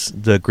was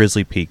the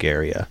Grizzly Peak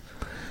area.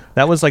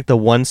 That was like the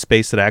one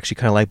space that I actually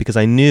kind of liked, because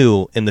I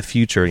knew in the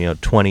future,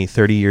 20,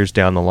 30 years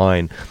down the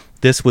line,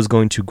 this was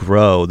going to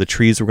grow. The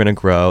trees were going to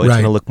grow. It's Right.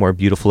 going to look more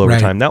beautiful over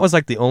Right. time. That was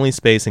like the only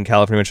space in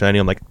California Adventure I knew.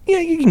 I'm like, yeah,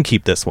 you can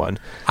keep this one.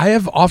 I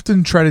have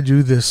often tried to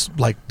do this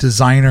like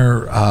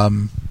designer,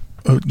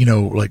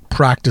 like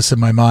practice in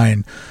my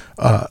mind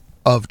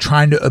of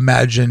trying to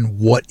imagine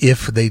what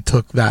if they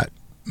took that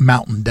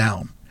mountain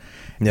down.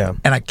 Yeah.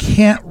 And I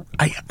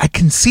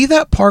can see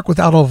that park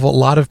without a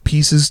lot of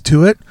pieces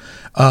to it,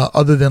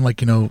 other than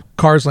like,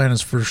 Cars Land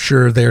is for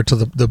sure there till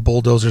the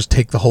bulldozers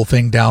take the whole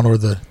thing down or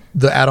the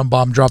atom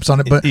bomb drops on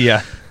it. But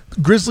Yeah.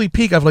 Grizzly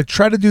Peak, I've like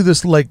tried to do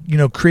this like,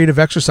 creative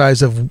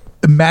exercise of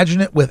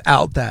imagine it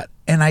without that.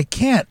 And I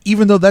can't,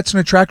 even though that's an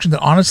attraction that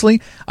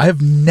honestly, I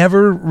have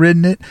never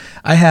ridden it.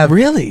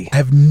 Really? I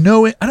have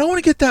no, I don't want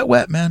to get that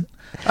wet, man.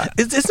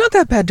 It's not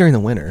that bad during the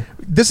winter.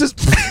 This is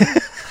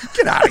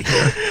get out of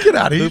here. Get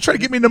out of here. You're trying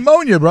to get me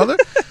pneumonia, brother.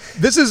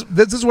 This is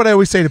what I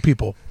always say to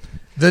people.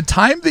 The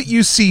time that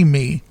you see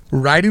me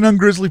riding on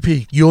Grizzly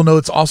Peak, you'll know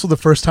it's also the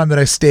first time that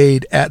I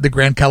stayed at the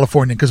Grand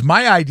Californian, because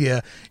my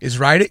idea is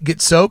ride it,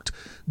 get soaked,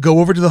 go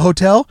over to the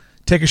hotel,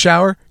 take a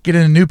shower, get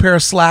in a new pair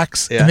of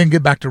slacks, Yeah. and then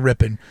get back to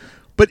ripping.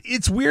 But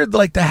it's weird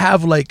like to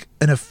have like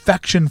an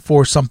affection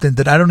for something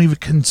that I don't even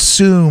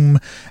consume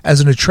as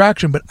an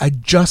attraction, but I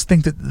just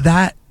think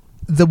that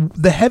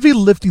the heavy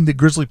lifting that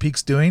Grizzly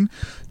Peak's doing,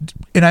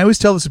 and I always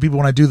tell this to people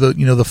when I do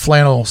the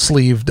flannel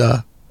sleeved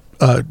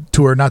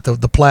tour, not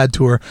the plaid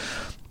tour,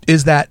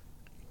 is that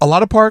a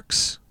lot of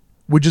parks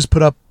would just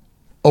put up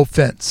a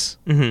fence.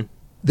 Mm-hmm.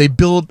 They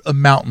build a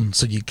mountain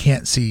so you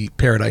can't see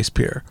Paradise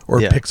Pier or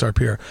Yeah. Pixar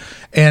Pier,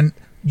 and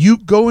you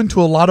go into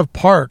a lot of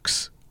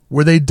parks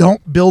where they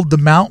don't build the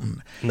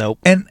mountain. Nope.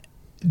 And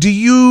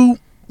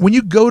when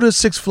you go to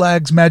Six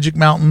Flags Magic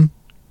Mountain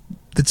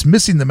that's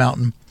missing the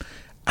mountain,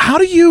 how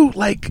do you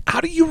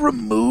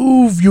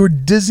remove your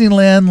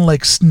Disneyland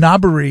like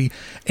snobbery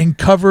and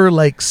cover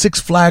like Six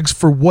Flags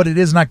for what it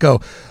is, not go,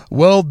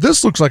 well,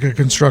 this looks like a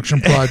construction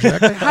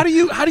project? Like, how do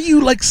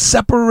you like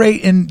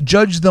separate and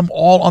judge them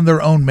all on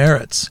their own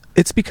merits?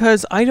 It's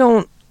because I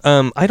don't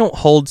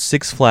hold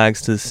Six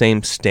Flags to the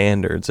same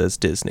standards as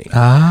Disney.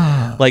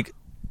 Like,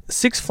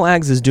 Six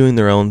Flags is doing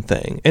their own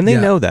thing, and they Yeah.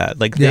 know that.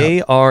 Like, Yeah.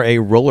 they are a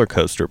roller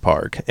coaster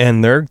park,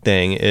 and their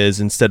thing is,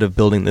 instead of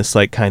building this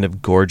like kind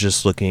of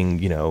gorgeous looking,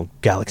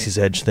 Galaxy's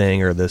Edge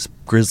thing or this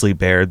grizzly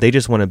bear, they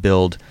just want to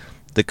build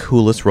the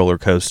coolest roller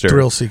coaster,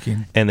 Thrill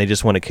seeking. and they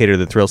just want to cater to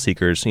the thrill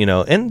seekers,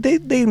 and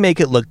they make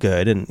it look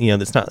good, and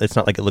it's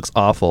not like it looks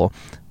awful,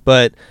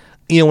 but.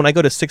 When I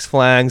go to Six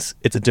Flags,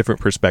 it's a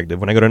different perspective.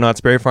 When I go to Knott's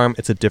Berry Farm,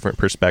 it's a different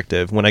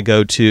perspective. When I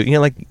go to,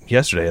 like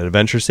yesterday at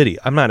Adventure City,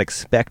 I'm not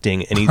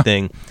expecting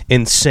anything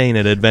insane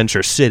at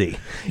Adventure City.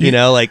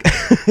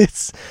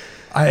 It's...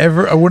 I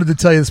wanted to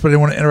tell you this, but I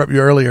didn't want to interrupt you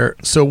earlier.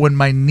 So when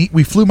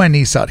we flew my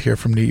niece out here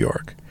from New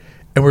York,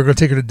 and we were going to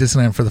take her to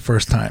Disneyland for the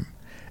first time,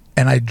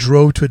 and I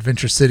drove to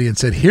Adventure City and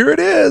said, "Here it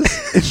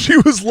is," and she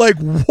was like,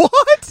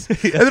 "What?"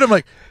 And then I'm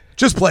like,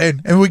 "Just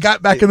playing," and we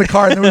got back in the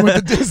car, and then we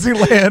went to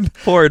Disneyland.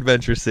 Poor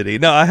Adventure City.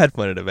 No, I had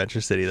fun at Adventure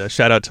City, though.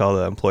 Shout out to all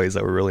the employees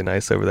that were really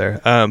nice over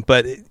there.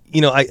 But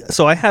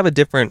I have a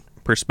different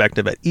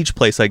perspective at each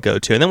place I go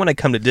to, and then when I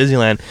come to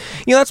Disneyland,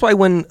 that's why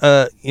when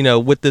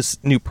with this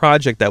new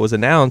project that was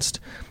announced,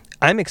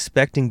 I'm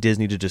expecting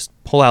Disney to just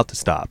pull out the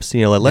stops.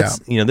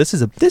 This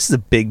is a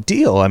big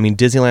deal. I mean,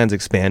 Disneyland's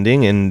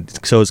expanding, and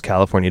so is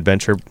California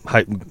Adventure,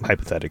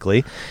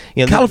 hypothetically.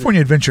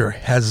 California Adventure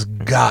has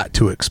got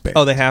to expand.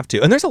 Oh, they have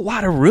to, and there's a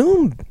lot of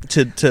room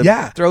to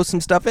throw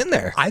some stuff in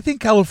there. I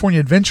think California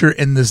Adventure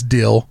in this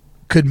deal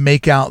could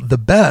make out the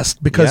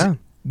best because Yeah.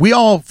 we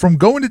all, from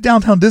going to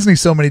Downtown Disney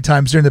so many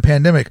times during the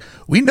pandemic,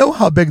 we know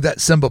how big that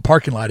Simba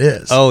parking lot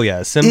is. Oh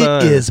yeah, Simba.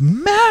 It is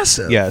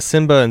massive. Yeah,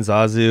 Simba and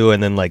Zazu,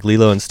 and then like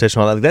Lilo and Stitch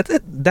and all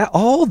that. That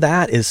all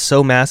that is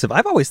so massive.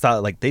 I've always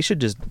thought like they should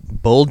just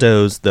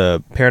bulldoze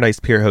the Paradise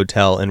Pier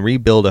Hotel and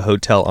rebuild a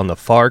hotel on the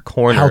far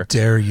corner. How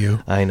dare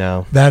you? I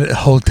know. That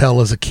hotel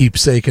is a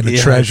keepsake and a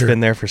treasure. It's been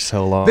there for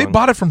so long. They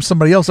bought it from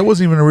somebody else. It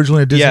wasn't even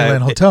originally a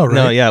Disneyland hotel, right?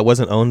 No, yeah, it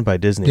wasn't owned by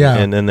Disney. Yeah.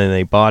 And then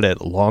they bought it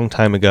a long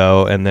time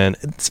ago. And then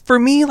for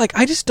me, like,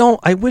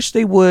 I wish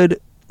they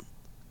would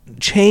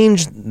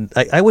change.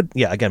 I would,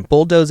 again,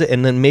 bulldoze it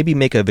and then maybe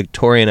make a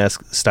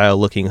Victorian-esque style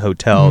looking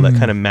hotel that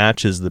kind of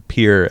matches the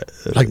pier.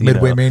 Like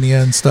Midway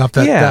Mania and stuff,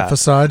 that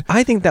facade.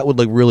 I think that would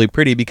look really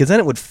pretty because then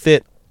it would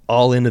fit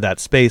all into that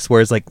space.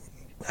 Whereas, like,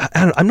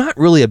 I'm not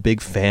really a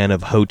big fan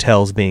of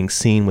hotels being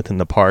seen within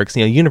the parks.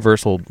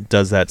 Universal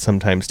does that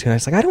sometimes too. And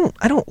it's like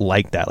I don't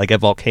like that. Like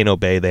at Volcano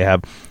Bay, they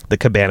have the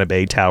Cabana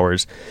Bay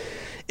Towers.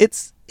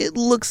 It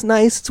looks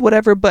nice, it's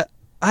whatever, but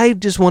I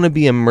just want to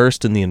be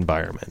immersed in the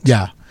environment.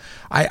 Yeah,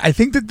 I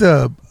think that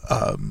the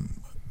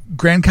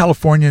Grand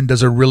Californian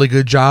does a really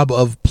good job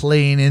of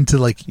playing into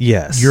like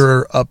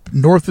you're up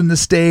north in the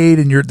state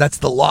and that's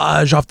the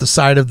lodge off the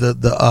side of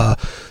the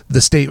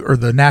state or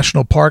the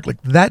national park.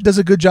 Like that does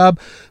a good job.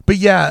 But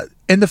yeah,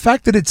 and the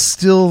fact that it's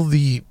still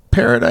the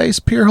Paradise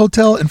Pier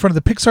Hotel in front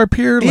of the Pixar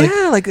Pier,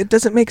 like it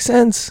doesn't make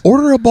sense.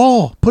 Order a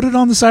ball, put it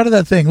on the side of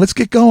that thing. Let's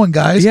get going,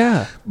 guys.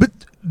 Yeah. But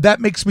that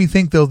makes me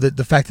think, though, that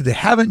the fact that they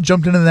haven't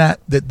jumped into that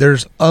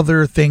there's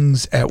other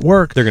things at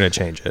work. They're going to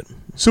change it.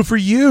 So for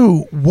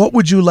you, what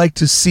would you like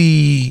to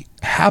see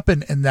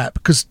happen in that?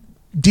 Because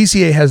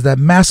DCA has that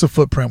massive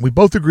footprint. We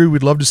both agree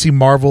we'd love to see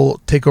Marvel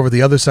take over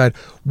the other side.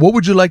 What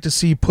would you like to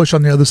see push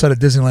on the other side of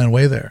Disneyland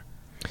Way there?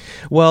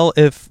 Well,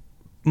 if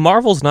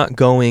Marvel's not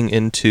going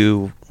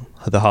into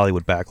the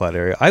Hollywood backlot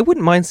area, I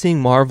wouldn't mind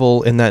seeing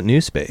Marvel in that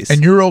new space.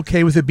 And you're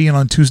okay with it being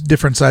on two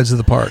different sides of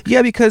the park?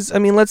 Yeah, because, I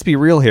mean, let's be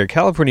real here.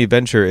 California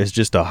Adventure is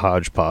just a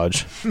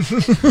hodgepodge.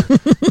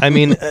 I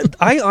mean,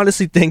 I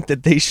honestly think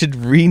that they should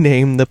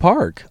rename the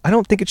park. I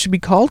don't think it should be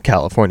called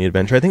California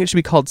Adventure. I think it should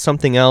be called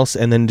something else,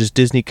 and then just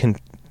Disney can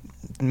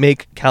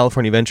make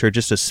California Adventure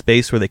just a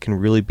space where they can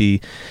really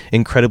be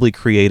incredibly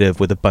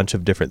creative with a bunch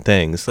of different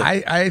things.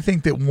 I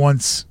think that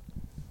once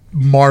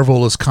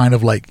Marvel is kind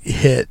of like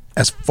hit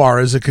as far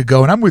as it could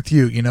go, and I'm with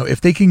you, if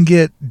they can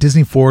get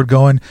Disney Forward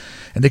going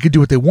and they could do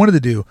what they wanted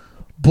to do,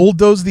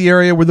 bulldoze the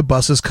area where the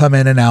buses come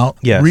in and out,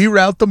 yes,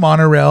 reroute the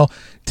monorail,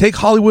 take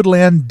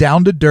Hollywoodland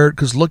down to dirt,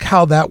 because look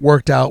how that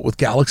worked out with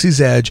Galaxy's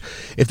Edge.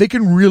 If they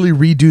can really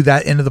redo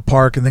that end of the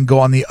park and then go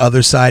on the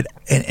other side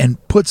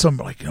and put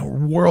some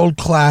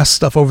world-class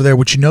stuff over there,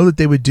 which that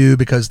they would do,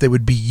 because they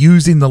would be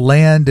using the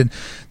land and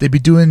they'd be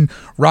doing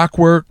rock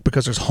work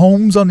because there's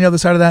homes on the other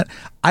side of that.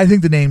 I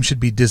think the name should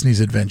be Disney's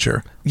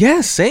Adventure.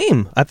 Yeah,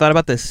 same. I thought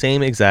about the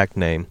same exact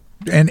name.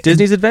 And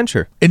Disney's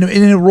Adventure, and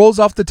it rolls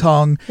off the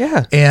tongue.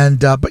 Yeah,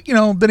 and but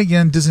then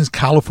again, Disney's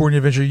California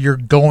Adventure. You're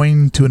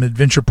going to an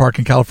adventure park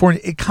in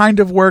California. It kind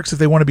of works if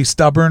they want to be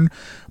stubborn,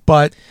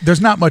 but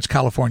there's not much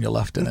California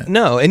left in it.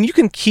 No, and you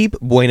can keep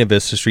Buena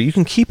Vista Street. You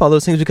can keep all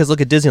those things, because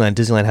look at Disneyland.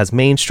 Disneyland has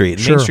Main Street.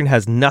 Sure. Main Street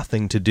has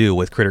nothing to do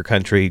with Critter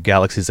Country,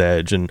 Galaxy's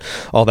Edge, and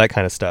all that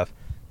kind of stuff.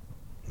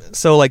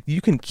 So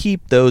you can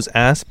keep those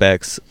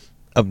aspects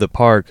of the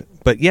park.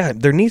 But yeah,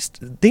 they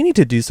need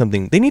to do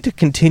something. They need to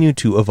continue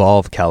to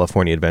evolve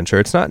California Adventure.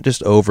 It's not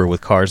just over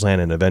with Cars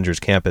Land and Avengers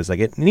Campus.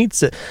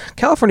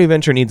 California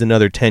Adventure needs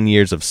another 10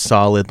 years of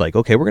solid,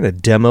 okay, we're going to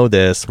demo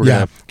this. We're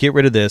going to get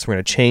rid of this. We're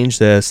going to change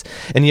this.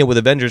 And, with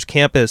Avengers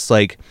Campus,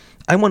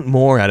 I want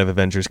more out of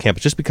Avengers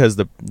Campus, just because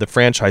the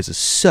franchise is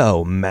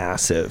so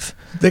massive.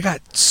 They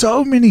got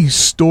so many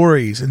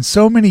stories and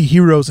so many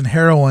heroes and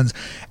heroines,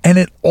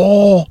 and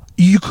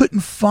you couldn't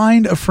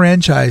find a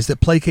franchise that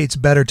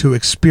placates better to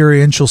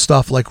experiential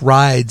stuff like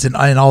rides and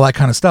all that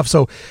kind of stuff.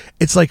 So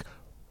it's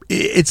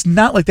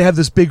not like they have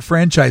this big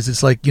franchise.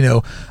 It's YA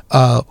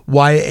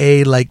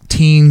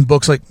teen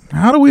books.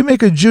 How do we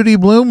make a Judy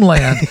Blume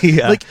land?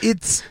 Yeah.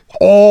 It's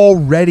all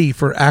ready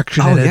for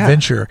action and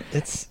adventure.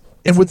 It's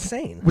with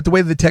insane. With the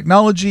way the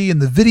technology and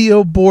the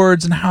video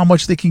boards and how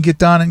much they can get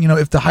done. And,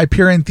 if the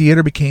Hyperion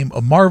Theater became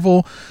a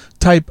Marvel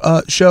type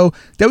show,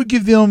 that would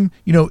give them,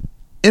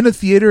 in a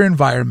theater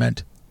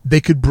environment, they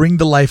could bring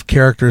to life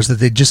characters that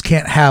they just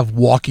can't have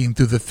walking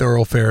through the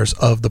thoroughfares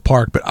of the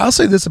park. But I'll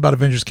say this about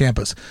Avengers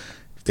Campus.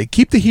 If they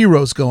keep the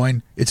heroes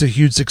going, it's a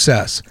huge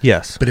success.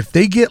 Yes. But if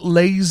they get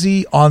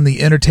lazy on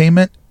the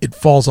entertainment, it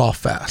falls off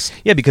fast.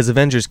 Yeah, because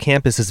Avengers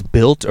Campus is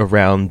built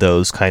around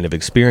those kind of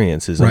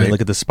experiences. I mean, look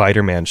at the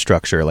Spider-Man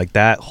structure.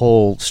 That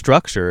whole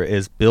structure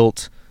is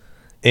built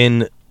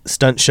in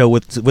stunt show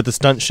with the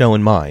stunt show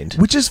in mind.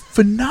 Which is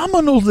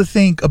phenomenal to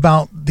think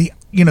about.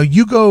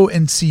 You go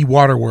and see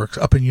Waterworks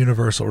up in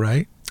Universal,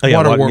 right? Oh,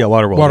 yeah,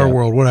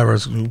 Waterworld, whatever.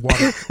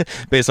 Water.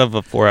 Based off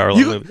a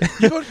 4-hour-long movie.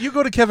 you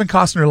go to Kevin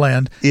Costner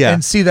Land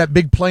and see that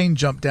big plane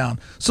jump down.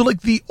 So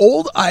the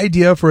old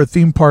idea for a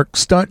theme park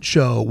stunt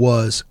show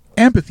was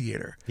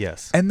amphitheater.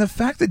 Yes. And the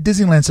fact that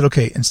Disneyland said,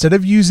 okay, instead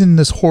of using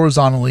this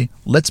horizontally,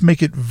 let's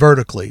make it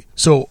vertically.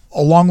 So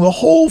along the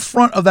whole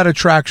front of that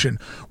attraction,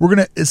 we're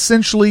going to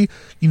essentially,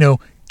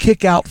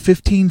 kick out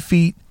 15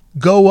 feet,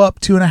 go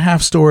up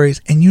 2.5 stories,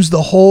 and use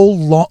the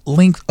whole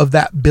length of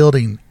that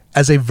building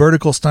as a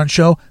vertical stunt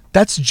show.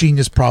 That's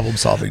genius problem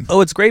solving.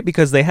 Oh, it's great,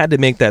 because they had to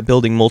make that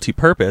building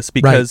multi-purpose,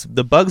 because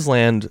the Bugs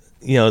Land,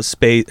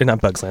 space, not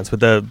Bugs Lands,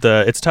 but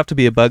the it's tough to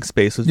be a bug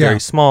space was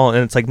very small,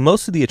 and it's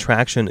most of the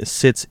attraction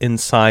sits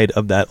inside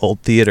of that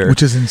old theater,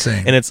 which is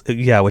insane.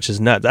 And which is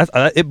nuts.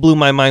 It blew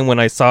my mind when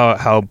I saw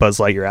how Buzz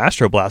Lightyear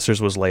Astro Blasters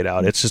was laid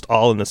out. It's just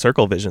all in the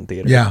Circle Vision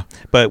theater. Yeah.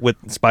 But with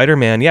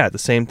Spider-Man, the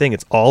same thing.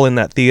 It's all in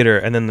that theater,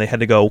 and then they had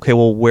to go, okay,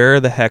 well,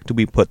 where the heck do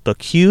we put the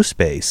queue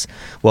space?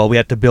 Well, we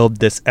had to build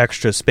this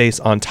extra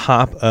space on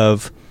top of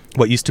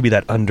what used to be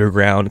that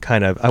underground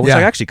kind of, which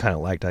I actually kind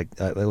of liked.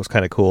 It was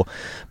kind of cool.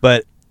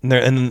 But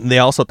and they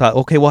also thought,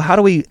 okay, well, how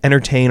do we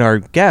entertain our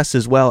guests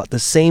as well at the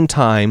same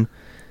time?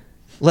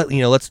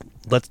 Let's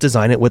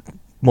design it with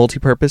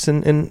multi-purpose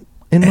in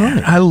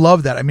mind. I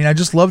love that. I mean, I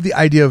just love the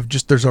idea of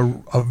there's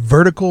a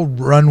vertical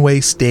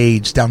runway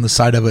stage down the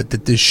side of it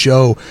that this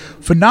show,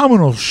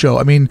 phenomenal show.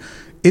 I mean,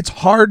 it's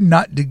hard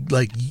not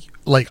to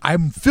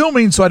I'm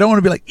filming, so I don't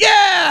want to be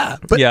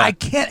but I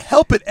can't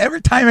help it.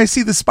 Every time I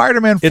see the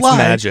Spider-Man fly, it's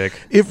magic.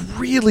 It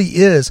really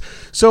is.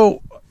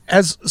 So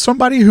as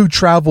somebody who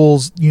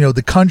travels,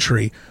 the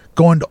country,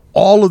 going to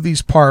all of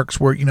these parks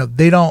where, you know,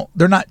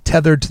 they're not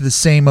tethered to the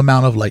same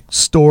amount of like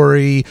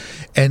story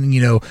and,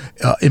 you know,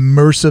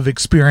 immersive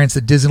experience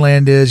that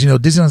Disneyland is. You know,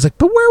 Disneyland's like,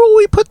 but where will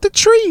we put the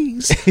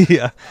trees?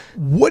 Yeah.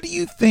 What do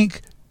you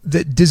think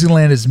that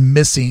Disneyland is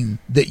missing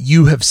that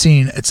you have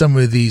seen at some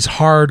of these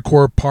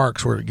hardcore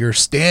parks where you're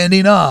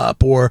standing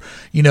up, or,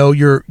 you know,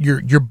 your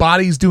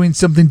body's doing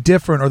something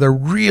different, or they're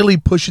really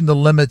pushing the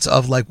limits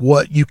of like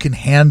what you can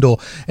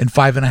handle in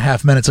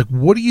 5.5 minutes? Like,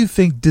 what do you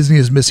think Disney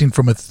is missing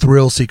from a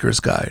thrill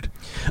seeker's guide?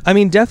 I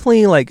mean,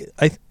 definitely, like,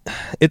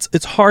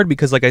 it's hard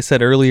because, like I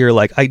said earlier,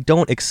 like, I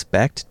don't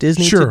expect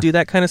Disney Sure. to do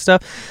that kind of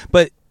stuff,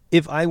 but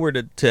if I were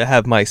to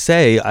have my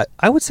say,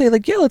 I would say,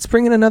 like, yeah, let's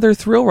bring in another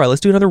thrill ride. Let's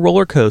do another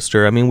roller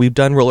coaster. I mean, we've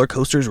done roller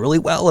coasters really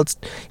well. Let's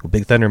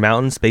Big Thunder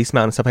Mountain, Space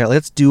Mountain, stuff like that.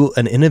 Let's do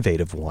an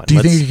innovative one. Do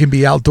you think it can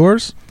be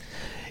outdoors?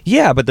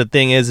 Yeah, but the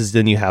thing is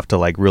then you have to,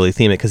 like, really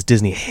theme it, because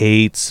Disney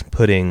hates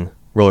putting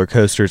roller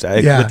coasters,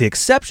 with the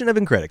exception of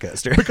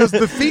Incredicoaster. Because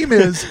the theme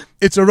is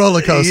it's a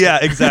roller coaster. Yeah,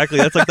 exactly.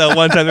 That's like that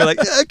one time they're like,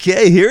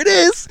 okay, here it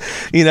is.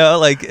 You know,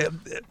 like,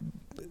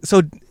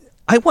 so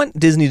I want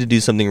Disney to do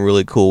something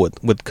really cool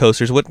with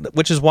coasters,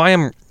 which is why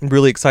I'm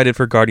really excited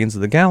for Guardians of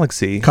the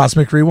Galaxy.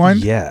 Cosmic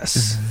Rewind?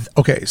 Yes.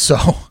 Okay, so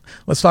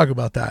let's talk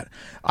about that.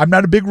 I'm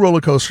not a big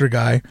roller coaster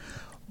guy,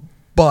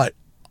 but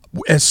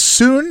as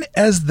soon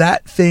as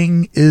that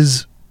thing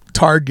is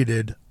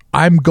targeted,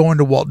 I'm going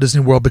to Walt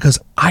Disney World, because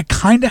I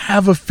kind of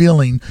have a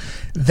feeling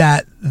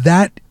that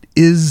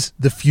is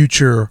the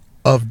future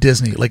of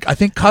Disney. Like, I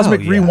think Cosmic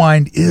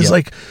Rewind is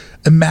like,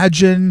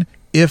 imagine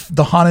if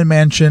the Haunted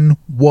Mansion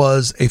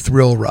was a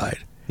thrill ride.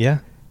 Yeah.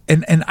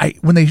 And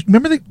when they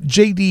remember that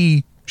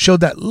JD showed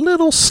that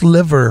little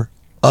sliver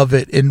of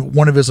it in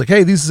one of his, like,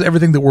 hey, this is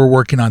everything that we're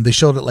working on. They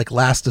showed it like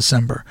last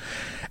December.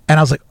 And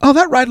I was like, oh,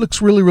 that ride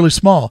looks really, really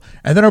small.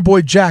 And then our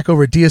boy Jack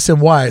over at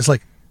DSMY is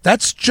like,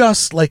 that's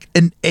just like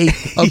an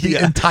eighth of the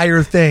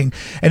entire thing.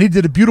 And he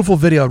did a beautiful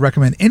video. I'd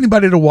recommend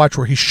anybody to watch,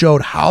 where he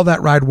showed how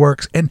that ride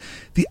works. And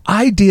the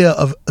idea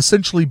of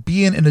essentially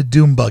being in a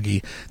doom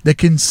buggy that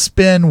can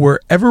spin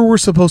wherever we're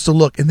supposed to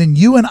look. And then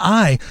you and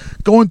I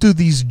going through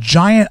these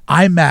giant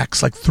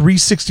IMAX, like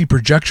 360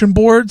 projection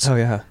boards. Oh,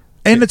 yeah.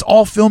 And it's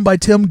all filmed by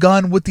Tim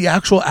Gunn with the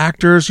actual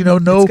actors. You know,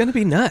 it's going to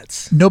be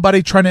nuts.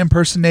 Nobody trying to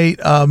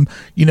impersonate,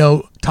 you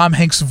know, Tom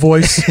Hanks'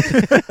 voice.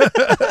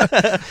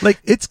 Like,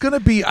 it's going to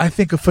be, I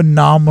think, a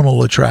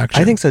phenomenal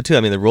attraction. I think so too. I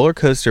mean, the roller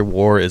coaster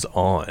war is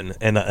on,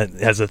 and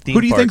as a theme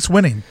Who do you park, think's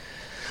winning?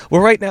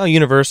 Well, right now,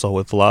 Universal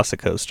with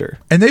Velocicoaster.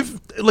 And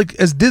they've, like,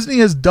 as Disney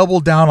has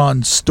doubled down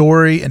on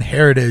story and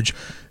heritage,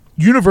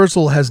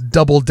 Universal has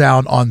doubled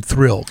down on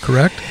thrill,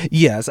 correct?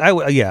 Yes,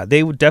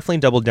 they would definitely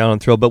double down on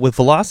thrill, but with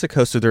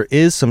Velocicoaster, there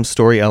is some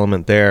story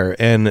element there,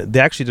 and they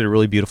actually did a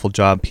really beautiful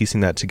job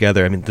piecing that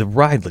together. I mean, the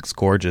ride looks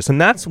gorgeous,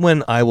 and that's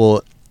when I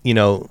will, you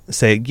know,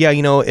 say, yeah,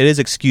 you know, it is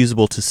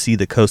excusable to see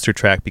the coaster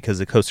track, because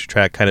the coaster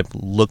track kind of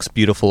looks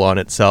beautiful on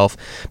itself,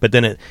 but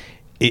then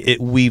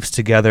it weaves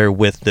together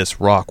with this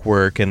rock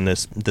work and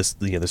this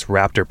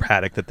raptor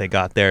paddock that they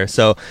got there.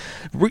 So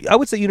I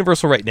would say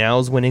Universal right now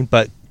is winning,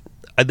 but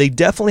they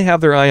definitely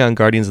have their eye on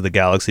Guardians of the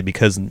Galaxy,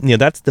 because, you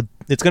know,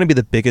 it's going to be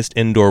the biggest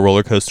indoor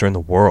roller coaster in the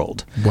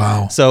world.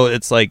 Wow. So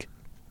it's like,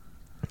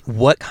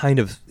 what kind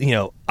of, you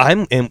know,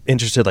 I'm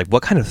interested, like,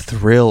 what kind of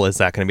thrill is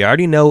that going to be? I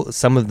already know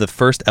some of the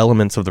first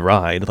elements of the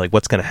ride, like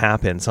what's going to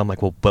happen. So I'm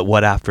like, well, but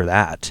what after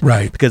that?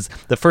 Right. Because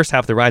the first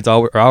half of the rides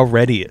are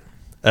already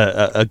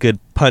a good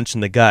punch in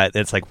the gut.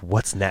 It's like,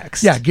 what's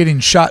next? Yeah, getting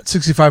shot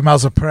 65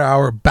 miles per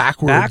hour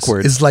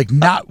backwards is like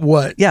not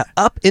what. Yeah,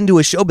 up into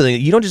a show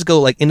building. You don't just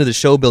go like into the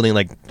show building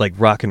like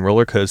Rock and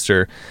Roller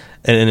Coaster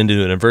and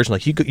into an inversion.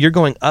 Like you're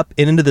going up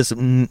and into this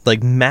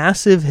like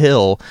massive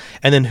hill,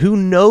 and then who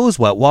knows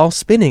what while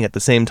spinning at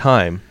the same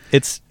time.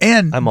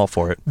 I'm all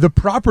for it. The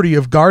property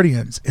of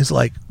Guardians is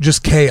like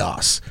just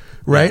chaos,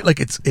 right? Yeah.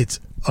 Like it's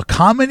a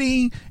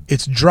comedy,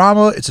 it's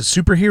drama, it's a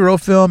superhero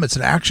film, it's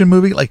an action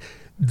movie. Like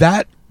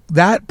that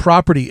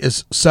property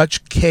is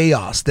such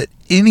chaos that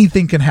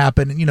anything can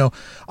happen. And, you know,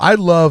 I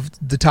loved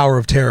the Tower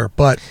of Terror,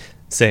 but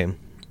same.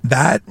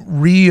 That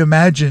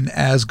reimagined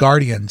as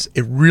Guardians,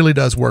 it really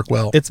does work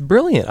well. It's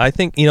brilliant. I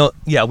think, you know,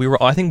 yeah,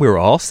 I think we were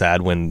all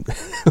sad when,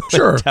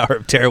 sure, when Tower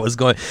of Terror was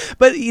going.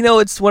 But, you know,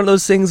 it's one of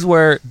those things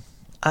where,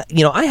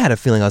 you know, I had a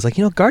feeling, I was like,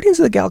 you know, Guardians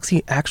of the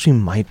Galaxy actually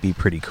might be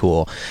pretty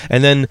cool.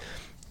 And then,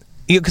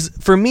 because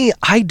for me,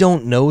 I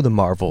don't know the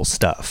Marvel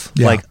stuff.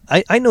 Yeah. Like,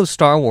 I know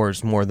Star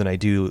Wars more than I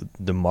do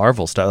the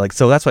Marvel stuff. Like,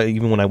 so that's why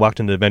even when I walked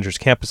into Avengers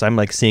Campus, I'm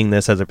like seeing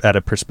this at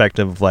a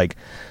perspective of like,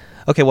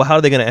 okay, well, how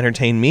are they going to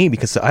entertain me?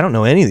 Because I don't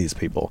know any of these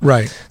people.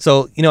 Right.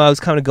 So, you know, I was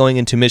kind of going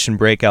into Mission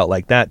Breakout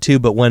like that too.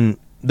 But when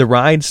the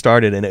ride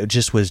started, and it's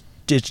just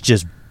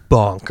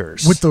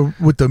bonkers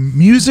with the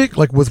music,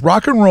 like with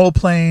rock and roll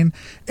playing.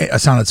 I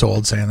sounded so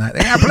old saying that.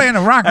 They are playing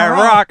a rock and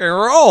roll. Rock and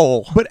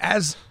roll. But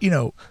as you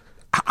know,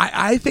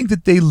 I think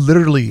that they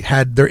literally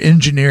had their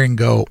engineering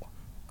go,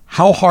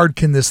 how hard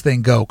can this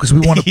thing go? Because we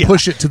want to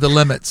push it to the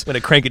limits. I'm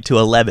going to crank it to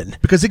 11.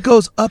 Because it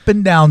goes up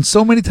and down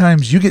so many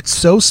times, you get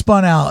so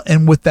spun out.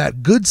 And with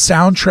that good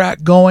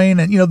soundtrack going,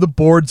 and the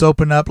boards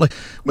open up. Like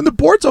when the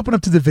boards open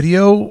up to the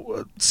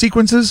video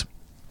sequences,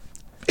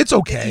 it's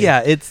okay.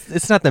 Yeah,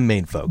 it's not the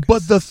main focus.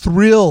 But the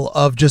thrill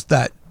of just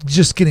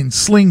getting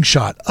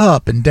slingshot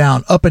up and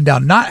down,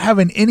 not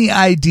having any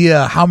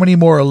idea how many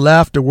more are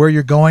left or where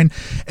you're going.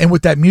 And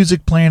with that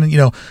music playing, me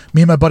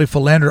and my buddy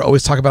Philander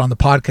always talk about on the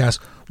podcast,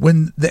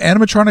 when the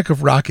animatronic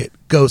of Rocket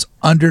goes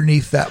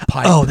underneath that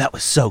pipe. Oh, that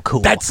was so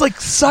cool. That's like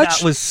such...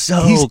 That was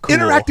so he's cool.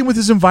 interacting with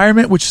his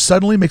environment, which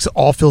suddenly makes it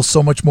all feel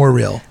so much more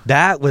real.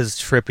 That was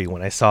trippy.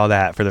 When I saw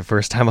that for the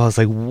first time, I was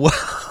like, whoa.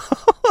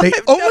 They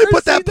only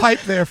put that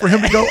pipe there for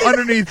him to go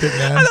underneath it,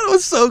 man. I thought it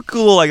was so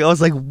cool. Like I was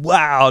like,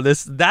 wow,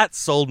 that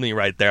sold me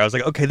right there. I was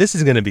like, okay, this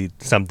is going to be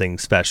something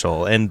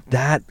special. And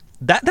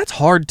that's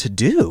hard to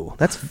do.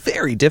 That's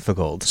very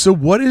difficult. So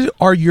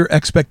are your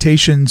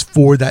expectations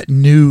for that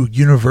new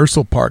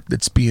Universal park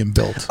that's being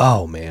built?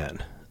 Oh,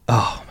 man.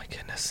 Oh, my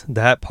goodness.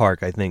 That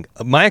park, I think,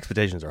 my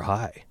expectations are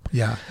high.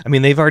 Yeah. I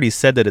mean, they've already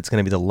said that it's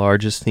going to be the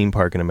largest theme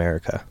park in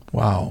America.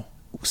 Wow.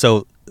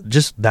 So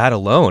just that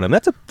alone, I mean,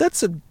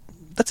 that's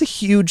a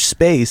huge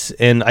space.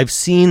 And I've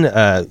seen,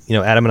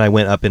 Adam and I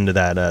went up into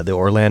that, the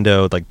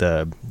Orlando, like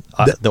the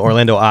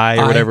Orlando Eye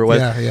or whatever it was.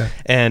 Yeah.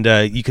 And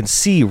you can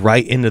see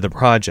right into the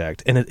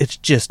project, and it's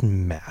just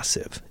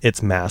massive.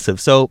 It's massive.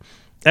 So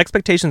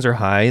expectations are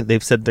high.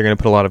 They've said they're going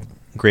to put a lot of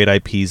great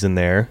IPs in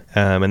there.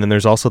 And then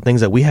there's also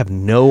things that we have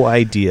no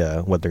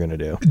idea what they're going to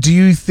do. Do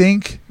you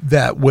think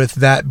that with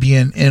that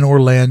being in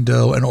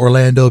Orlando and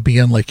Orlando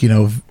being like,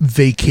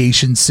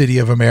 vacation city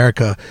of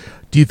America,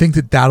 do you think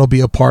that that'll be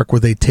a park where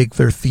they take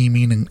their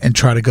theming and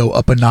try to go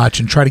up a notch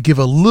and try to give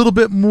a little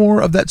bit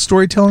more of that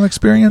storytelling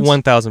experience?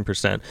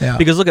 1,000%. Yeah.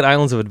 Because look at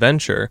Islands of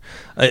Adventure.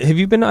 Have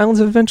you been to Islands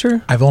of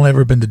Adventure? I've only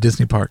ever been to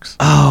Disney parks.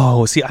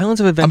 Oh, see,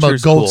 Islands of Adventure I'm a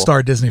is Gold cool.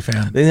 Star Disney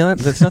fan.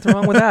 There's nothing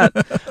wrong with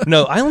that.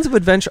 No, Islands of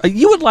Adventure.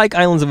 You would like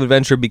Islands of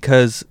Adventure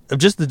because of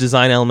just the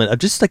design element of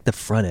just like the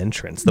front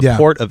entrance, the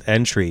port of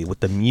entry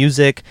with the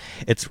music.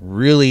 It's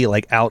really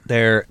like out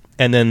there.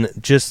 And then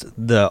just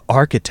the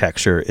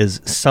architecture is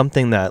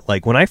something that,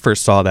 like, when I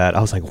first saw that, I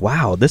was like,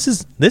 wow, this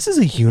is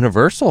a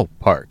Universal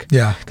park.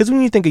 Yeah. Because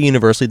when you think of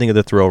Universal, you think of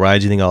the thrill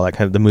rides, you think of all that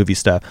kind of the movie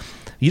stuff.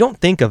 You don't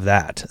think of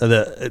that,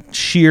 the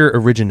sheer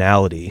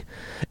originality.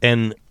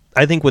 And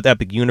I think with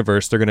Epic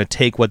Universe, they're going to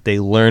take what they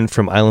learned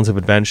from Islands of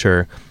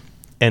Adventure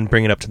and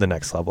bring it up to the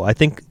next level. I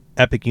think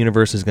Epic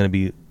Universe is going to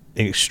be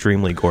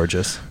extremely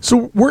gorgeous.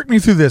 So work me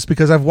through this,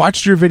 because I've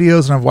watched your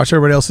videos and I've watched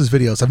everybody else's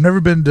videos. I've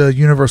never been to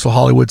Universal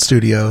Hollywood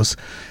Studios,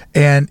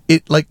 and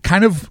it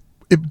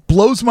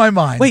blows my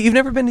mind. Wait, you've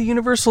never been to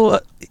Universal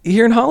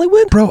here in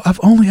Hollywood? Bro,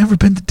 I've only ever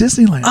been to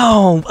Disneyland.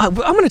 Oh, I'm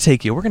going to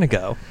take you. We're going to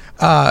go.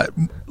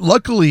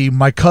 Luckily,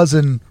 my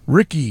cousin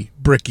Ricky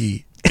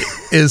Bricky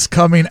is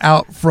coming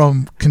out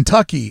from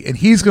Kentucky, and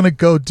he's going to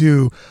go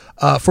do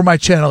for my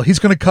channel. He's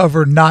going to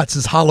cover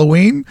Knott's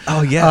Halloween.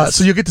 Oh, yes.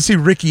 So you'll get to see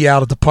Ricky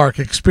out at the park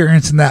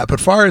experiencing that. But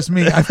far as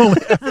me, I've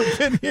only ever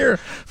been here.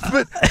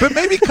 But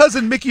maybe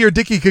cousin Mickey or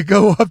Dickie could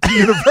go up to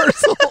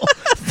Universal.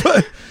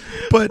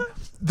 but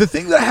the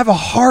thing that I have a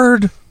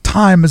hard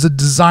time as a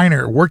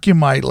designer working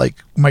my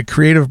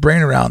creative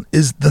brain around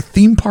is the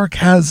theme park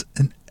has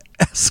an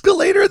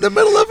escalator in the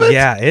middle of it.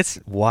 Yeah, it's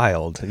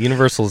wild.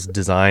 Universal's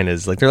design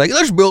is like, they're like,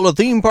 let's build a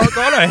theme park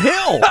on a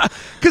hill.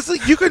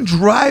 Because you can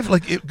drive,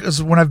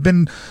 because when I've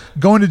been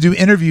going to do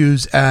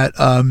interviews at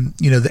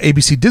the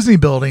ABC Disney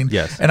building,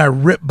 yes, and I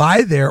rip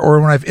by there, or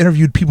when I've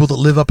interviewed people that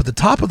live up at the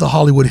top of the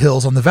Hollywood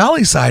Hills on the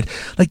Valley side,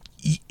 like,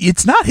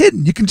 it's not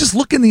hidden. You can just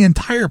look in the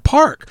entire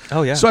park.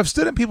 Oh, yeah. So I've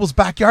stood in people's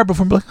backyard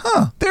before and be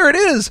like, there it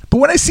is. But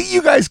when I see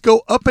you guys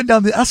go up and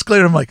down the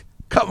escalator, I'm like,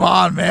 come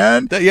on,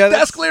 man. The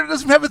escalator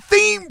doesn't have a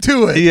theme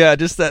to it. Yeah,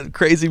 just that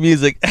crazy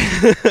music.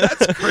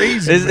 That's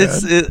crazy,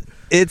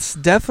 it's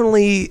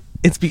definitely...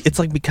 It's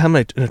like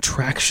becoming an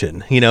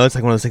attraction, It's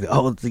like one of those things.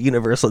 Oh, it's the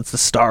Universal, it's the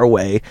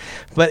Starway.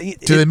 But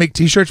do they make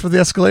T-shirts for the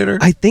escalator?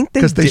 I think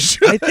they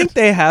should. I think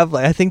they have.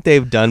 I think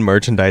they've done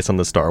merchandise on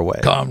the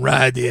Starway. Come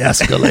ride the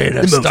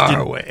escalator,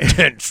 Starway.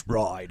 Intense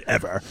ride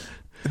ever.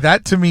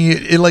 That to me,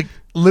 it like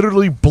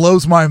literally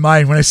blows my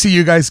mind when I see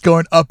you guys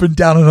going up and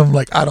down, and I'm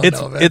like, I don't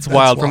know. Man. It's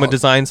wild from a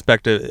design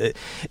perspective.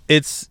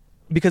 It's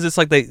because it's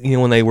like they,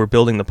 when they were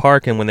building the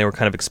park and when they were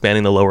kind of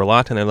expanding the lower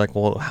lot, and they're like,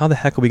 well, how the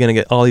heck are we going to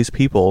get all these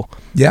people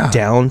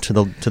down to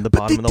the bottom of the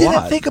lot? But they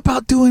didn't think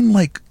about doing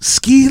like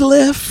ski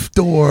lift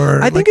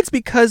or. I think it's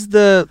because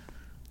I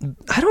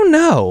don't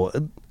know.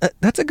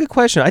 That's a good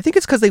question. I think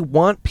it's because they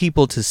want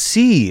people to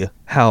see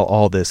how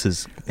all this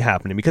is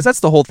happening, because that's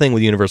the whole thing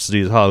with Universal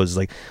Studios Hollywood is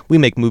like, we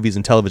make movies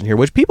and television here,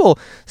 which people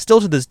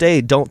still to this day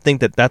don't think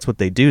that that's what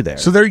they do there.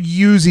 So they're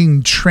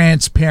using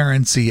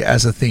transparency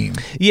as a theme.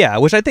 Yeah,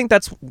 which I think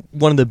that's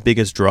one of the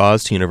biggest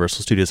draws to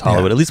Universal Studios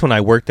Hollywood. At least when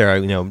I worked there,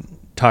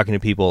 talking to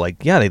people,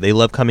 like, yeah, they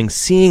love coming,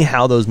 seeing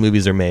how those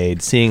movies are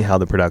made, seeing how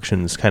the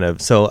production's kind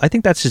of. So I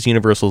think that's just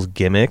Universal's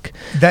gimmick.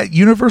 That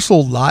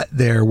Universal lot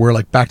there, where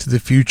like Back to the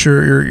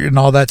Future and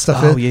all that stuff.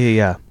 Oh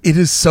yeah. It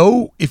is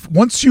so. If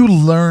once you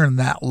learn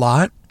that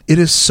lot, it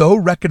is so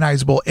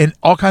recognizable in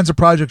all kinds of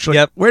projects. You're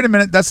like, Yep. wait a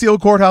minute, that's the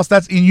old courthouse.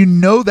 And you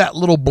know that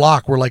little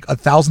block where like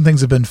 1,000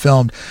 things have been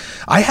filmed.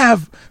 I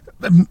have,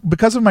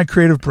 because of my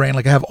creative brain,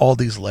 like I have all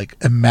these like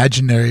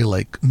imaginary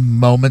like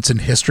moments in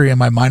history in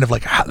my mind of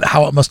like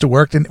how it must have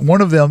worked. And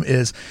one of them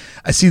is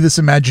I see this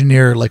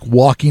Imagineer like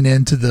walking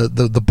into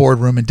the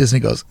boardroom, and Disney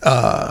goes,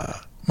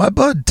 my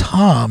bud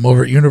Tom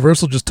over at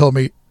Universal just told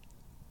me,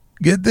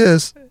 get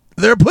this,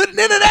 they're putting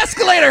in an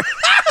escalator.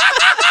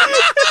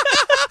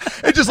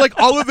 And just like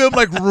all of them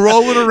like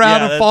rolling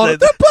around and falling.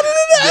 They're putting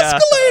in an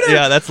escalator.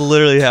 Yeah, that's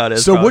literally how it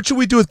is. So what should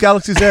we do with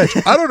Galaxy's Edge?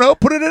 I don't know.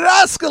 Put it in an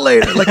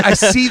escalator. Like I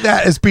see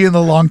that as being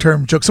the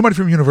long-term joke. Somebody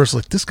from Universal,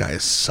 like, this guy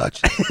is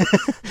such.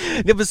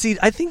 Yeah, but see,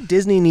 I think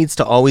Disney needs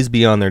to always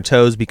be on their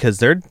toes, because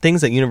there are things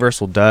that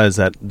Universal does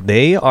that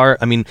they are.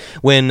 I mean,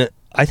 when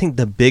I think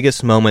the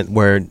biggest moment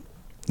where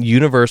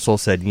Universal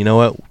said, you know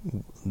what,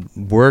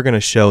 we're going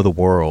to show the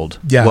world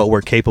what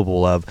we're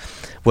capable of,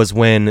 was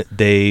when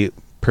they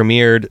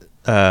premiered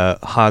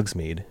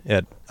Hogsmeade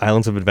at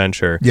Islands of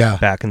Adventure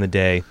back in the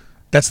day.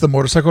 That's the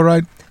motorcycle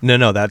ride?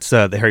 No, that's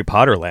the Harry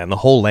Potter land, the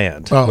whole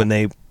land. Oh. When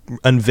they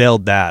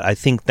unveiled that, I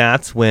think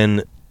that's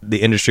when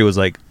the industry was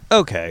like,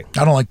 okay.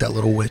 I don't like that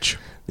little witch.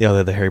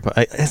 Yeah, the Harry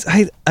Potter.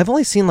 I've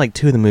only seen like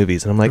 2 of the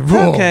movies, and I'm like,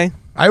 Whoa. okay.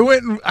 I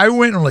went and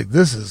I'm like,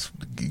 this is,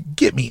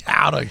 get me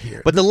out of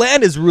here. But the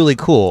land is really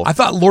cool. I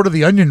thought Lord of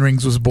the Onion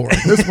Rings was boring.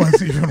 This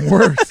one's even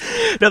worse.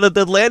 No,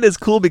 the land is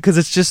cool because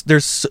it's just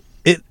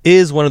it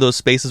is one of those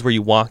spaces where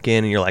you walk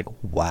in and you're like,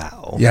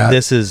 wow,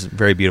 this is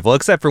very beautiful.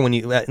 Except for when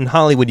you in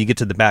Hollywood, you get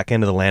to the back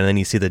end of the land and then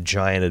you see the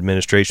giant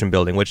administration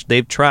building, which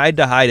they've tried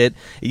to hide it.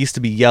 It used to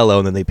be yellow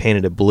and then they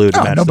painted it blue to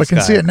match the sky. Nobody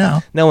can see it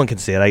now. No one can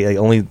see it. I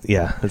only,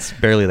 it's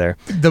barely there.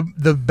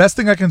 The best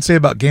thing I can say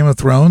about Game of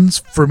Thrones,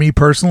 for me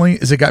personally,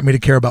 is it got me to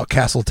care about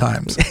Castle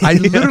Times. I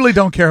literally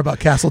don't care about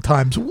Castle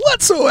Times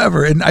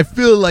whatsoever, and I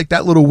feel like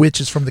that little witch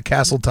is from the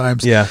Castle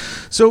Times. Yeah.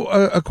 So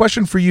a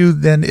question for you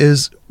then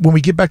is, when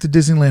we get back to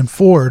Disneyland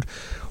Forward,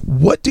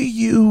 what do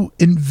you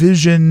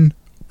envision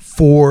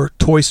for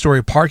Toy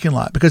Story parking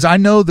lot? Because I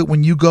know that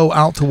when you go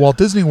out to Walt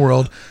Disney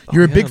World,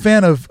 you're a big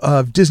fan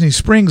of Disney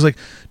Springs. Like,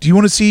 do you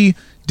want to see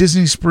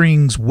Disney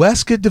Springs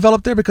West get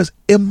developed there? Because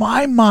in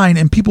my mind,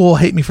 and people will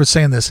hate me for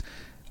saying this,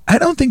 I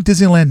don't think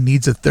Disneyland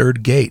needs a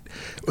third gate.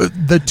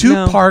 The two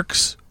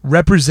parks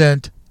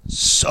represent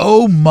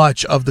so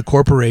much of the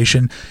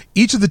corporation.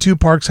 Each of the two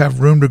parks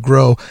have room to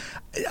grow.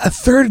 A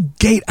third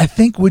gate, I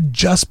think, would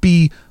just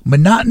be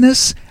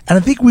monotonous, and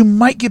I think we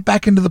might get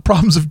back into the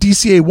problems of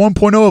DCA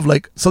 1.0 of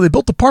like, so they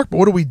built the park, but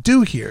what do we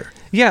do here?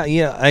 Yeah,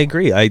 I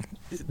agree.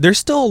 There's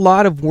still a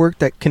lot of work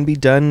that can be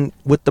done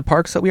with the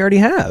parks that we already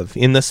have,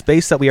 in the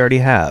space that we already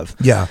have.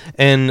 Yeah.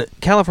 And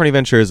California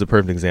Adventure is a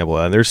perfect example.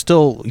 There's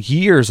still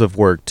years of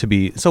work to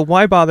be... So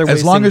why bother wasting...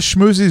 As long as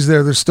Schmoozy's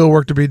there's still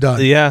work to be done.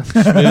 Yeah,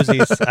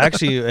 Schmoozy's.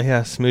 Actually,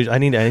 Schmoozy. I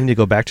need to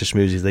go back to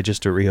Schmoozy's. They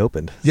just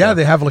reopened. So. Yeah,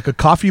 they have like a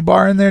coffee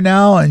bar in there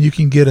now, and you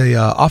can get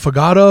a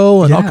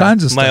affogato and all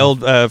kinds of stuff. My old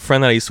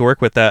friend that I used to work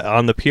with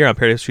on the pier on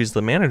Paradise, she's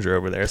the manager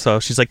over there.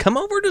 So she's like, come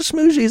over to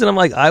Schmoozy's. And I'm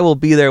like, I will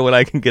be there when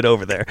I can get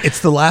over there.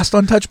 It's the last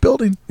untouched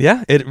building.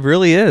 Yeah, it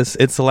really is.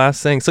 It's the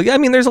last thing. So, yeah, I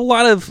mean, there's a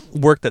lot of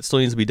work that still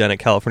needs to be done at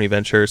California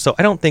Adventure. So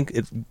I don't think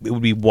it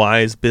would be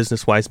wise,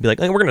 business-wise, to be like,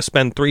 we're going to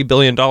spend $3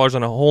 billion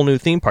on a whole new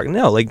theme park.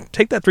 No, like,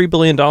 take that $3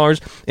 billion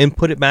and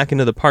put it back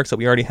into the parks that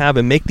we already have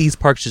and make these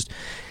parks just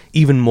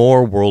even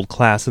more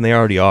world-class than they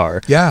already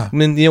are. Yeah. I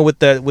mean, with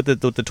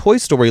the Toy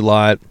Story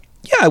lot,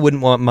 I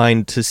wouldn't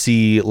mind to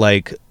see,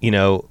 like,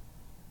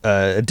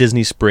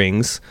 Disney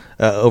Springs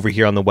over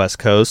here on the West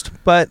Coast,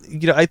 but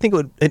I think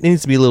it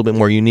needs to be a little bit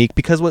more unique,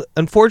 because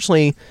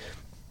unfortunately,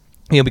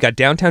 we got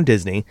Downtown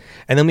Disney,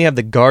 and then we have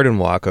the Garden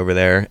Walk over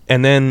there,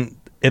 and then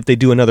if they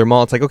do another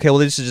mall, it's like, okay, well,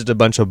 this is just a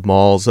bunch of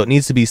malls, so it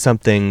needs to be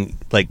something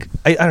like,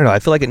 I don't know, I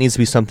feel like it needs to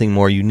be something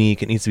more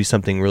unique. It needs to be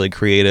something really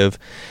creative.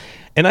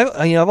 And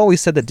I've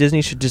always said that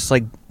Disney should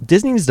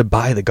Disney needs to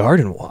buy the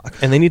Garden Walk,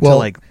 and they need to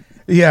like.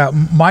 Yeah,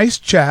 Mice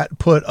Chat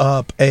put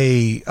up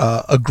a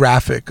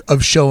graphic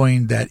of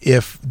showing that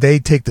if they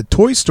take the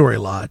Toy Story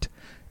lot,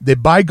 they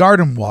buy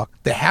Garden Walk,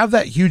 they have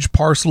that huge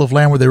parcel of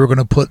land where they were going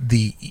to put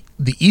the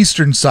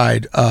eastern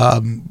side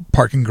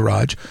parking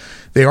garage.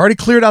 They already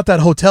cleared out that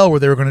hotel where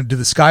they were going to do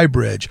the Sky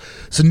Bridge.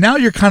 So now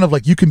you're kind of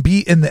like, you can be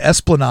in the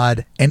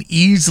Esplanade and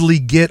easily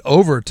get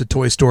over to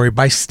Toy Story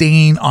by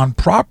staying on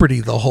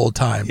property the whole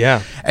time.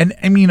 Yeah. And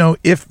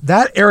if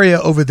that area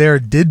over there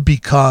did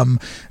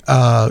become,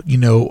 a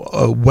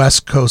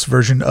West Coast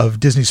version of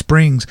Disney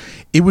Springs,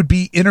 it would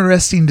be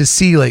interesting to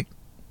see, like,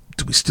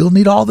 do we still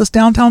need all this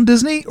downtown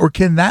Disney, or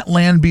can that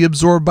land be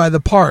absorbed by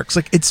the parks?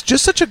 Like, it's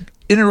just such an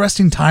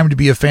interesting time to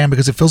be a fan,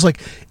 because it feels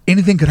like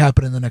anything could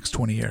happen in the next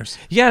 20 years.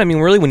 Yeah, I mean,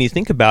 really, when you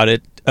think about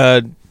it,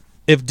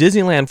 if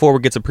Disneyland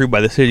Forward gets approved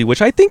by the city,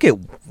 which I think it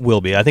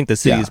will be, I think the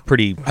city is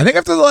pretty. I think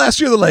after the last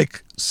year, they're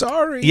like,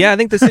 sorry. Yeah, I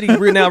think the city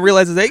now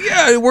realizes that,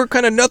 yeah, we're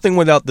kind of nothing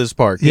without this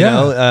park. You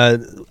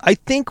know? I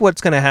think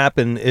what's going to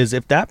happen is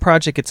if that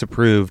project gets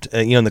approved,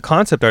 in the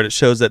concept art, it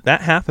shows that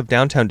half of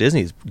downtown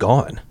Disney is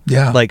gone.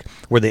 Yeah. Like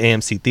where the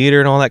AMC Theater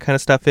and all that kind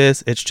of stuff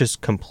is, it's just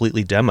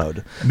completely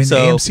demoed. I mean, the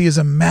AMC is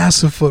a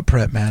massive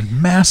footprint,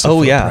 man. Massive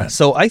footprint. Yeah.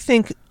 So I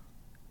think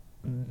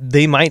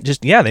they might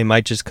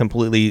just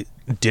completely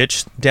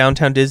ditch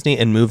downtown Disney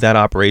and move that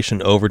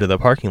operation over to the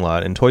parking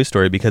lot in Toy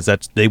Story, because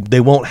they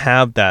won't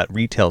have that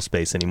retail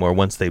space anymore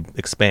once they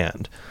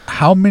expand.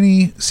 How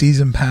many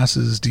season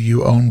passes do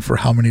you own for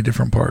how many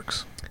different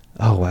parks?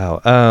 Oh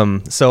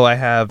wow. So I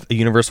have a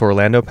Universal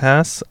Orlando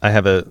pass, I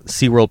have a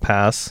SeaWorld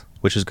pass,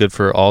 which is good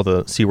for all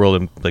the SeaWorld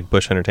and like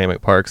Busch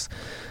Entertainment parks.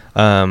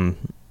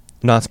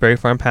 Knott's Berry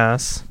Farm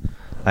pass.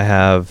 I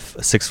have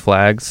a Six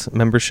Flags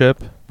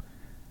membership,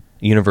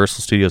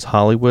 Universal Studios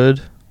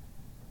Hollywood.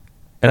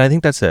 And I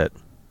think that's it.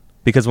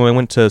 Because when I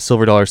went to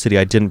Silver Dollar City,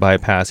 I didn't buy a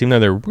pass, even though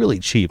they're really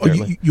cheap.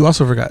 Oh, you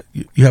also forgot,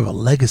 you have a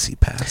Legacy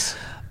Pass.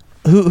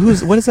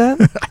 What is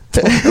that? I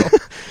don't know.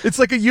 It's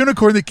like a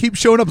unicorn that keeps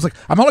showing up. It's like,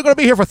 I'm only going to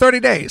be here for 30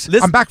 days.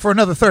 I'm back for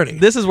another 30.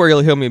 This is where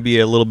you'll hear me be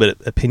a little bit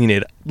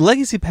opinionated.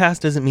 Legacy Pass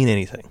doesn't mean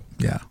anything.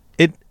 Yeah.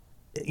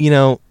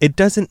 It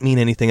doesn't mean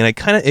anything. And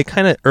it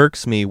kind of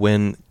irks me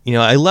when,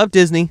 I love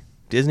Disney.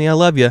 Disney, I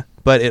love you.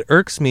 But it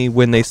irks me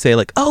when they say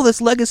like, "Oh,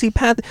 this Legacy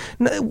Pass."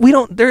 No, we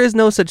don't. There is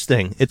no such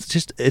thing. It's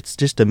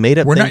just a made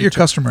up. We're not your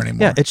customer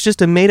anymore. Yeah, it's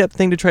just a made up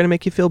thing to try to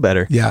make you feel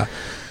better. Yeah.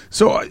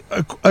 So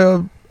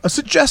a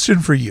suggestion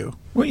for you.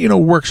 Well,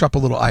 workshop a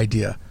little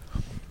idea.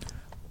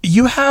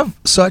 You have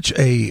such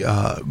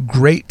a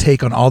great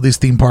take on all these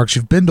theme parks.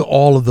 You've been to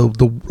all of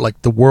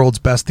the world's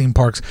best theme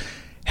parks.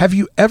 Have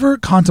you ever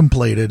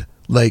contemplated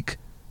like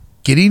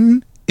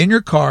getting in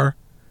your car,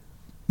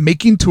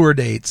 making tour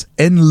dates,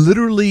 and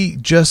literally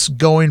just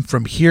going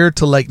from here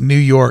to like New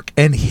York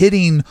and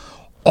hitting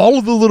all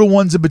of the little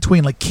ones in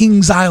between, like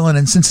Kings Island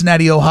and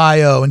Cincinnati,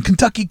 Ohio, and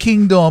Kentucky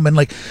Kingdom, and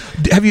like,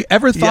 have you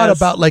ever thought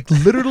about like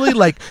literally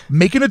like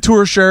making a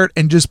tour shirt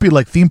and just be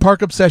like Theme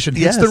Park Obsession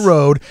hits the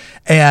road,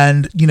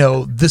 and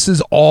this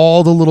is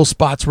all the little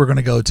spots we're going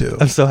to go to.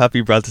 I'm so happy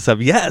you brought this up.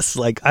 Yes,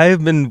 like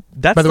I've been.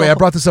 By the way, I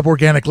brought this up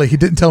organically. He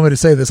didn't tell me to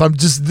say this.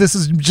 This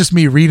is just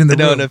me reading the.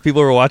 No, and if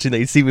people were watching that,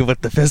 you see me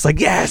with the fist, like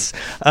yes.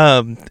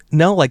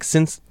 No, like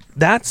since.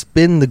 That's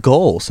been the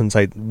goal since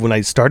when I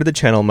started the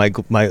channel. My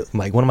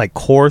one of my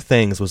core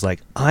things was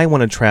like, I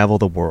want to travel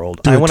the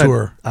world. I want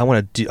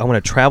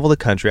to travel the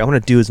country. I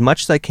want to do as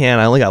much as I can.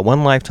 I only got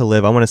one life to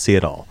live. I want to see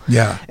it all.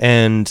 Yeah.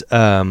 And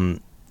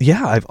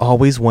I've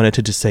always wanted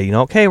to just say,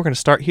 okay, we're going to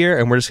start here,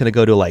 and we're just going to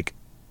go to like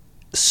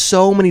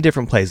so many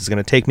different places. It's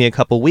going to take me a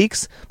couple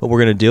weeks, but we're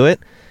going to do it.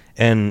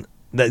 And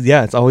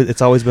it's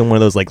always been one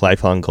of those like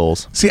lifelong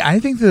goals. See, I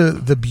think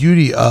the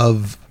beauty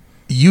of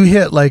you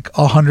hit like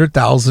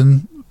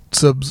 100,000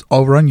 subs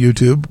over on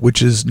YouTube,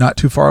 which is not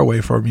too far away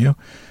from you,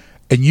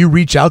 and you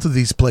reach out to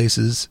these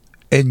places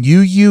and you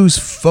use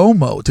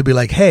FOMO to be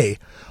like, hey,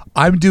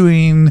 I'm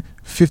doing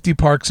 50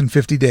 parks in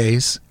 50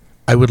 days.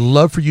 I would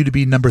love for you to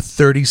be number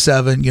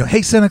 37.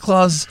 Hey, Santa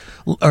Claus,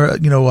 or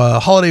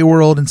Holiday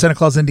World in Santa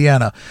Claus,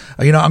 Indiana.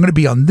 I'm going to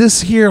be on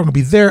this here. I'm going to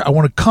be there. I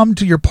want to come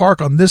to your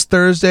park on this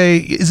Thursday.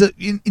 Is it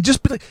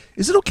just be like,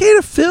 is it okay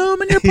to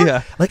film in your park?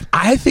 Yeah. Like,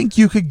 I think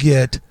you could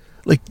get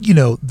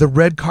the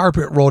red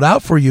carpet rolled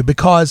out for you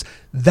because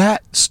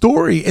that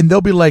story, and they'll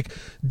be like,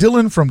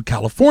 Dylan from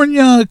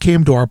California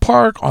came to our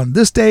park on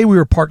this day. We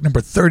were park number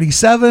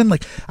 37.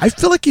 Like, I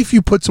feel like if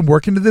you put some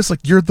work into this, like,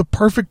 you're the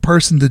perfect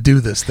person to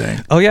do this thing.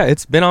 Oh yeah,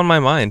 it's been on my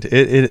mind.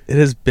 It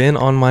has been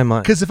on my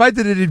mind. Because if I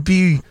did it, it'd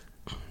be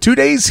 2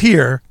 days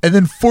here and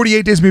then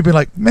 48 days me being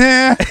like,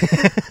 meh,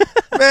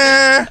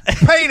 paint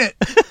it.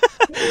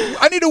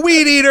 I need a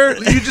weed eater.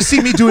 You just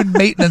see me doing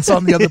maintenance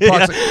on the other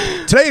parts. Yeah.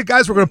 Like, today,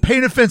 guys, we're going to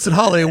paint a fence at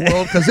Holiday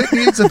World because it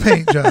needs a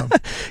paint job.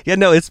 Yeah,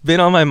 no, it's been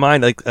on my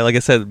mind. Like I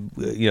said,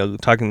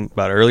 talking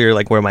about earlier,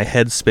 like where my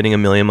head's spinning a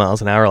million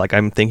miles an hour. Like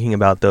I'm thinking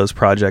about those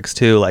projects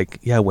too. Like,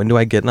 yeah, when do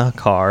I get in a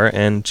car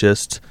and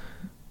just,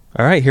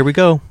 all right, here we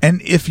go. And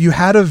if you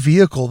had a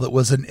vehicle that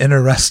was an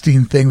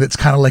interesting thing that's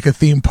kind of like a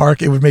theme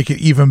park, it would make it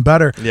even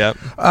better. Yeah.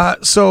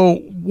 So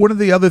one of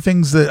the other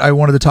things that I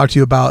wanted to talk to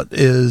you about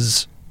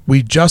is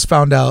we just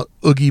found out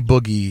Oogie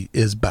Boogie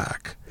is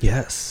back.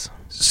 Yes.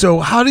 So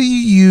how do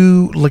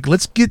you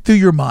let's get through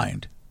your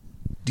mind.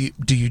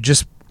 Do you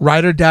just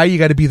ride or die? You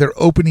got to be there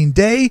opening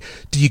day.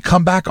 Do you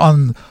come back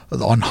on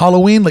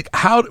Halloween? Like,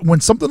 how, when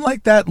something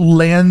like that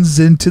lands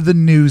into the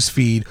news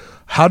feed,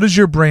 how does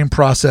your brain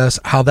process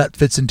how that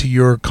fits into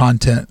your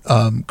content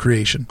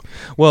creation?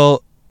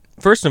 Well,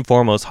 first and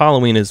foremost,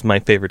 Halloween is my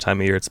favorite time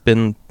of year. It's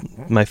been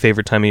my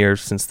favorite time of year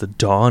since the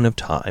dawn of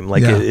time.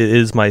 Like, it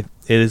is my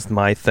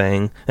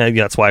thing. And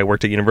that's why I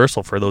worked at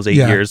Universal for those 8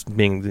 years,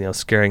 being,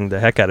 scaring the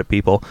heck out of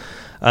people.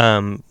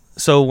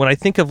 So when I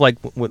think of like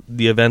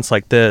the events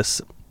like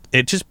this,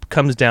 it just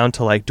comes down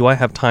to like, do I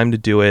have time to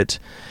do it?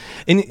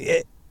 In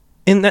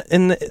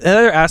the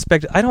other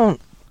aspect,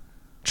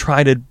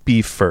 try to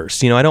be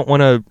first. I don't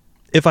want to.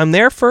 If I'm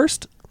there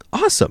first,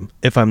 awesome.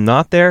 If I'm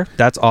not there,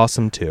 that's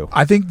awesome too.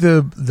 I think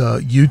the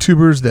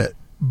YouTubers that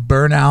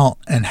burn out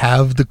and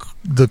have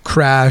the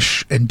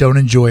crash and don't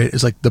enjoy it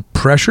is like the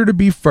pressure to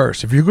be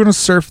first. If you're going to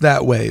surf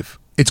that wave,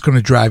 it's going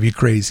to drive you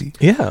crazy.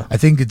 Yeah. I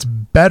think it's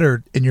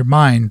better in your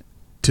mind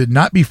to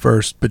not be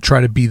first, but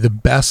try to be the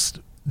best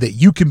that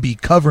you can be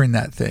covering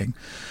that thing.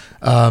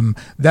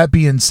 That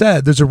being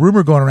said, there's a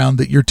rumor going around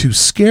that you're too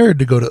scared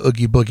to go to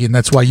Oogie Boogie, and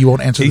that's why you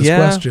won't answer this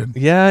question.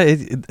 Yeah,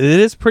 it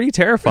is pretty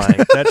terrifying.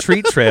 That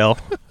treat trail.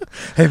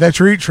 Hey, that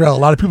treat trail. A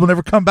lot of people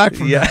never come back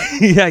from that.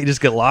 Yeah, you just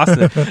get lost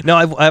in it. No,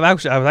 I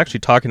was actually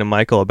talking to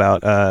Michael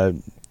about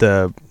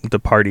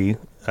the party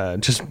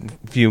just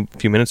a few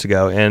minutes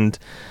ago, and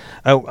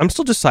I'm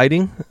still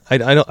deciding. I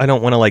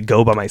don't want to like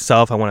go by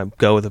myself. I want to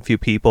go with a few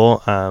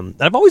people. And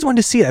I've always wanted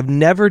to see it. I've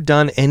never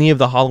done any of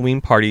the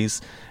Halloween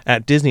parties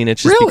at Disney, and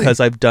it's just because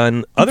I've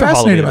done other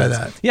Halloween events.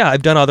 That. Yeah,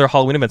 I've done other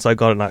Halloween events. So I've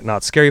gone to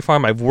Not Scary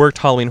Farm. I've worked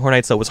Halloween Horror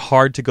Nights, so it was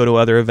hard to go to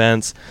other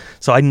events.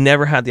 So I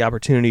never had the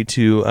opportunity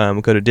to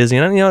go to Disney.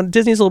 And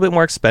Disney's a little bit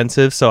more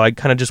expensive, so I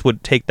kind of just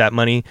would take that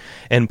money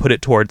and put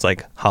it towards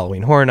like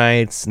Halloween Horror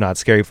Nights, Not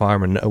Scary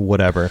Farm, and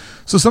whatever.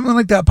 So something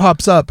like that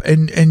pops up,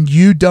 and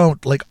you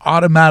don't like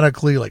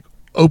automatically like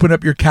open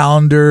up your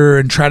calendar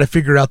and try to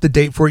figure out the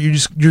date for it.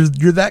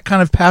 You're that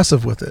kind of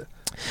passive with it.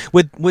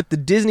 With the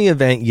Disney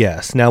event,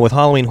 yes. Now with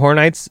Halloween Horror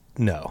Nights,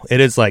 no. It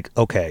is like,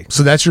 okay.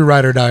 So that's your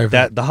ride or die event.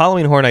 That the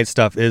Halloween Horror Nights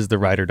stuff is the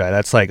ride or die.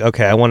 That's like,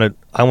 okay, I want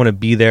to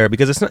be there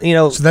because it's not,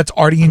 So that's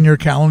already in your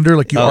calendar,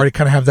 like you already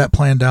kind of have that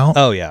planned out.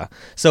 Oh yeah.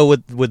 So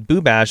with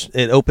Boo Bash,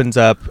 it opens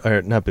up,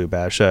 or not Boo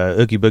Bash,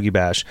 Oogie Boogie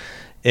Bash.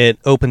 It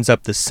opens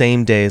up the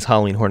same day as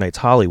Halloween Horror Nights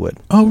Hollywood.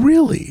 Oh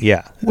really?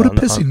 Yeah. What a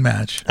pissing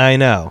match. I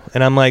know,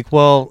 and I'm like,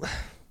 well,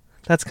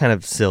 that's kind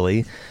of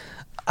silly.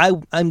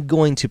 I'm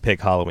going to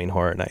pick Halloween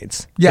Horror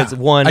Nights. Yeah,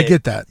 I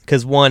get that.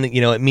 Because one,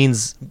 it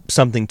means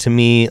something to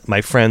me.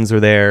 My friends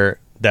are there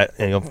that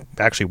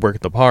actually work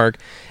at the park.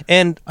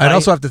 And I'd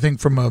also have to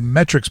think from a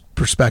metrics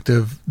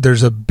perspective,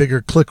 there's a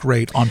bigger click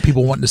rate on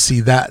people wanting to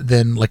see that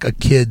than like a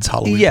kid's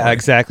Halloween. Yeah, party.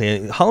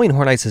 Exactly. Halloween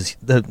Horror Nights is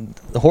the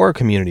horror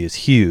community is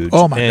huge.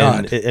 Oh my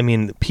God. I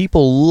mean,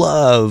 people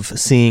love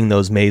seeing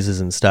those mazes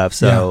and stuff.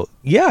 So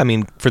yeah, I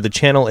mean, for the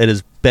channel, it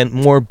has been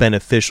more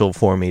beneficial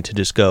for me to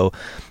just go,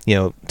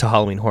 to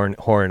Halloween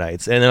Horror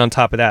Nights. And then on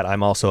top of that,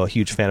 I'm also a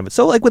huge fan of it.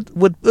 So like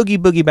with Oogie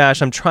Boogie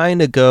Bash, I'm trying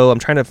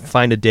to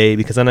find a day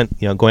because I'm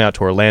going out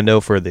to Orlando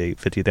for the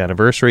 50th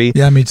anniversary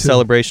me too.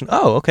 celebration.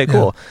 Oh, okay,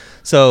 cool. Yeah.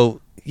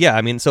 So yeah,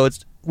 I mean, so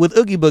it's with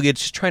Oogie Boogie,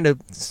 it's just trying to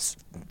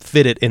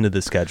fit it into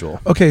the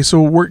schedule. Okay,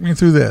 so work me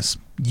through this.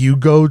 You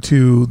go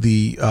to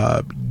the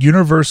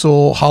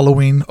Universal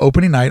Halloween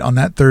opening night on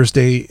that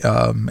Thursday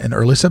in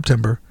early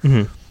September.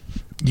 Mm-hmm.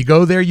 You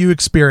go there, you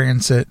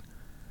experience it.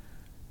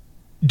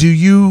 Do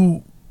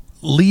you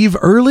leave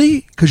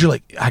early because you're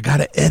like, I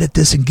gotta edit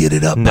this and get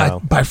it up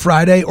by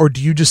Friday, or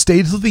do you just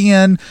stay till the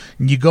end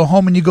and you go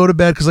home and you go to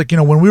bed? Because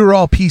when we were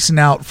all piecing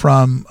out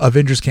from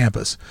Avengers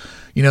Campus,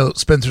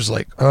 Spencer's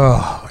like,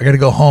 oh, I gotta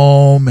go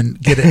home and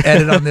get an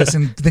edit on this,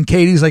 and then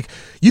Katie's like,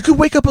 you could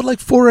wake up at like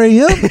 4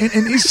 a.m.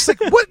 and he's just like,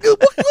 what good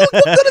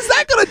is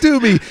that gonna do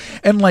me?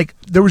 And like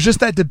there was just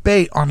that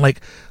debate on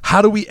like,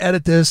 how do we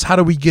edit this? How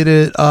do we get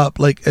it up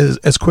like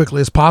as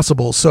quickly as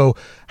possible? So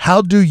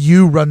how do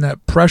you run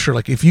that pressure?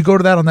 Like if you go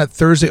to that on that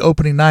Thursday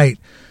opening night,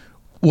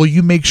 will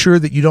you make sure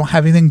that you don't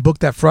have anything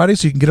booked that Friday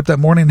so you can get up that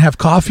morning and have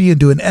coffee and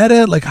do an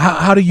edit? Like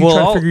how do you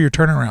try to figure your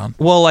turnaround?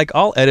 Well, like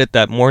I'll edit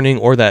that morning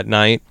or that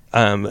night.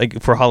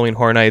 Like for Halloween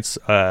Horror Nights,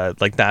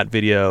 like that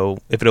video,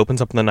 if it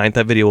opens up on the 9th,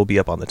 that video will be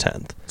up on the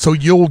 10th. So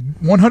you'll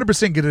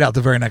 100% get it out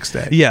the very next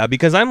day. Yeah,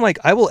 because I'm like,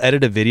 I will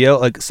edit a video.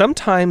 Like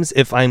sometimes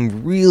if I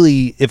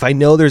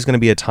know there's going to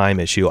be a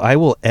time issue, I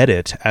will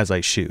edit as I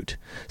shoot.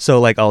 So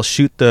like I'll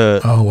shoot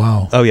the... Oh,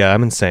 wow. Oh, yeah,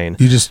 I'm insane.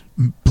 You just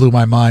blew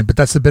my mind, but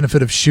that's the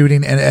benefit of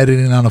shooting and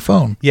editing on a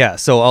phone. Yeah,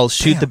 so I'll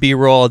shoot the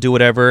B-roll, I'll do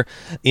whatever.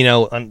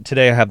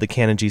 Today I have the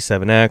Canon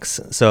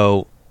G7X,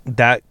 so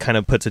that kind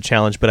of puts a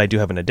challenge, but I do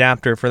have an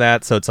adapter for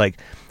that. So it's like,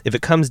 if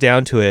it comes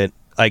down to it,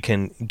 I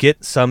can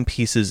get some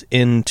pieces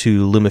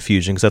into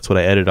LumaFusion because that's what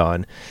I edit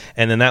on.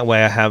 And then that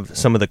way I have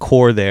some of the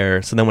core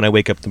there. So then when I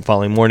wake up the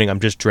following morning,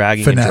 I'm just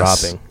dragging and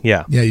dropping.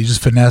 Yeah. Yeah, you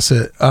just finesse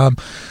it.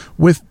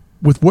 With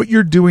what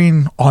you're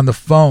doing on the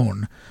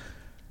phone,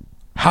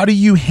 how do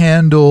you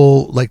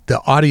handle like the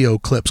audio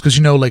clips? Because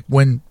like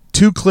when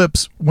two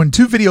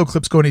video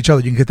clips go in each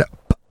other, you can get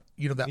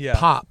that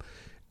pop.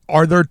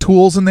 Are there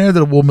tools in there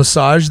that will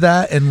massage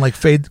that and like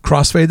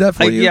crossfade that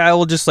for you? Yeah, I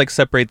will just like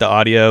separate the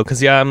audio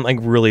because I'm like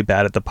really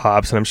bad at the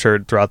pops, and I'm sure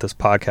throughout this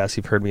podcast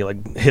you've heard me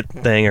like hit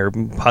thing or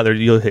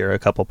you'll hear a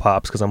couple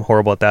pops because I'm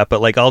horrible at that.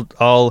 But like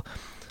I'll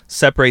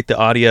separate the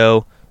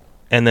audio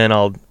and then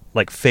I'll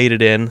like fade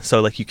it in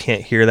so like you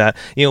can't hear that.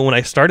 When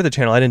I started the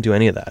channel, I didn't do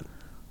any of that.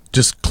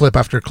 Just clip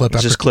after clip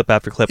after clip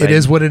after clip. It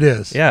is what it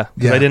is. Yeah.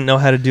 I didn't know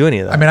how to do any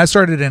of that. I mean, I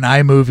started in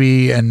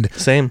iMovie and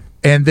same.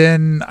 And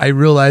then I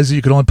realized that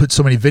you could only put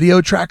so many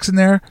video tracks in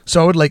there.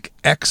 So I would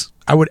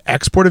I would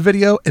export a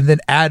video and then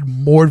add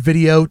more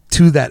video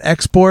to that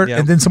export. Yep.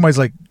 And then somebody's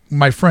like,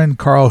 my friend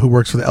Carl, who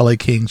works for the LA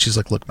King, she's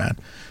like, look, man,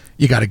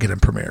 you got to get in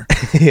Premiere.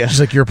 Yeah. She's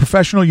like, you're a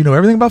professional. You know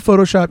everything about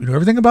Photoshop. You know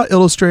everything about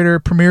Illustrator.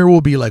 Premiere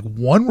will be like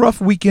one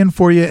rough weekend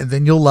for you, and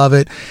then you'll love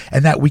it.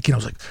 And that weekend, I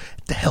was like,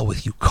 the hell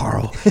with you,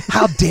 Carl.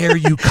 How dare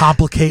you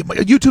complicate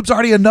YouTube's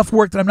already enough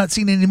work that I'm not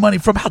seeing any money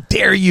from. How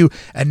dare you?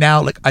 And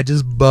now, like, I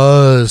just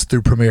buzz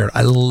through Premiere.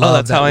 I love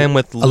that's how I am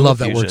with LumaFusion. I love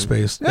that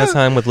workspace. That's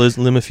how I'm with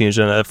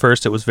LumaFusion. At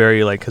first, it was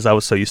very like, because I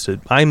was so used to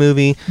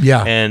iMovie.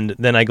 Yeah. And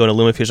then I go to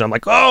LumaFusion. I'm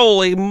like,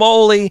 holy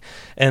moly.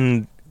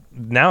 And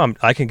now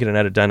I can get an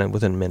edit done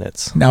within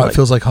minutes. Now it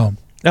feels like home.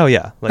 Oh,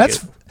 yeah. Like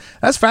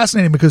That's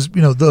fascinating because,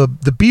 you know,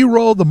 the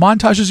B-roll, the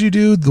montages you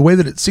do, the way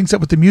that it syncs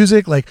up with the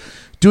music, like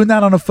doing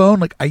that on a phone,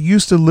 like I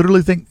used to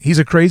literally think he's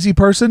a crazy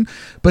person,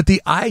 but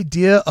the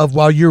idea of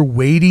while you're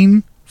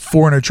waiting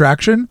for an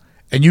attraction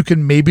and you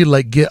can maybe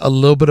like get a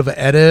little bit of an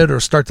edit or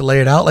start to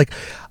lay it out, like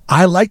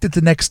I liked it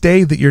the next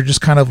day that you're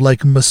just kind of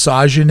like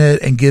massaging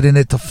it and getting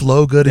it to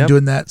flow good and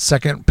doing that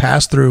second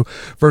pass through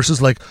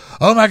versus like,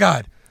 oh my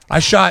God, I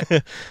shot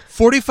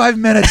 45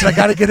 minutes and I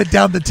got to get it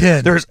down to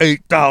 10. There's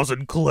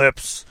 8,000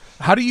 clips.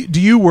 How do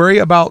you worry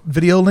about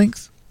video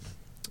length?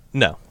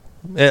 No.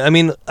 I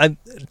mean,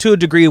 to a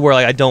degree where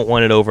like I don't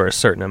want it over a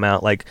certain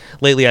amount. Like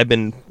lately, I've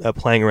been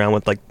playing around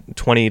with like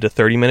 20 to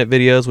 30 minute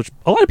videos, which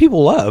a lot of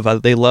people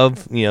love. They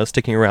love, you know,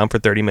 sticking around for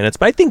 30 minutes.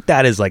 But I think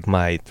that is like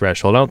my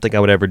threshold. I don't think I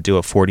would ever do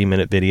a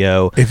 40-minute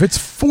video. If it's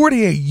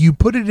 48, you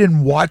put it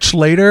in watch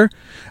later,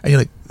 and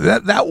you're like,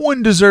 that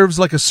one deserves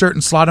like a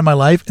certain slot in my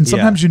life. And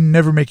sometimes you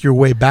never make your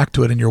way back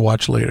to it in your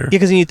watch later. Yeah,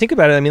 because when you think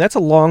about it, I mean, that's a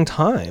long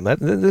time.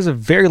 There's a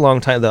very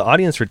long time. The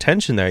audience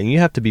retention there, and you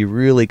have to be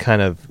really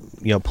kind of,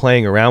 you know,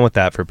 playing around with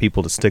that for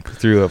people to stick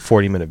through a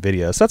 40-minute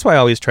video. So that's why I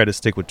always try to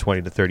stick with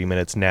 20 to 30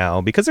 minutes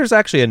now, because there's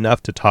actually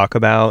enough to talk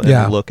about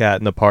and look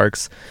at in the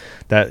parks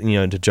that, you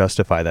know, to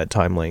justify that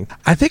time length.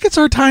 I think it's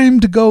our time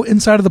to go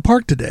inside of the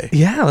park today.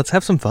 Yeah, let's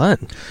have some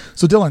fun.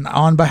 So Dylan,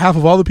 on behalf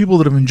of all the people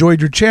that have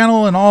enjoyed your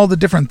channel and all the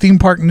different theme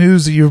park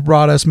news that you've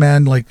brought us,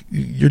 man, like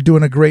you're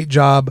doing a great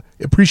job.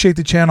 Appreciate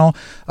the channel.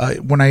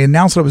 When I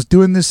announced that I was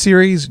doing this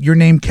series, your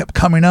name kept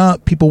coming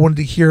up. People wanted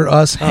to hear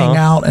us hang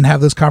out and have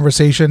this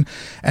conversation.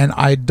 And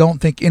I don't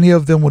think any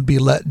of them would be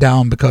let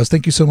down, because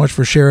thank you so much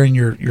for sharing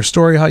your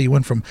story, how you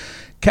went from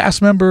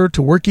cast member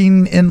to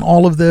working in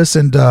all of this.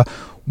 And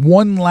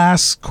one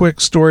last quick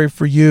story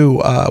for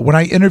you. When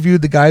I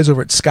interviewed the guys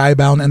over at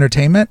Skybound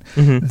Entertainment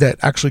that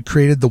actually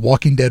created the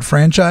Walking Dead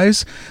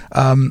franchise,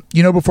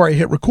 you know, before I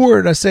hit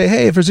record, I say,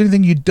 hey, if there's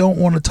anything you don't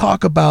want to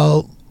talk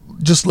about,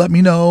 just let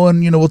me know,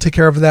 and, you know, we'll take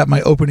care of that.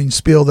 My opening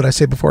spiel that I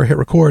say before I hit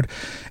record.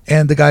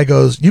 And the guy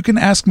goes, you can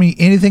ask me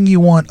anything you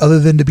want other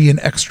than to be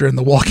an extra in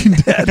The Walking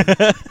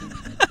Dead.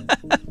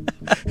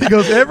 He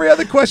goes, every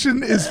other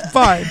question is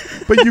fine,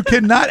 but you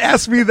cannot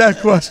ask me that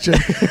question.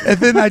 And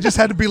then I just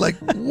had to be like,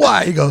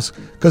 why? He goes,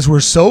 because we're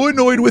so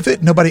annoyed with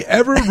it. Nobody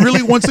ever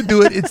really wants to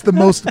do it. It's the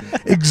most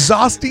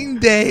exhausting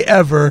day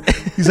ever.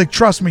 He's like,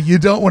 trust me, you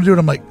don't want to do it.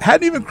 I'm like,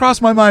 hadn't even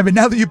crossed my mind, but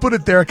now that you put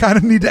it there, I kind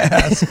of need to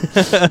ask.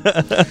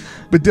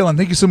 But Dylan,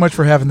 thank you so much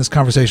for having this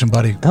conversation,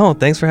 buddy. Oh,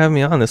 thanks for having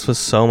me on. This was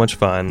so much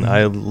fun.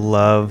 I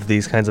love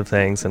these kinds of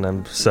things, and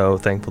I'm so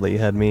thankful that you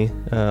had me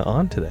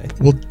on today.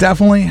 We'll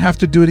definitely have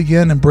to do it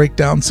again and break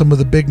down some of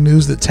the big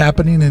news that's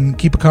happening and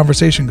keep a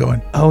conversation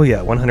going. Oh, yeah,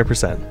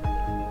 100%.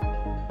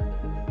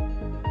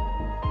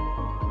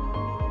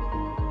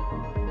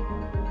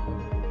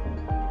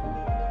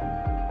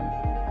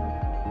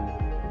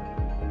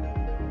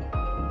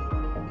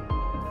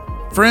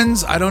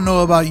 Friends, I don't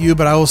know about you,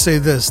 but I will say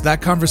this.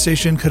 That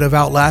conversation could have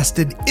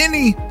outlasted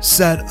any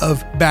set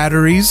of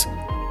batteries.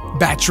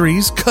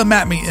 Come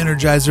at me,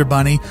 Energizer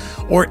Bunny,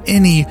 or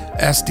any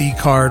SD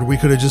card. We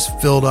could have just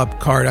filled up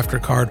card after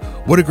card.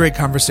 What a great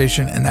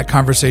conversation. And that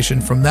conversation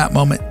from that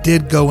moment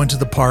did go into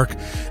the park.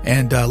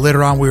 And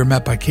later on, we were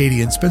met by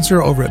Katie and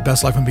Spencer over at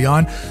Best Life and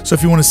Beyond. So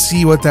if you want to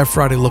see what that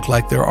Friday looked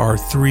like, there are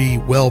 3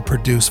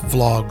 well-produced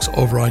vlogs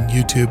over on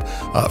YouTube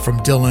from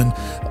Dylan,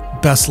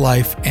 Best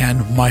Life,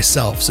 and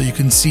myself. So you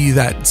can see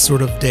that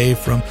sort of day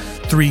from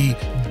 3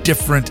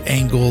 different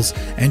angles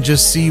and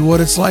just see what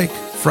it's like.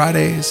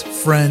 Fridays,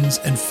 friends,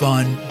 and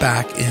fun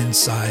back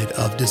inside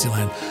of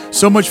Disneyland.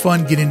 So much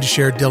fun getting to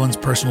share Dylan's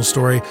personal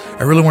story.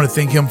 I really want to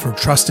thank him for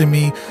trusting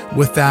me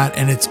with that.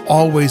 And it's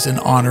always an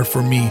honor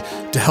for me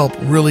to help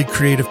really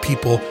creative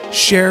people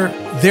share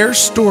their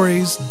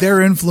stories, their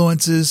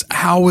influences,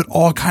 how it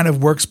all kind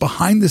of works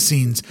behind the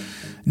scenes.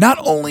 Not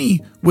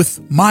only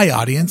with my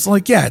audience,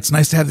 like, yeah, it's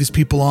nice to have these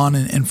people on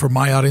and for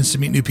my audience to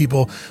meet new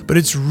people, but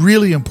it's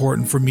really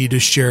important for me to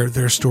share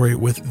their story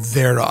with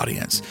their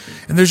audience.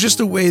 And there's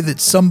just a way that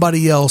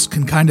somebody else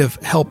can kind of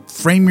help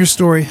frame your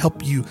story,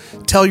 help you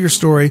tell your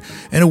story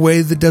in a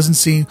way that doesn't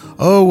seem,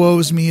 oh, woe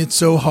is me, it's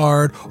so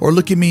hard, or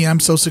look at me, I'm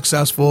so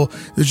successful.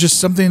 There's just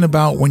something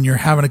about when you're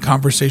having a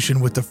conversation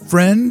with a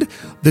friend,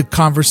 the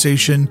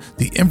conversation,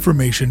 the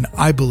information,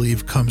 I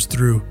believe, comes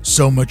through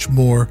so much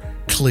more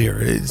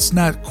clear. It's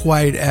not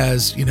quite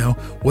as,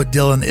 what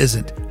Dylan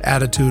isn't,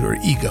 attitude or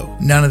ego.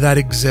 None of that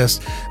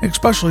exists,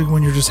 especially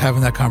when you're just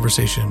having that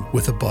conversation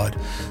with a bud.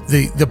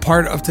 The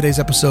part of today's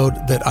episode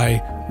that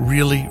I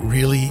really,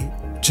 really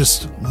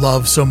just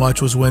love so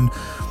much was when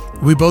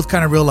we both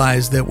kind of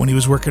realized that when he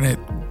was working at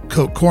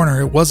Coke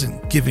Corner, it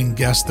wasn't giving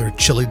guests their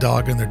chili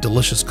dog and their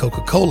delicious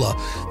Coca-Cola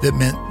that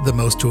meant the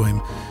most to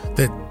him.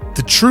 That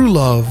the true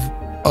love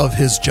of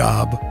his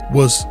job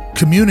was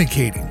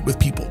communicating with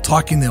people,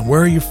 talking to them.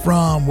 Where are you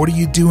from? What are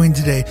you doing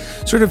today?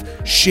 Sort of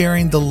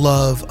sharing the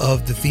love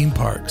of the theme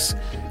parks.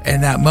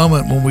 And that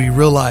moment when we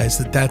realized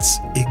that that's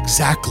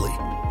exactly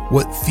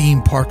what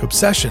theme park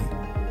obsession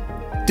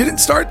didn't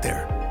start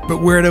there,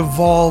 but where it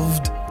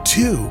evolved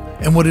to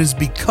and what it has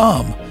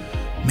become.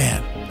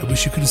 Man, I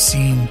wish you could have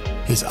seen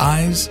his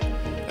eyes.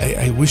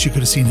 I wish you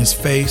could have seen his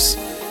face.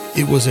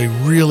 It was a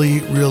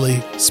really,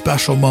 really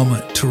special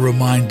moment to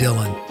remind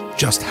Dylan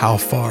just how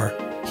far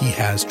he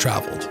has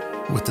traveled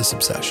with this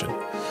obsession.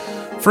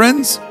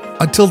 Friends,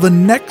 until the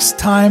next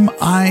time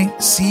I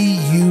see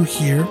you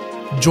here,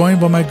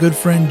 joined by my good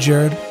friend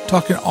Jared,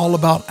 talking all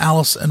about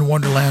Alice in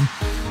Wonderland,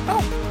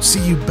 I'll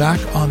see you back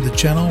on the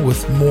channel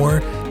with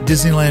more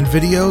Disneyland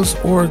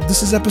videos, or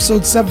this is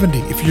episode 70.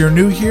 If you're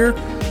new here,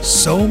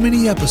 so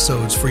many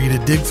episodes for you to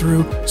dig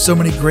through, so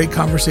many great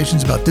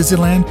conversations about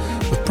Disneyland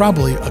with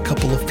probably a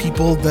couple of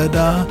people that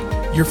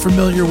you're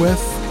familiar with,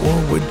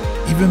 or would,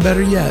 even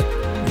better yet,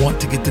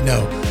 want to get to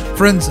know.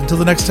 Friends, until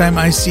the next time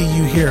I see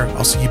you here,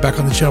 I'll see you back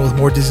on the channel with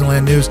more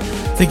Disneyland news.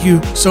 Thank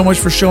you so much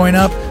for showing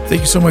up.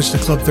 Thank you so much to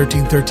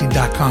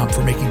Club1313.com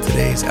for making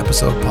today's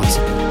episode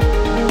possible.